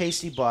chick with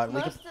pasty butt.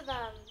 Most of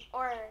them,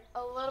 or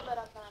a little bit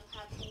of them,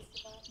 have pasty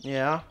butt.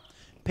 Yeah.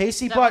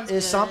 Pasty That butt one's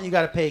is good. something you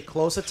got to pay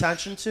close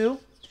attention to.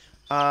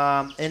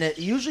 And it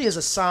usually is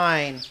a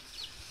sign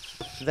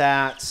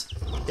that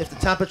if the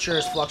temperature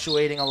is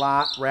fluctuating a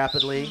lot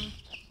rapidly,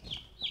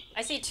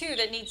 I see 2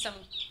 that need some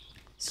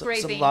some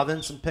scraping.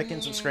 loving, some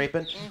picking, some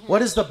scraping.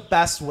 What is the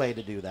best way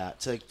to do that?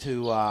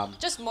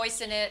 Just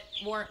moisten it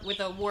with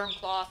a warm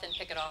cloth and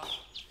pick it off.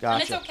 Gotcha.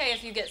 And it's okay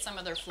if you get some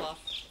of their fluff.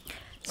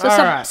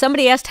 So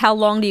somebody asked, how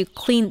long do you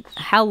clean?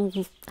 How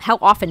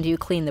often do you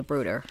clean the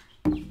brooder?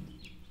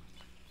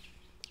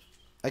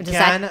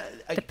 Again,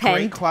 a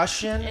great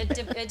question.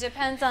 It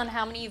depends on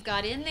how many you've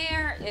got in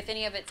there. If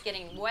any of it's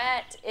getting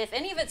wet, if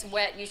any of it's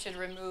wet, you should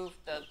remove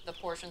the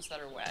portions that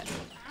are wet,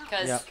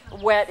 because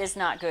wet is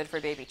not good for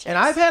baby chicks. And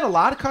I've had a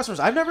lot of customers.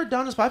 I've never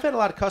done this, but I've had a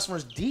lot of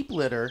customers deep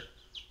litter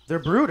their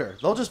brooder.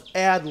 They'll just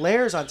add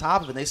layers on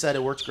top of it. And they said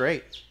it works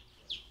great.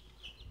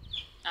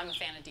 I'm a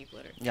fan of deep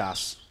litter.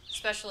 Yes.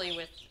 Especially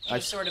with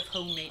any sort of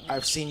home maintenance.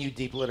 I've seen you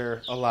deep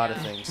litter a lot of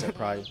things that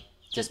probably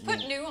just put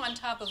new on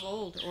top of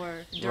old,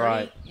 or dirty,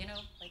 right. You know,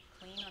 like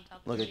clean on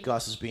top of Look dirty. at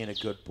Gus as being a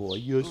good boy.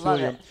 Yes, Love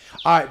I am. it.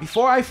 All right,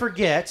 before I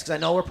forget, because I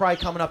know we're probably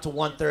coming up to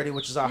 1:30,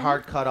 which is our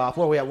hard cutoff.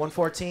 What are we at,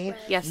 1:14?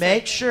 Yes,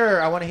 Make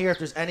sure, I want to hear if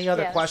there's any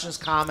other questions,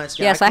 comments.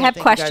 Yes, I have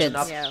questions.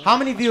 How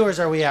many viewers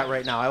are we at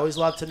right now? I always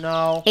love to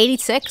know.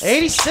 86.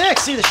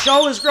 86. See, the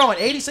show is growing.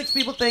 86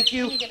 people. Thank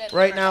you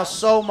right now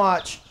so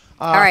much.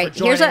 All right, for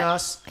joining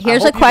us.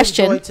 Here's I a hope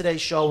question. You enjoyed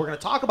today's show. We're going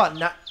to talk about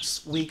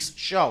next week's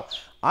show.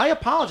 I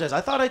apologize.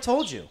 I thought I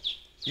told you.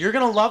 You're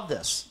going to love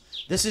this.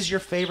 This is your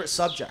favorite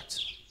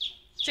subject.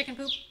 Chicken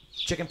poop.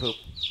 Chicken poop.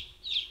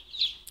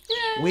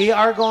 Yeah. We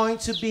are going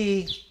to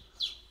be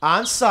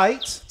on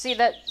site. See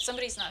that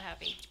somebody's not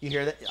happy. You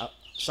hear that?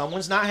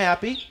 Someone's not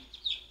happy.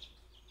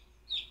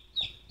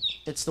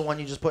 It's the one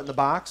you just put in the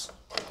box.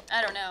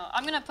 I don't know.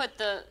 I'm gonna put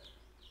the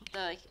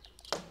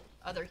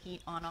other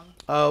heat on them.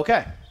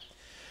 Okay.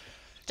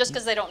 Just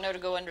because they don't know to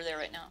go under there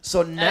right now.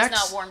 So and next,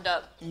 it's not warmed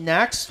up.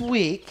 Next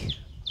week,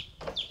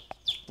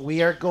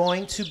 we are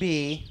going to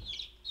be.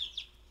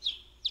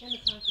 And the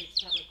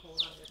concrete's probably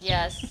cold under.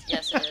 Yes,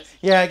 yes it is.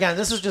 Yeah, again,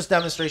 this is just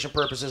demonstration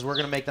purposes. We're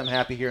going to make them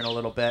happy here in a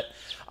little bit.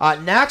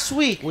 Next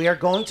week, we are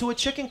going to a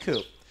chicken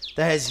coop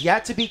that has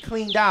yet to be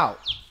cleaned out.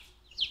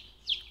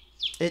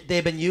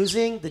 They've been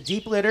using the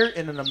deep litter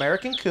in an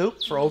American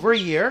coop for over a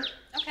year.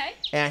 Okay.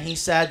 And he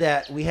said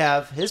that we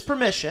have his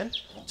permission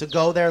to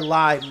go there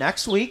live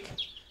next week,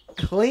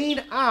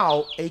 clean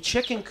out a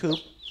chicken coop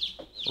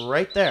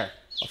right there.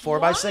 A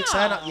 4x6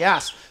 hen.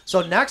 Yes.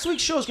 So next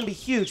week's show is going to be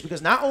huge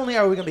because not only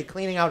are we going to be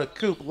cleaning out a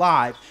coop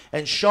live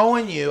and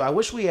showing you, I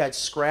wish we had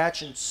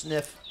scratch and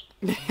sniff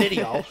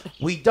video.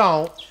 We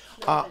don't.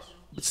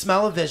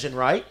 Smell-o-vision,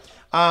 right?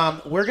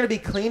 We're going to be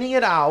cleaning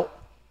it out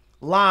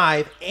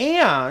live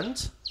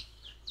and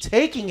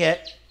taking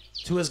it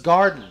to his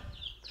garden.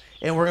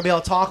 And we're going to be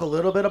able to talk a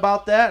little bit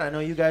about that. I know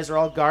you guys are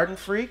all garden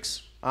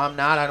freaks. I'm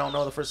not. I don't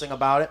know the first thing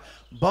about it.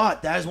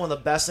 But that is one of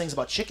the best things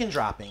about chicken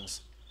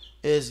droppings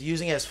is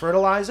using it as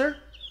fertilizer.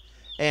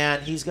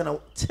 And he's going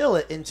to till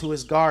it into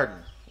his garden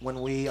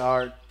when we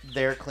are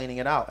there cleaning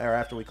it out or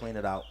after we clean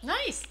it out.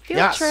 Nice.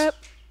 Field trip.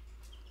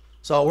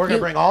 So we're going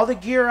to bring all the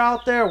gear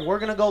out there. We're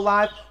going to go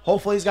live.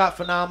 Hopefully he's got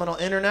phenomenal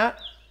internet.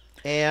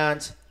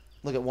 And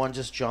look at one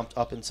just jumped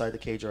up inside the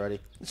cage already.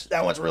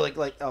 That one's really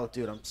like, oh,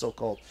 dude, I'm so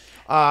cold.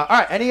 All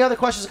right, any other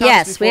questions?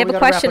 Yes, we have a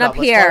question up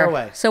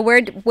here. So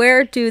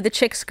where do the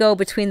chicks go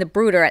between the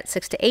brooder at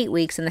 6 to 8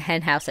 weeks and the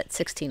hen house at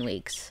 16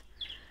 weeks?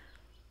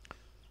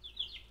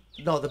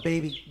 No,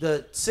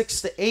 the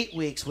 6 to 8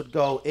 weeks would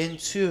go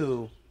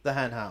into the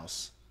hen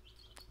house.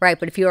 Right,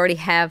 but if you already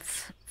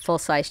have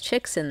full-size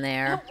chicks in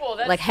there,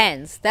 like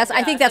hens,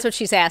 I think that's what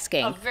she's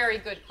asking. A very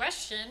good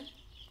question.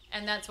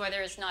 And that's why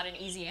there is not an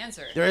easy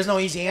answer. There is no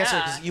easy answer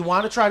because you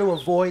want to try to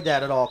avoid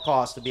that at all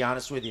costs, to be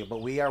honest with you.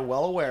 But we are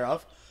well aware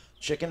of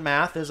chicken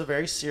math is a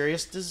very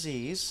serious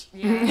disease.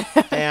 Yeah.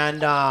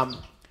 And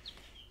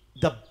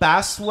the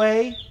best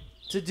way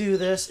to do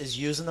this is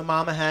using the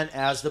mama hen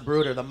as the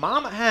brooder. The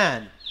mama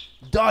hen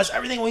does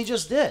everything we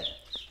just did.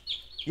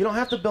 You don't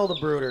have to build a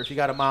brooder if you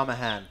got a mama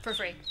hen. For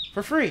free.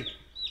 For free.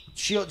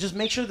 She'll just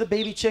make sure the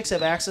baby chicks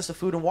have access to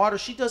food and water.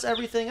 She does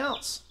everything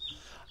else.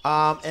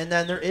 And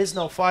then there is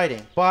no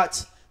fighting.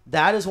 But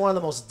that is one of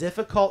the most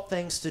difficult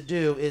things to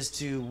do is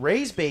to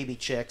raise baby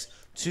chicks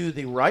to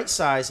the right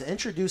size and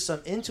introduce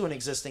them into an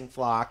existing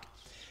flock.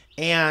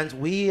 And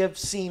we have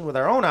seen with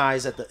our own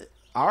eyes that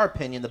our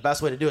opinion, the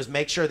best way to do is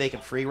make sure they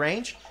can free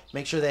range.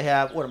 Make sure they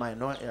have, what am I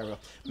annoying? There we go.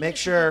 Make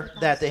sure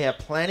that they have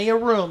plenty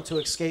of room to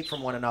escape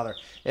from one another.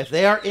 If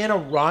they are in a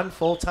run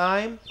full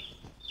time,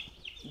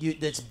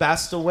 it's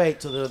best to wait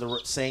till they're the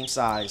same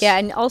size. Yeah,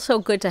 and also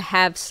good to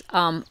have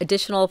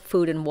additional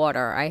food and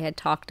water. I had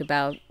talked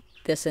about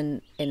this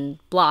in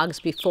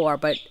blogs before,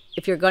 but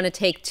if you're going to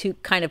take two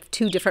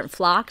different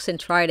flocks and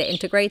try to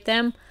integrate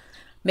them,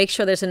 make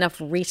sure there's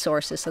enough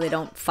resources so they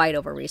don't fight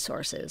over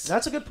resources.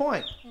 That's a good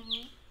point.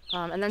 Mm-hmm.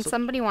 And then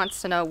somebody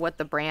wants to know what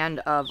the brand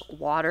of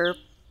water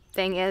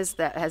thing is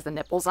that has the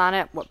nipples on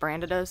it, what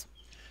brand it is.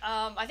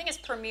 I think it's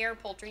Premier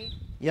Poultry.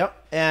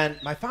 Yep, and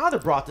my father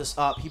brought this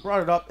up. He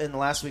brought it up in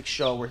last week's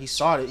show where he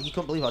saw it. He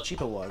couldn't believe how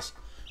cheap it was.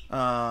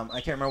 I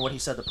can't remember what he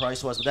said the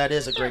price was, but that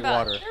is a great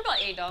water. They're about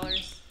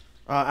 $8.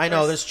 I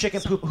know, there's chicken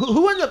poop.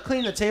 Who ended up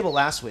cleaning the table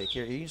last week?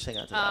 Here, you just hang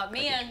on to that.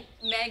 Me and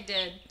Meg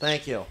did.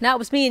 Thank you. No, it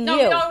was me and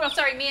you. No, I'm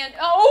sorry, me and...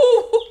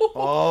 Oh!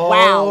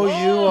 Wow.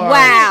 You are...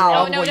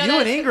 Wow. You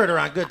and Ingrid are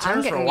on good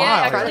terms for a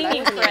while. Yeah,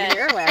 cleaning thread.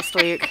 Here last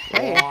week.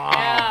 Hey.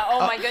 Yeah, oh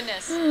my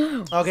goodness.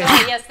 Okay.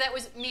 Sorry, yes, that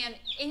was, man,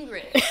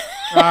 Ingrid.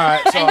 All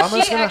right, so And I'm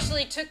just she gonna.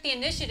 actually took the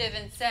initiative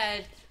and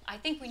said, I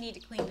think we need to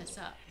clean this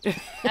up. And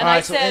All I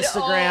right, so said,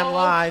 Instagram oh,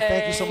 Live. okay.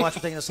 Thank you so much for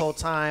taking this whole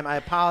time. I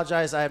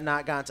apologize. I have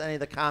not gotten to any of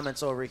the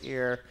comments over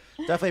here.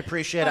 Definitely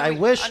appreciate it. Why I don't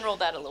we wish unroll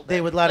that a little they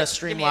bit? would let us Give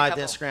stream me a live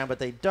to couple. Instagram, but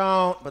they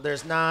don't. But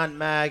there's Non,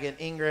 Meg, and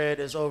Ingrid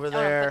is over I'm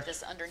gonna there. put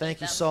this underneath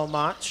Thank you them. so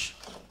much.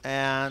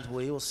 And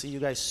we will see you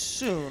guys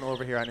soon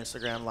over here on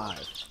Instagram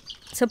Live.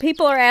 So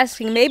people are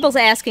asking, Mabel's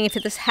asking if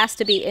this has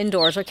to be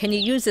indoors or can you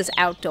use this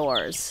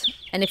outdoors?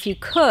 And if you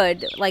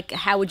could, like,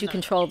 how would you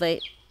control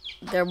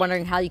they're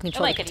wondering how you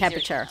control make the it easier.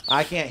 temperature.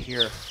 I can't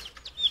hear.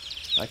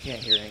 I can't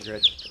hear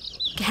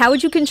Ingrid. How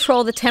would you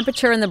control the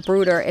temperature in the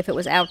brooder if it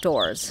was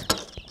outdoors?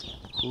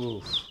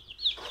 Oof.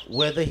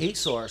 With a heat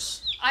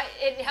source.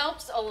 It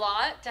helps a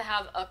lot to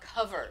have a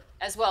cover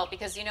as well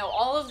because, you know,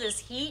 all of this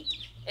heat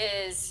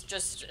is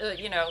just,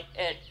 you know,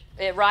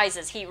 it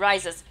rises, heat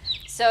rises.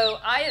 So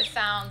I have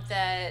found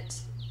that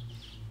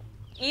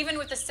even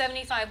with the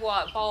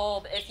 75-watt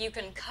bulb, if you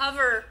can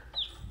cover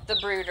the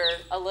brooder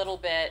a little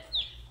bit,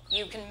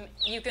 you can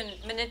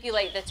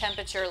manipulate the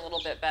temperature a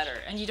little bit better.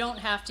 And you don't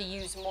have to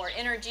use more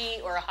energy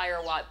or a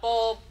higher watt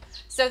bulb.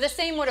 So the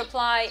same would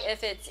apply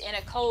if it's in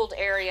a cold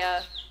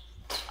area,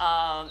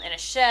 in a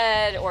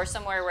shed or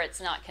somewhere where it's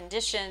not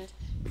conditioned.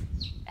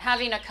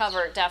 Having a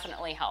cover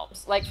definitely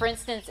helps. Like for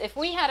instance, if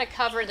we had a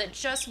cover that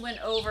just went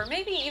over,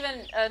 maybe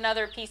even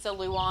another piece of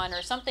Luan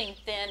or something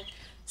thin,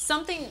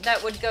 something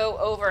that would go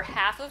over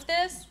half of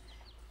this,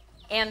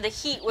 and the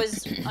heat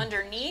was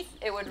underneath,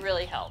 it would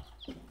really help.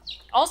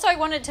 Also, I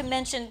wanted to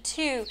mention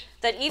too,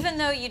 that even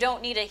though you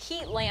don't need a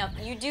heat lamp,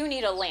 you do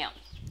need a lamp.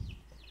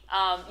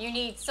 You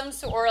need some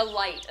sort, or a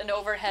light, an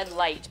overhead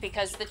light,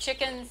 because the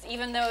chickens,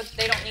 even though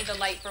they don't need the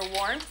light for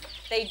warmth,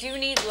 they do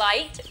need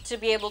light to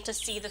be able to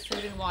see the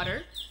food and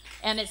water.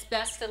 And it's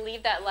best to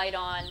leave that light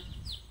on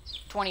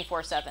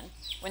 24/7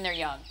 when they're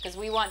young, because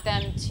we want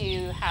them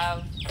to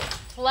have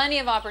plenty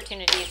of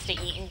opportunities to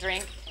eat and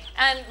drink.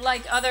 And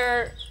like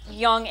other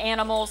young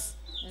animals,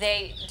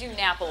 they do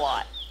nap a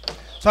lot.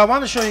 So I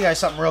wanted to show you guys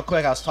something real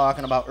quick I was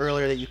talking about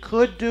earlier that you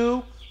could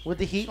do with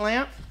the heat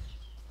lamp.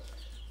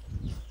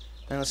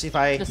 And let's see if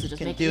I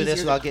can do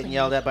this without getting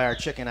yelled at by our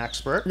chicken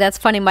expert. That's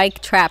funny.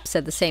 Mike Trapp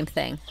said the same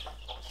thing.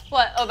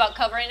 What, about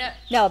covering it?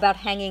 No, about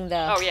hanging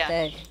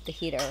the the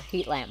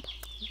heat lamp.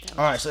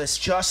 All right, so it's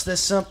just this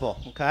simple,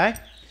 okay?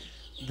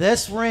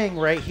 This ring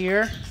right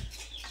here,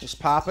 just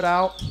pop it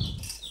out,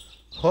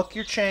 hook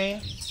your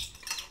chain,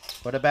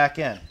 put it back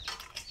in.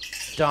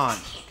 Done,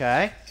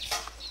 okay?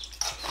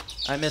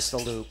 I missed the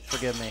loop,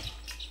 forgive me.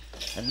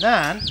 And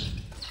then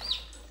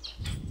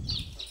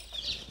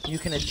you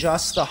can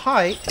adjust the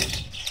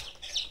height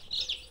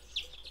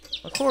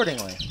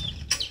accordingly.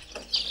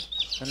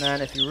 And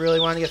then if you really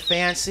want to get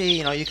fancy,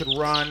 you know, you could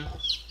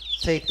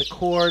take the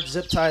cord,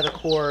 zip tie the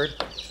cord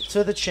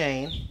to the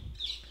chain.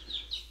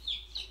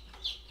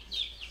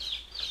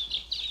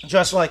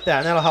 Just like that.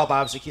 And that'll help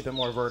obviously keep it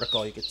more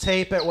vertical. You could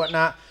tape it,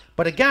 whatnot.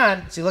 But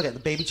again, see, look at the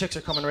baby chicks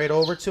are coming right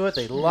over to it.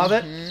 They love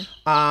it.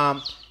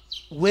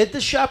 With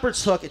the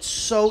shepherd's hook, it's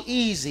so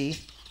easy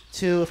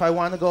to, if I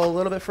want to go a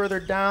little bit further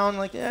down,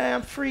 like,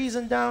 I'm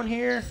freezing down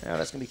here. Oh,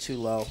 that's going to be too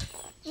low.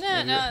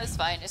 No, it's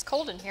fine. It's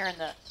cold in here in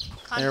the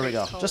concrete. There we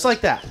go. Just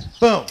like that.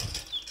 Boom.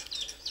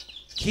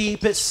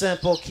 Keep it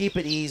simple. Keep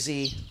it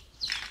easy.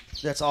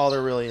 That's all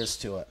there really is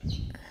to it.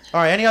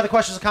 All right, any other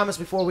questions or comments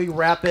before we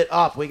wrap it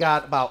up? We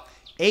got about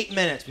 8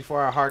 minutes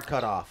before our hard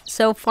cut off.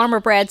 So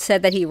Farmer Brad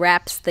said that he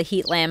wraps the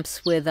heat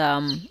lamps with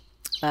a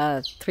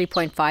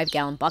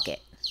 3.5-gallon bucket.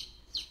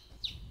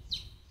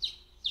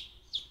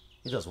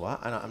 He does what?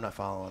 I'm not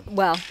following.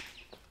 Well,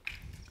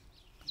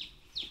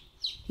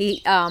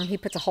 he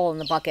puts a hole in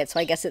the bucket, so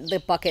I guess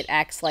the bucket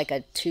acts like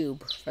a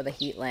tube for the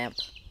heat lamp.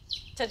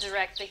 To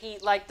direct the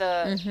heat, like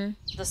the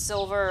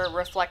silver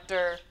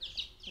reflector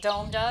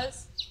dome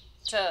does,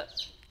 to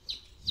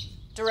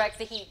direct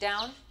the heat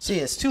down. See,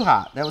 it's too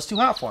hot. That was too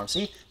hot for him.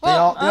 See,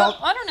 Well, they all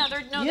I don't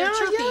know. They're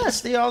chirpy.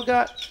 Yes, they all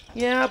got.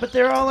 Yeah, but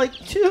they're all like,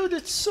 dude,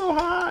 it's so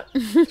hot.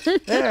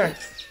 There.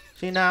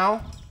 See,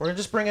 now we're gonna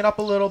just bring it up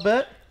a little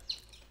bit.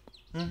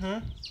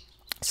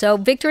 So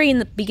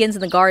Victory Begins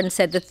in the Garden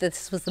said that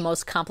this was the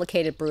most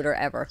complicated brooder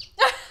ever.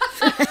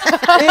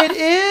 It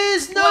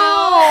is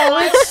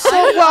it's so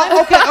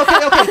well.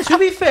 Okay. To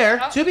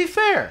be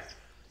fair,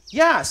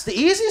 yes, the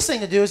easiest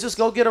thing to do is just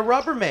go get a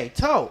Rubbermaid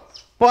tote.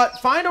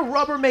 But find a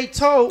Rubbermaid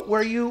tote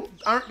where you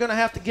aren't gonna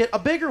have to get a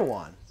bigger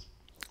one.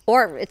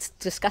 Or it's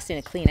disgusting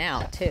to clean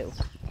out too.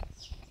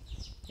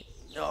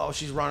 Oh,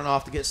 she's running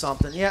off to get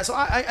something. Yeah, so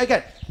I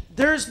again,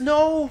 there's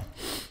no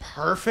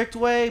perfect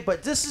way,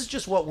 but this is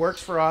just what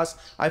works for us.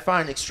 I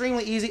find it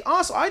extremely easy.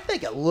 Also, I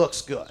think it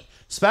looks good,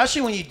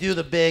 especially when you do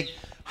the big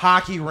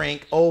hockey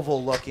rink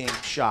oval looking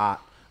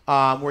shot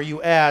where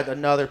you add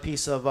another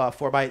piece of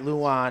 4x8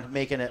 Luan,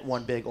 making it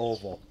one big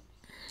oval.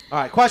 All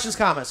right, questions,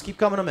 comments, keep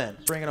coming them in,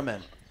 bringing them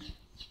in.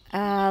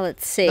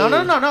 Let's see.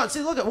 No.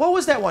 See, look at what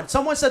was that one?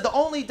 Someone said the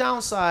only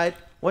downside.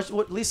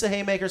 What Lisa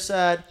Haymaker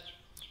said.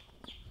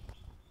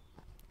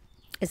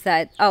 is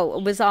that,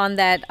 it was on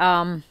that,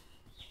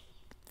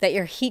 that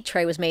your heat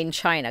tray was made in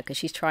China because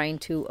she's trying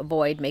to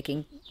avoid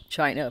buying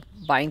China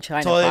Totally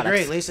products.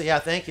 agree, Lisa. Yeah,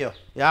 thank you.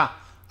 Yeah.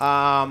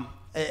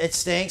 It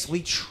stinks.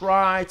 We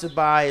try to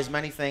buy as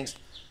many things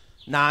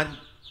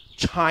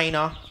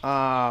non-China.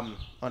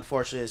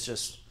 Unfortunately, it's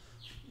just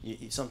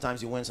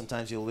sometimes you win,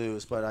 sometimes you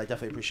lose. But I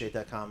definitely appreciate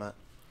that comment.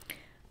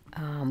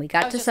 We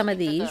got to some of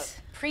these.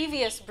 The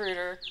previous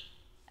brooder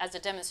as a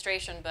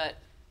demonstration, but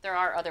there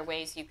are other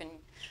ways you can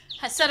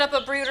set up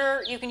a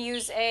brooder. You can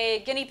use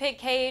a guinea pig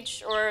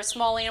cage or a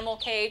small animal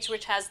cage,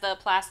 which has the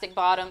plastic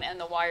bottom and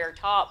the wire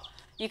top.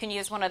 You can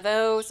use one of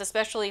those,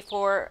 especially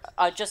for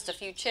just a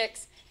few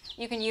chicks.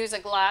 You can use a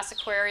glass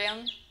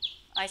aquarium.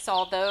 I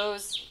saw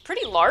those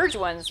pretty large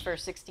ones for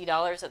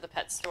 $60 at the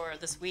pet store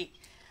this week.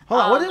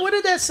 Hold on, what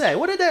did that say?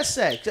 What did that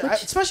say?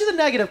 Especially the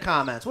negative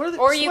comments. What are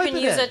or you can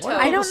use a toad.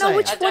 I don't know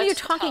which one you're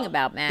talking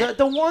about, Matt.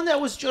 The one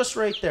that was just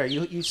right there.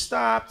 You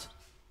stopped.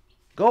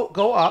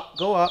 Go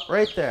up,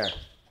 right there.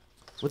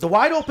 With the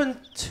wide open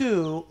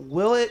 2,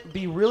 will it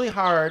be really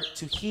hard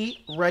to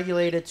heat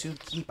regulated to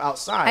keep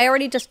outside? I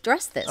already just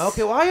addressed this.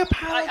 Okay, well I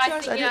apologize.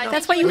 I didn't know.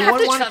 That's why you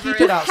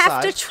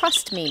have to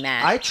trust me,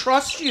 Matt. I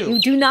trust you. You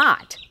do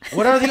not.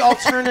 What are the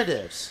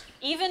alternatives?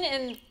 Even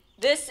in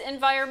this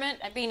environment,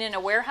 being in a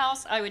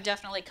warehouse, I would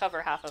definitely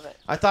cover half of it.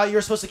 I thought you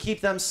were supposed to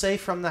keep them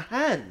safe from the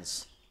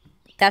hens.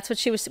 That's what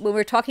she was. When we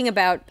were talking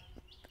about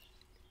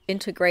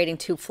integrating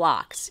 2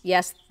 flocks.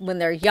 Yes, when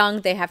they're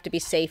young, they have to be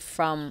safe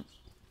from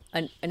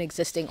an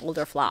existing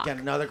older flock. Again,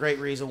 another great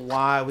reason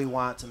why we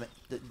want to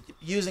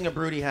using a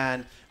broody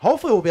hen.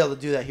 Hopefully, we'll be able to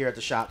do that here at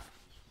the shop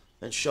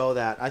and show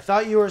that. I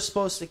thought you were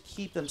supposed to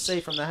keep them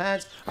safe from the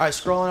hens. All right,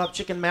 scrolling up,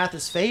 chicken math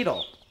is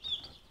fatal.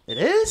 It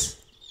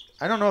is?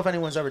 I don't know if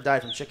anyone's ever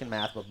died from chicken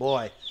math, but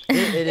boy, it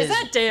is. Is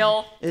that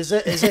Dale? Is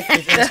it? It's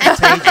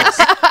contagious.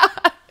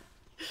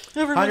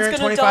 Everyone's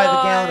 125 a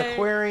gallon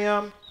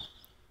aquarium.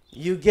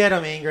 You get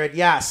them, Ingrid.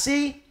 Yeah,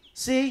 see?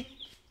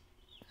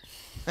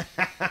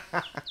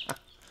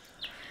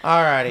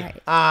 Alrighty.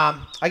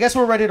 I guess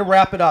we're ready to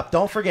wrap it up.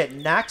 Don't forget,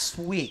 next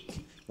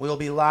week we'll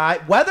be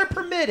live, weather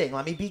permitting.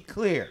 Let me be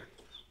clear.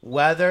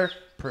 Weather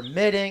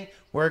permitting.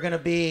 We're going to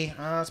be,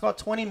 it's about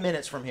 20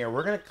 minutes from here.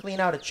 We're going to clean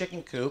out a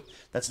chicken coop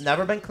that's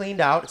never been cleaned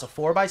out. It's a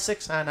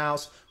 4x6 hen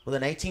house with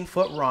an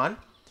 18-foot run.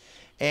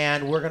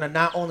 And we're going to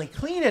not only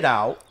clean it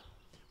out,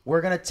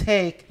 we're going to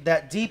take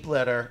that deep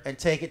litter and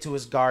take it to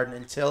his garden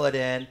and till it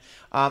in.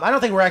 I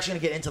don't think we're actually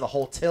going to get into the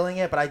whole tilling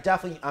it, but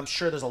I'm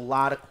sure there's a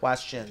lot of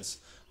questions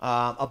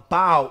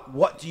about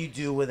what do you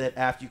do with it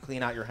after you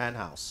clean out your hen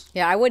house.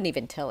 Yeah, I wouldn't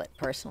even till it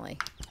personally.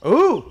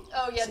 Ooh.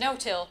 Oh, yeah, no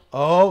till.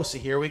 Oh, so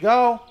here we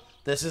go.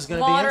 This is going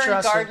to be interesting.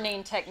 Modern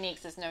gardening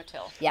techniques is no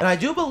till. Yep. And I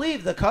do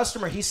believe the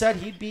customer, he said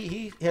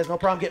he has no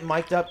problem getting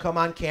mic'd up, come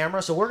on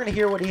camera, so we're going to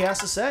hear what he has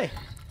to say.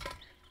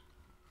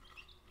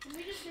 Can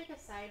we just make a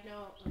side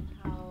note of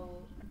how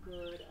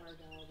good our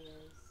dog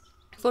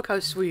is? Look how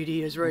sweet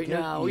he is right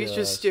now. He's Yes.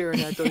 just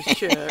staring at those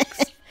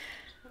chicks.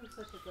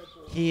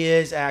 He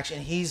is actually,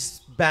 and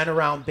he's been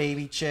around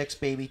baby chicks,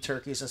 baby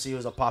turkeys since he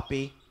was a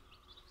puppy.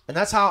 And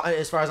that's how,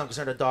 as far as I'm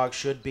concerned, a dog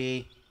should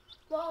be,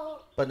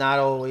 Well, but not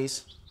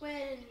always.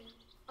 when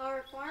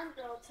our farm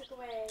girl took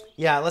away.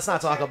 Yeah, let's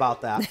not talk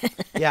about that.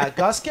 Yeah,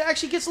 Gus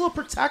actually gets a little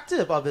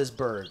protective of his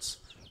birds.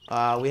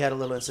 We had a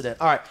little incident.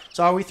 All right,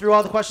 so are we through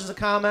all the questions and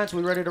comments? Are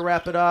we ready to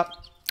wrap it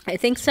up? I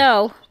think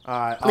so. All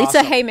right, Lisa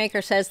awesome.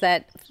 Haymaker says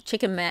that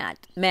chicken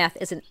math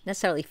isn't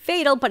necessarily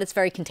fatal, but it's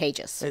very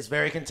contagious. It's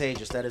very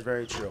contagious. That is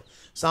very true.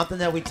 Something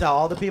that we tell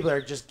all the people that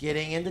are just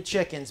getting into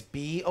chickens,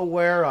 be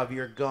aware of.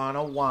 You're going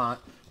to want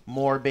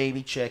more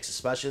baby chicks,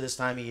 especially this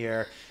time of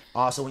year.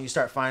 Also, when you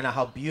start finding out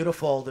how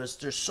beautiful,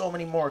 there's so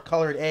many more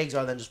colored eggs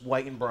other than just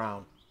white and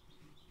brown.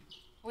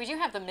 We do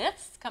have the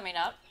myths coming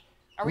up.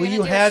 Are we Will gonna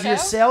you do a have your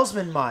show?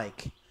 salesman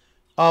mic?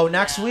 Oh,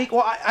 next week?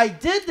 Well, I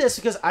did this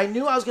because I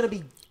knew I was going to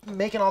be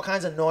making all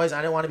kinds of noise.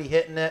 I didn't want to be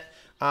hitting it.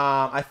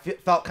 I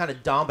felt kind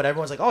of dumb, but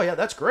everyone's like, oh, yeah,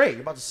 that's great.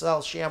 You're about to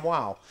sell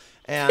ShamWow.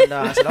 And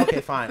I said,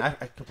 okay, fine. I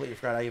completely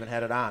forgot I even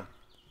had it on.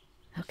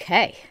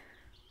 Okay.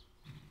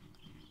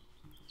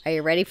 Are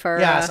you ready for...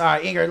 Yes, all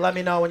right. Ingrid, let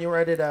me know when you're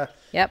ready to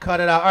cut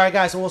it out. All right,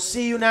 guys, so we'll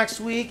see you next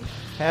week.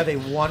 Have a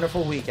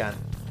wonderful weekend.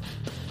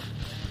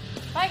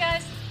 Bye,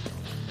 guys.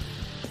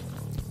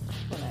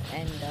 I'm going to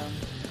end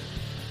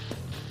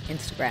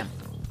Instagram.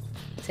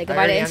 Say I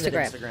goodbye to already ended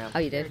Instagram. Instagram. Oh,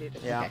 you did?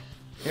 Yeah. Okay.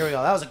 Here we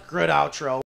go. That was a good outro.